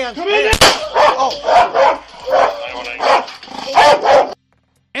 91960. Hands. Come in.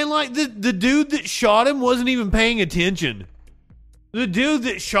 And like the dude that shot him wasn't even paying attention. The dude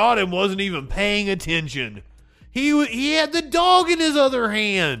that shot him wasn't even paying attention. He had the dog in his other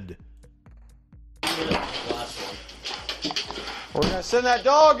hand. We're going to send that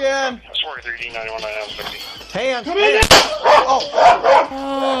dog in. That's 43D 91960. Hands. Come in.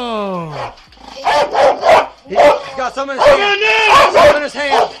 Oh. He's got some in his hand. Some in his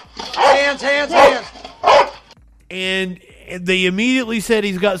hand. Hands. And they immediately said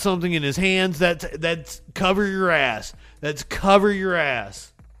he's got something in his hands. That's cover your ass. That's cover your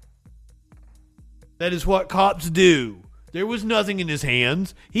ass. That is what cops do. There was nothing in his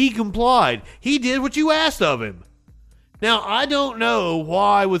hands. He complied. He did what you asked of him. Now, I don't know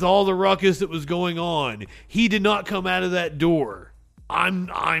why, with all the ruckus that was going on, he did not come out of that door. I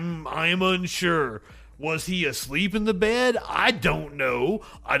am unsure. Was he asleep in the bed? I don't know.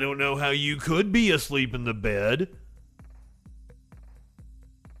 I don't know how you could be asleep in the bed.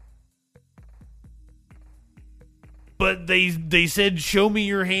 But they said, show me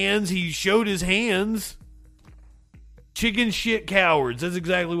your hands. He showed his hands. Chicken shit cowards. That's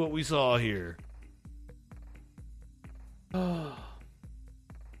exactly what we saw here. In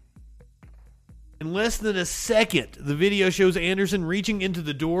less than a second, the video shows Anderson reaching into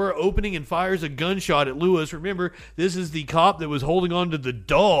the door, opening, and fires a gunshot at Lewis. Remember, this is the cop that was holding on to the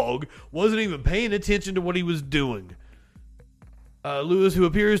dog, wasn't even paying attention to what he was doing. Lewis, who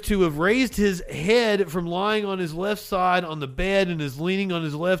appears to have raised his head from lying on his left side on the bed and is leaning on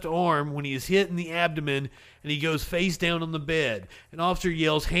his left arm when he is hit in the abdomen, and he goes face down on the bed. An officer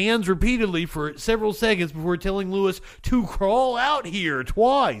yells hands repeatedly for several seconds before telling Lewis to crawl out here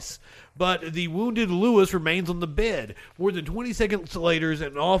twice. But the wounded Lewis remains on the bed. More than 20 seconds later,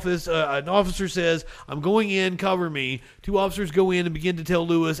 an officer says, "I'm going in, cover me." Two officers go in and begin to tell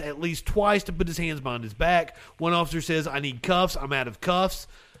Lewis at least twice to put his hands behind his back. One officer says, "I need cuffs. I'm out of cuffs."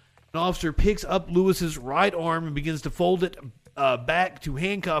 An officer picks up Lewis's right arm and begins to fold it back to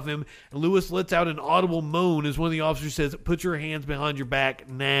handcuff him. And Lewis lets out an audible moan as one of the officers says, "Put your hands behind your back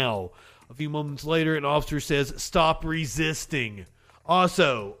now." A few moments later, an officer says, "Stop resisting."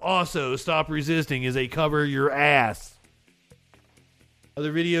 Also, stop resisting is a cover your ass.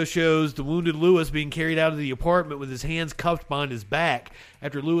 Other video shows the wounded Lewis being carried out of the apartment with his hands cuffed behind his back.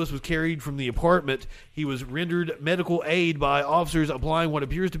 After Lewis was carried from the apartment, he was rendered medical aid by officers applying what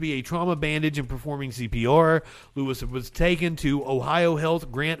appears to be a trauma bandage and performing CPR. Lewis was taken to Ohio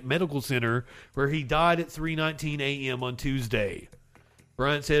Health Grant Medical Center, where he died at 3:19 a.m. on Tuesday.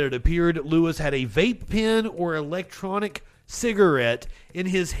 Bryant said it appeared Lewis had a vape pen or electronic cigarette in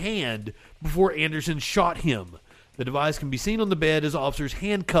his hand before Anderson shot him. The device can be seen on the bed as officers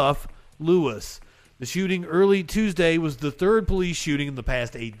handcuff Lewis. The shooting early Tuesday was the third police shooting in the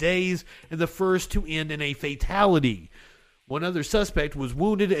past 8 days and the first to end in a fatality. One other suspect was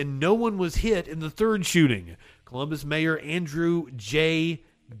wounded and no one was hit in the third shooting. Columbus Mayor Andrew J.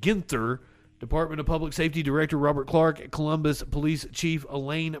 Ginther, Department of Public Safety Director Robert Clark, Columbus Police Chief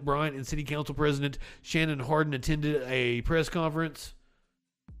Elaine Bryant, and City Council President Shannon Hardin attended a press conference.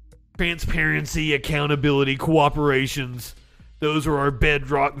 Transparency, accountability, cooperations. Those are our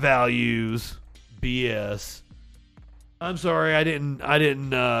bedrock values. BS. I'm sorry, I didn't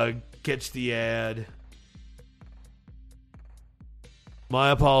catch the ad. My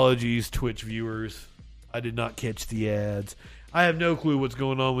apologies, Twitch viewers. I did not catch the ads. I have no clue what's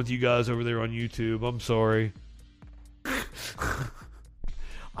going on with you guys over there on YouTube. I'm sorry.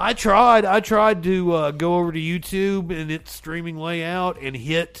 I tried to go over to YouTube and its streaming layout and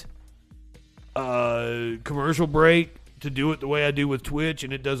hit commercial break to do it the way I do with Twitch,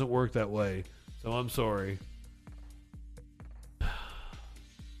 and it doesn't work that way. So I'm sorry.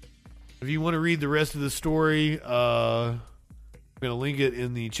 If you want to read the rest of the story, I'm going to link it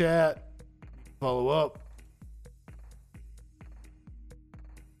in the chat. Follow up.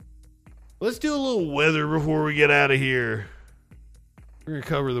 Let's do a little weather before we get out of here. We're going to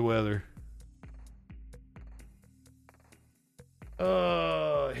cover the weather.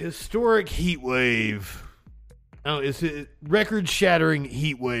 Historic heat wave. Oh, it's a record-shattering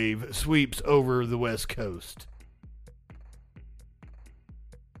heat wave sweeps over the West Coast.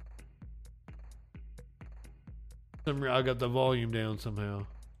 I got the volume down somehow.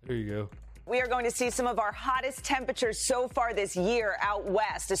 There you go. We are going to see some of our hottest temperatures so far this year out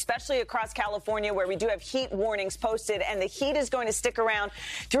west, especially across California, where we do have heat warnings posted, and the heat is going to stick around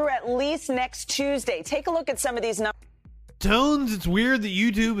through at least next Tuesday. Take a look at some of these numbers. Tones, it's weird that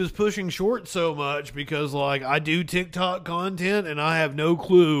YouTube is pushing short so much because, like, I do TikTok content and I have no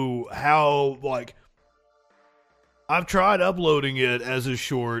clue how, like, I've tried uploading it as a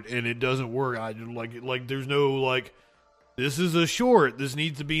short and it doesn't work. I like there's no, like, this is a short, this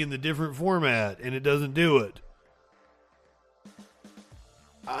needs to be in the different format, and it doesn't do it.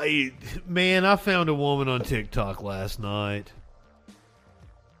 I found a woman on TikTok last night.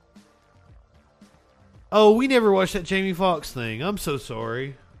 Oh, we never watched that Jamie Foxx thing. I'm so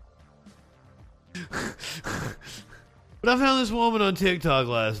sorry. But I found this woman on TikTok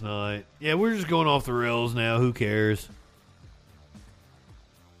last night. Yeah, we're just going off the rails now. Who cares?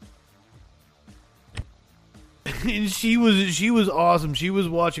 And she was awesome. She was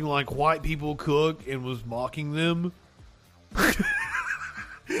watching, like, white people cook and was mocking them.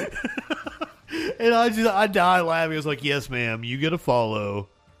 And I died laughing. I was like, yes, ma'am, you get a follow.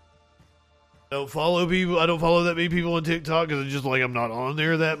 Don't follow people. I don't follow that many people on TikTok because it's just like I'm not on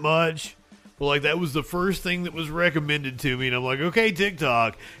there that much. But like that was the first thing that was recommended to me, and I'm like, okay,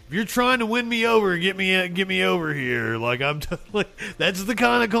 TikTok, if you're trying to win me over, get me over here. Like I'm totally, that's the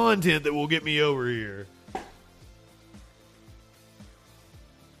kind of content that will get me over here.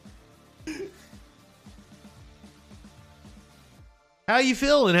 How you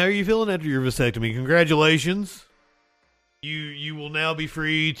feeling? How are you feeling after your vasectomy? Congratulations. You will now be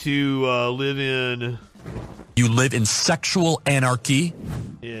free to live in... You live in sexual anarchy?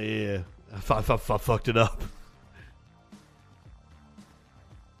 Yeah. I fucked it up.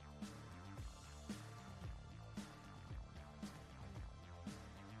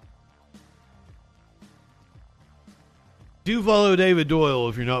 Do follow David Doyle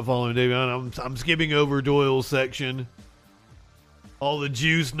if you're not following David. I'm skipping over Doyle's section. All the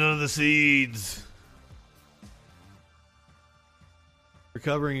juice, none of the seeds.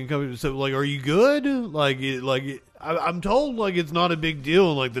 Recovering and coming. So, like, are you good? I'm told like it's not a big deal.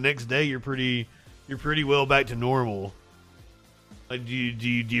 And, like the next day, you're pretty well back to normal. Like, do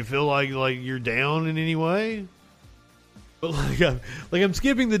you feel like you're down in any way? But I'm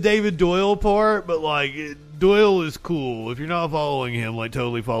skipping the David Doyle part. But like Doyle is cool. If you're not following him, like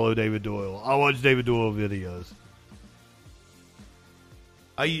totally follow David Doyle. I watch David Doyle videos.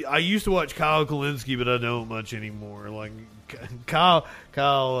 I used to watch Kyle Kulinski, but I don't much anymore. Like Kyle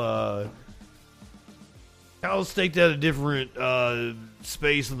staked out a different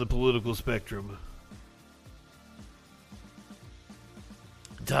space in the political spectrum.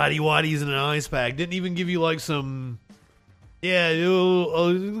 Tidy Whitey's in an ice pack. Didn't even give you like some,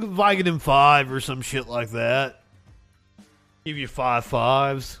 Vicodin 5 or some shit like that. Give you 5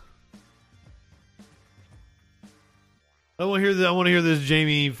 5s. I want to hear this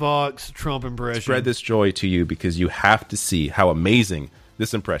Jamie Foxx Trump impression. Spread this joy to you because you have to see how amazing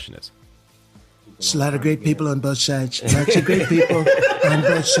this impression is. There's a lot of great people on both sides. Lots of great people on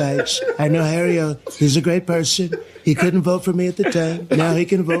both sides. I know Harry, he's a great person. He couldn't vote for me at the time. Now he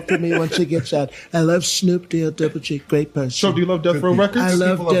can vote for me once he gets out. I love Snoop D-L Double G. Great person. So do you love Death Row Records? I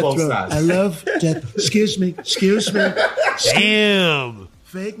love Death Row. I love Death. Excuse me. Damn.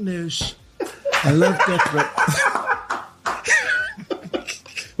 Fake news. I love Death Row.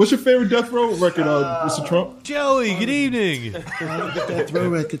 What's your favorite Death Row record, Mr. Trump? Joey, good evening. I love the Death Row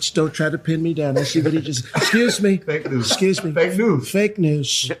Records. Don't try to pin me down. I see what he just... Excuse me. Fake news. Excuse me. Fake news. Fake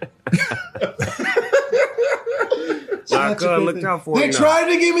news. Look out for They tried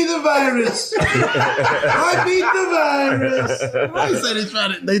to give me the virus. I beat the virus. Why you say they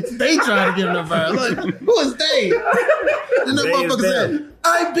tried to? They tried to give me the virus. Like, who is they? And the motherfucker said,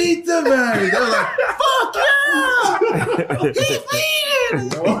 "I beat the virus." They were like, "Fuck yeah, he beat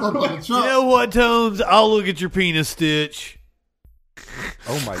it." You know what, Tones? I'll look at your penis stitch.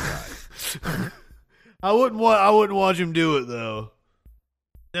 Oh my god. I wouldn't watch him do it though.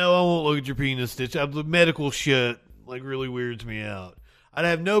 No, I won't look at your penis stitch. Medical shit like really weirds me out. I'd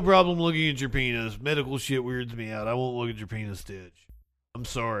have no problem looking at your penis. Medical shit weirds me out. I won't look at your penis stitch. I'm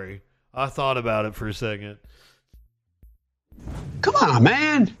sorry. I thought about it for a second. Come on,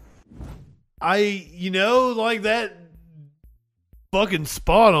 man. Like that fucking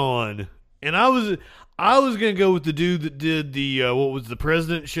spot on. And I was going to go with the dude that did the, what was the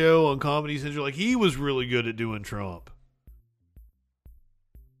President show on Comedy Central. Like, he was really good at doing Trump.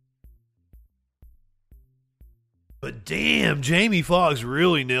 But damn, Jamie Foxx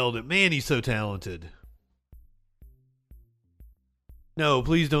really nailed it. Man, he's so talented. No,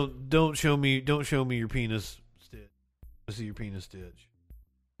 please don't show me your penis stitch. I see your penis stitch.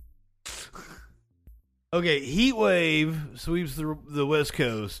 Okay, heat wave sweeps the West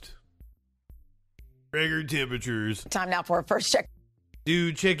Coast. Record temperatures. Time now for our first check.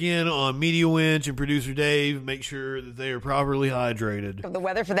 Do check in on Media Winch and producer Dave. Make sure that they are properly hydrated. The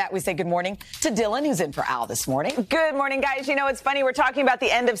weather for that, we say good morning to Dylan, who's in for Al this morning. Good morning, guys. You know, it's funny. We're talking about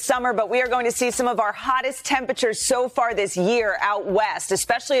the end of summer, but we are going to see some of our hottest temperatures so far this year out west,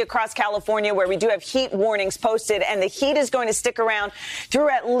 especially across California, where we do have heat warnings posted, and the heat is going to stick around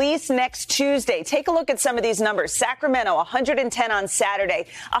through at least next Tuesday. Take a look at some of these numbers. Sacramento, 110 on Saturday,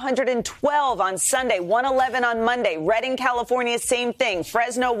 112 on Sunday, 111 on Monday. Redding, California, same thing.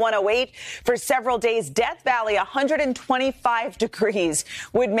 Fresno 108 for several days. Death Valley 125 degrees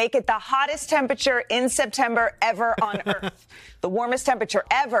would make it the hottest temperature in September ever on Earth. The warmest temperature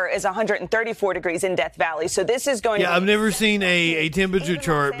ever is 134 degrees in Death Valley. So this is going to be... I've never seen a temperature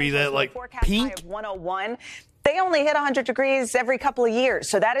chart be that like pink. 101. They only hit 100 degrees every couple of years.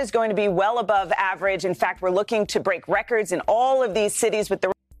 So that is going to be well above average. In fact, we're looking to break records in all of these cities with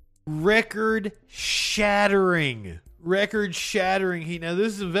the record-shattering heat. Now,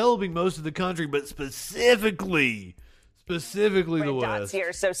 this is enveloping most of the country, but specifically the West.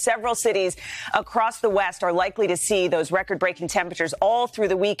 Here. So several cities across the West are likely to see those record-breaking temperatures all through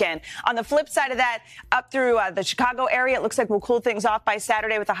the weekend. On the flip side of that, up through the Chicago area, it looks like we'll cool things off by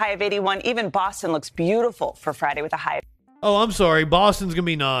Saturday with a high of 81. Even Boston looks beautiful for Friday with a high of... Oh, I'm sorry. Boston's going to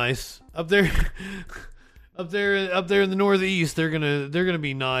be nice. Up there... Up there in the Northeast, they're gonna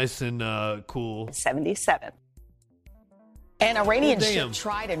be nice and cool. 77. An Iranian ship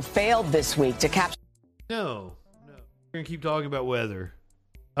tried and failed this week to capture. No, we're gonna keep talking about weather.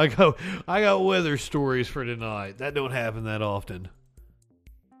 I got weather stories for tonight. That don't happen that often.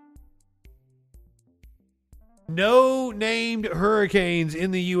 No named hurricanes in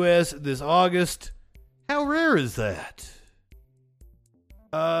the U.S. this August. How rare is that?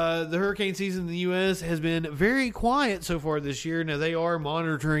 The hurricane season in the U.S. has been very quiet so far this year. Now, they are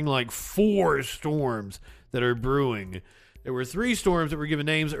monitoring like 4 storms that are brewing. There were 3 storms that were given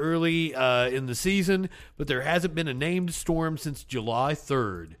names early in the season, but there hasn't been a named storm since July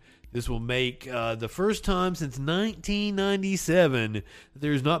 3rd. This will make the first time since 1997 that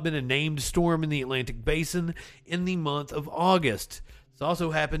there's not been a named storm in the Atlantic Basin in the month of August. This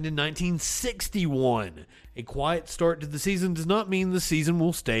also happened in 1961. A quiet start to the season does not mean the season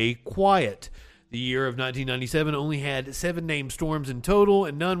will stay quiet. The year of 1997 only had 7 named storms in total,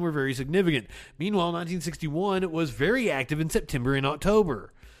 and none were very significant. Meanwhile, 1961 was very active in September and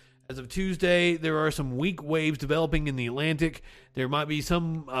October. As of Tuesday, there are some weak waves developing in the Atlantic. There might be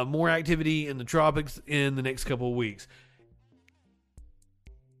some more activity in the tropics in the next couple of weeks.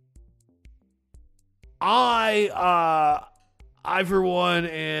 I, for one,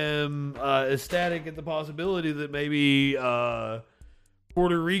 am ecstatic at the possibility that maybe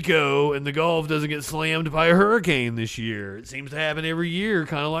Puerto Rico and the Gulf doesn't get slammed by a hurricane this year. It seems to happen every year,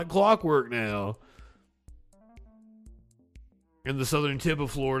 kind of like clockwork now. In the southern tip of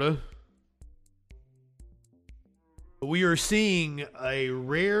Florida. We are seeing a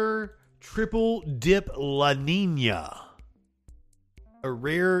rare triple dip La Nina. A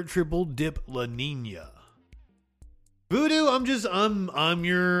rare triple dip La Nina. Voodoo, I'm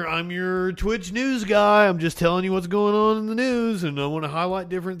your Twitch news guy. I'm just telling you what's going on in the news, and I want to highlight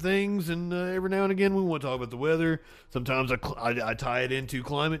different things. And every now and again, we want to talk about the weather. Sometimes I tie it into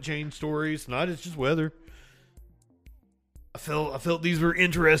climate change stories. Tonight it's just weather. I felt these were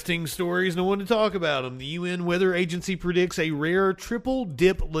interesting stories, and I wanted to talk about them. The UN Weather Agency predicts a rare triple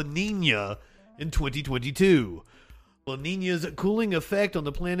dip La Nina in 2022. La Nina's cooling effect on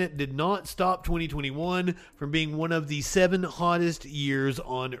the planet did not stop 2021 from being one of the 7 hottest years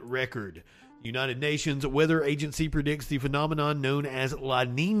on record. The United Nations Weather Agency predicts the phenomenon known as La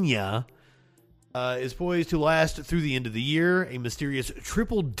Nina is poised to last through the end of the year. A mysterious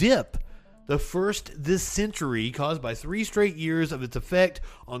triple dip, the first this century, caused by 3 straight years of its effect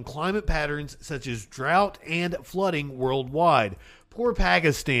on climate patterns such as drought and flooding worldwide. Poor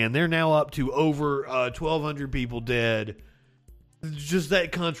Pakistan. They're now up to over 1,200 people dead. Just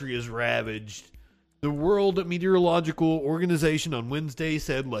that country is ravaged. The World Meteorological Organization on Wednesday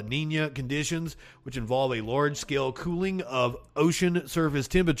said La Niña conditions, which involve a large-scale cooling of ocean surface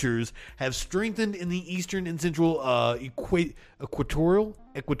temperatures, have strengthened in the eastern and central equatorial.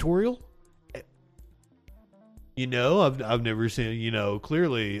 You know, I've never seen, you know,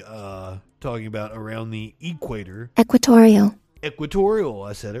 clearly talking about around the equator. Equatorial. Equatorial.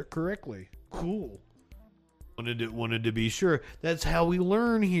 I said it correctly. Cool. Wanted to be sure. That's how we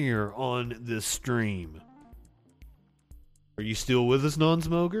learn here on this stream. Are you still with us,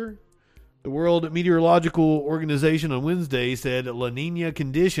 non-smoker? The World Meteorological Organization on Wednesday said La Niña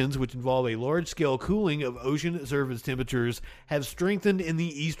conditions, which involve a large-scale cooling of ocean surface temperatures, have strengthened in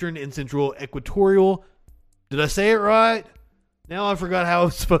the eastern and central equatorial. Did I say it right? Now I forgot how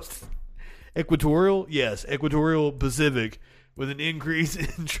it's supposed to. Equatorial? Yes, equatorial Pacific, with an increase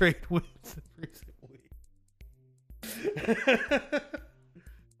in trade winds in recent weeks.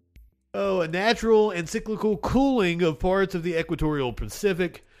 A natural and cyclical cooling of parts of the equatorial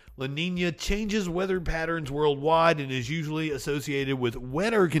Pacific. La Niña changes weather patterns worldwide and is usually associated with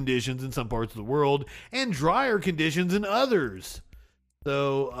wetter conditions in some parts of the world and drier conditions in others.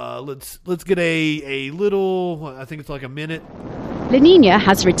 So let's get a little, I think it's like a minute. La Niña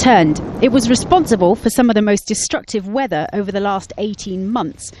has returned. It was responsible for some of the most destructive weather over the last 18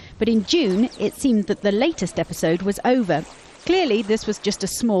 months. But in June, it seemed that the latest episode was over. Clearly, this was just a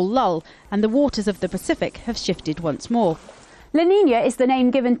small lull, and the waters of the Pacific have shifted once more. La Niña is the name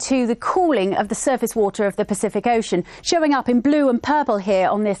given to the cooling of the surface water of the Pacific Ocean, showing up in blue and purple here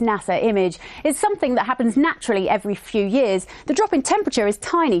on this NASA image. It's something that happens naturally every few years. The drop in temperature is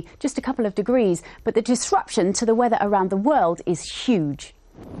tiny, just a couple of degrees, but the disruption to the weather around the world is huge.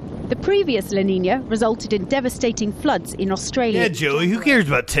 The previous La Niña resulted in devastating floods in Australia. Yeah, Joey, who cares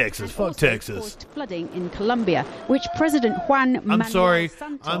about Texas? Fuck Texas. Flooding in Colombia, which President Juan Manuel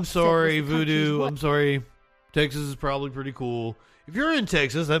Santos I'm sorry, Voodoo. I'm sorry. Texas is probably pretty cool. If you're in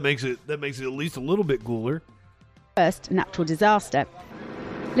Texas, that makes it at least a little bit cooler. First natural disaster.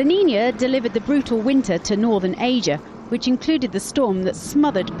 La Niña delivered the brutal winter to northern Asia, which included the storm that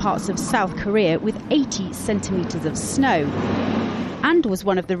smothered parts of South Korea with 80 centimeters of snow, and was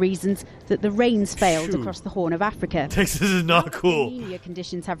one of the reasons that the rains failed across the Horn of Africa. Texas is not cool. La Niña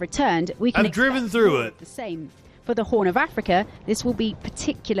conditions have returned. We can I've driven through it. The same. For the Horn of Africa, this will be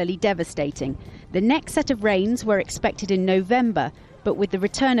particularly devastating. The next set of rains were expected in November, but with the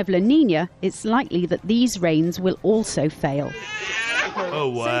return of La Niña, it's likely that these rains will also fail. Oh,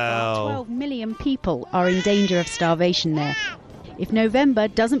 wow. So far, 12 million people are in danger of starvation there. If November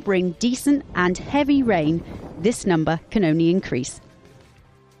doesn't bring decent and heavy rain, this number can only increase.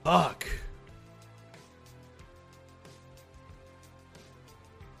 Fuck.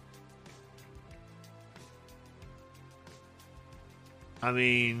 I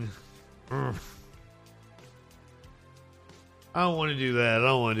mean, I don't want to do that. I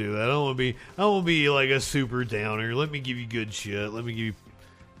don't want to be like a super downer. Let me give you good shit. Let me give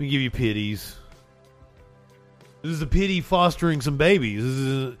you pities. This is the pity fostering some babies.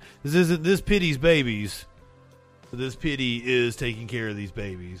 This isn't this pity's babies. This pity is taking care of these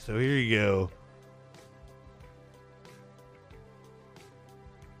babies. So here you go.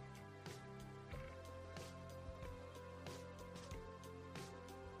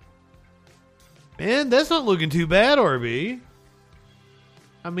 Man, that's not looking too bad, RB.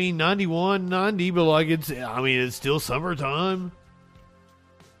 I mean, 91, 90, but like it's still summertime.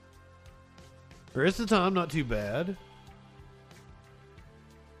 The rest of the time, not too bad.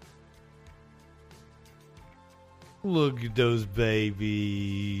 Look at those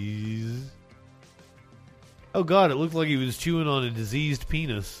babies. Oh God, it looked like he was chewing on a diseased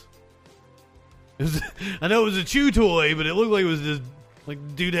penis. I know it was a chew toy, but it looked like it was just like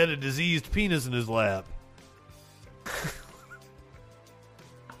the dude had a diseased penis in his lap.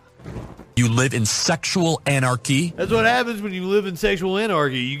 You live in sexual anarchy. That's what happens when you live in sexual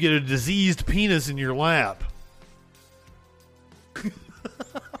anarchy. You get a diseased penis in your lap.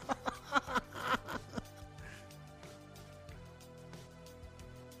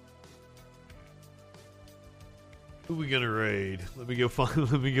 Who we gonna raid? Let me go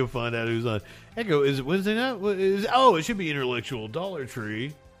find out who's on. Echo, is it Wednesday night? It should be Intellectual Dollar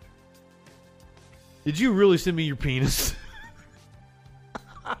Tree. Did you really send me your penis?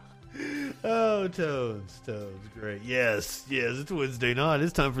 Oh, Toads, great. Yes, it's Wednesday night.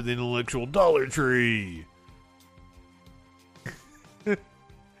 It's time for the Intellectual Dollar Tree.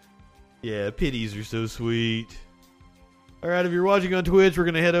 Yeah, pities are so sweet. All right, if you're watching on Twitch, we're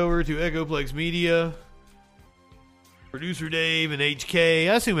gonna head over to Echoplex Media. Producer Dave and HK.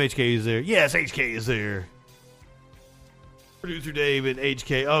 I assume HK is there. Yes, HK is there. Producer Dave and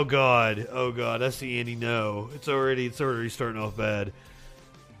HK. Oh God. I see Andy. No, it's already starting off bad.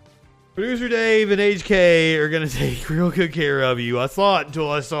 Producer Dave and HK are gonna take real good care of you. I thought until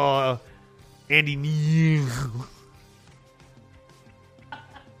I saw Andy.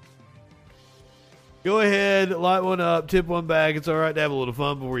 Go ahead, light one up, tip one back. It's all right to have a little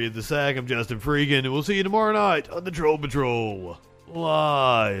fun before you hit the sack. I'm Justin Freakin', and we'll see you tomorrow night on the Troll Patrol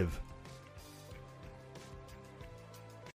live.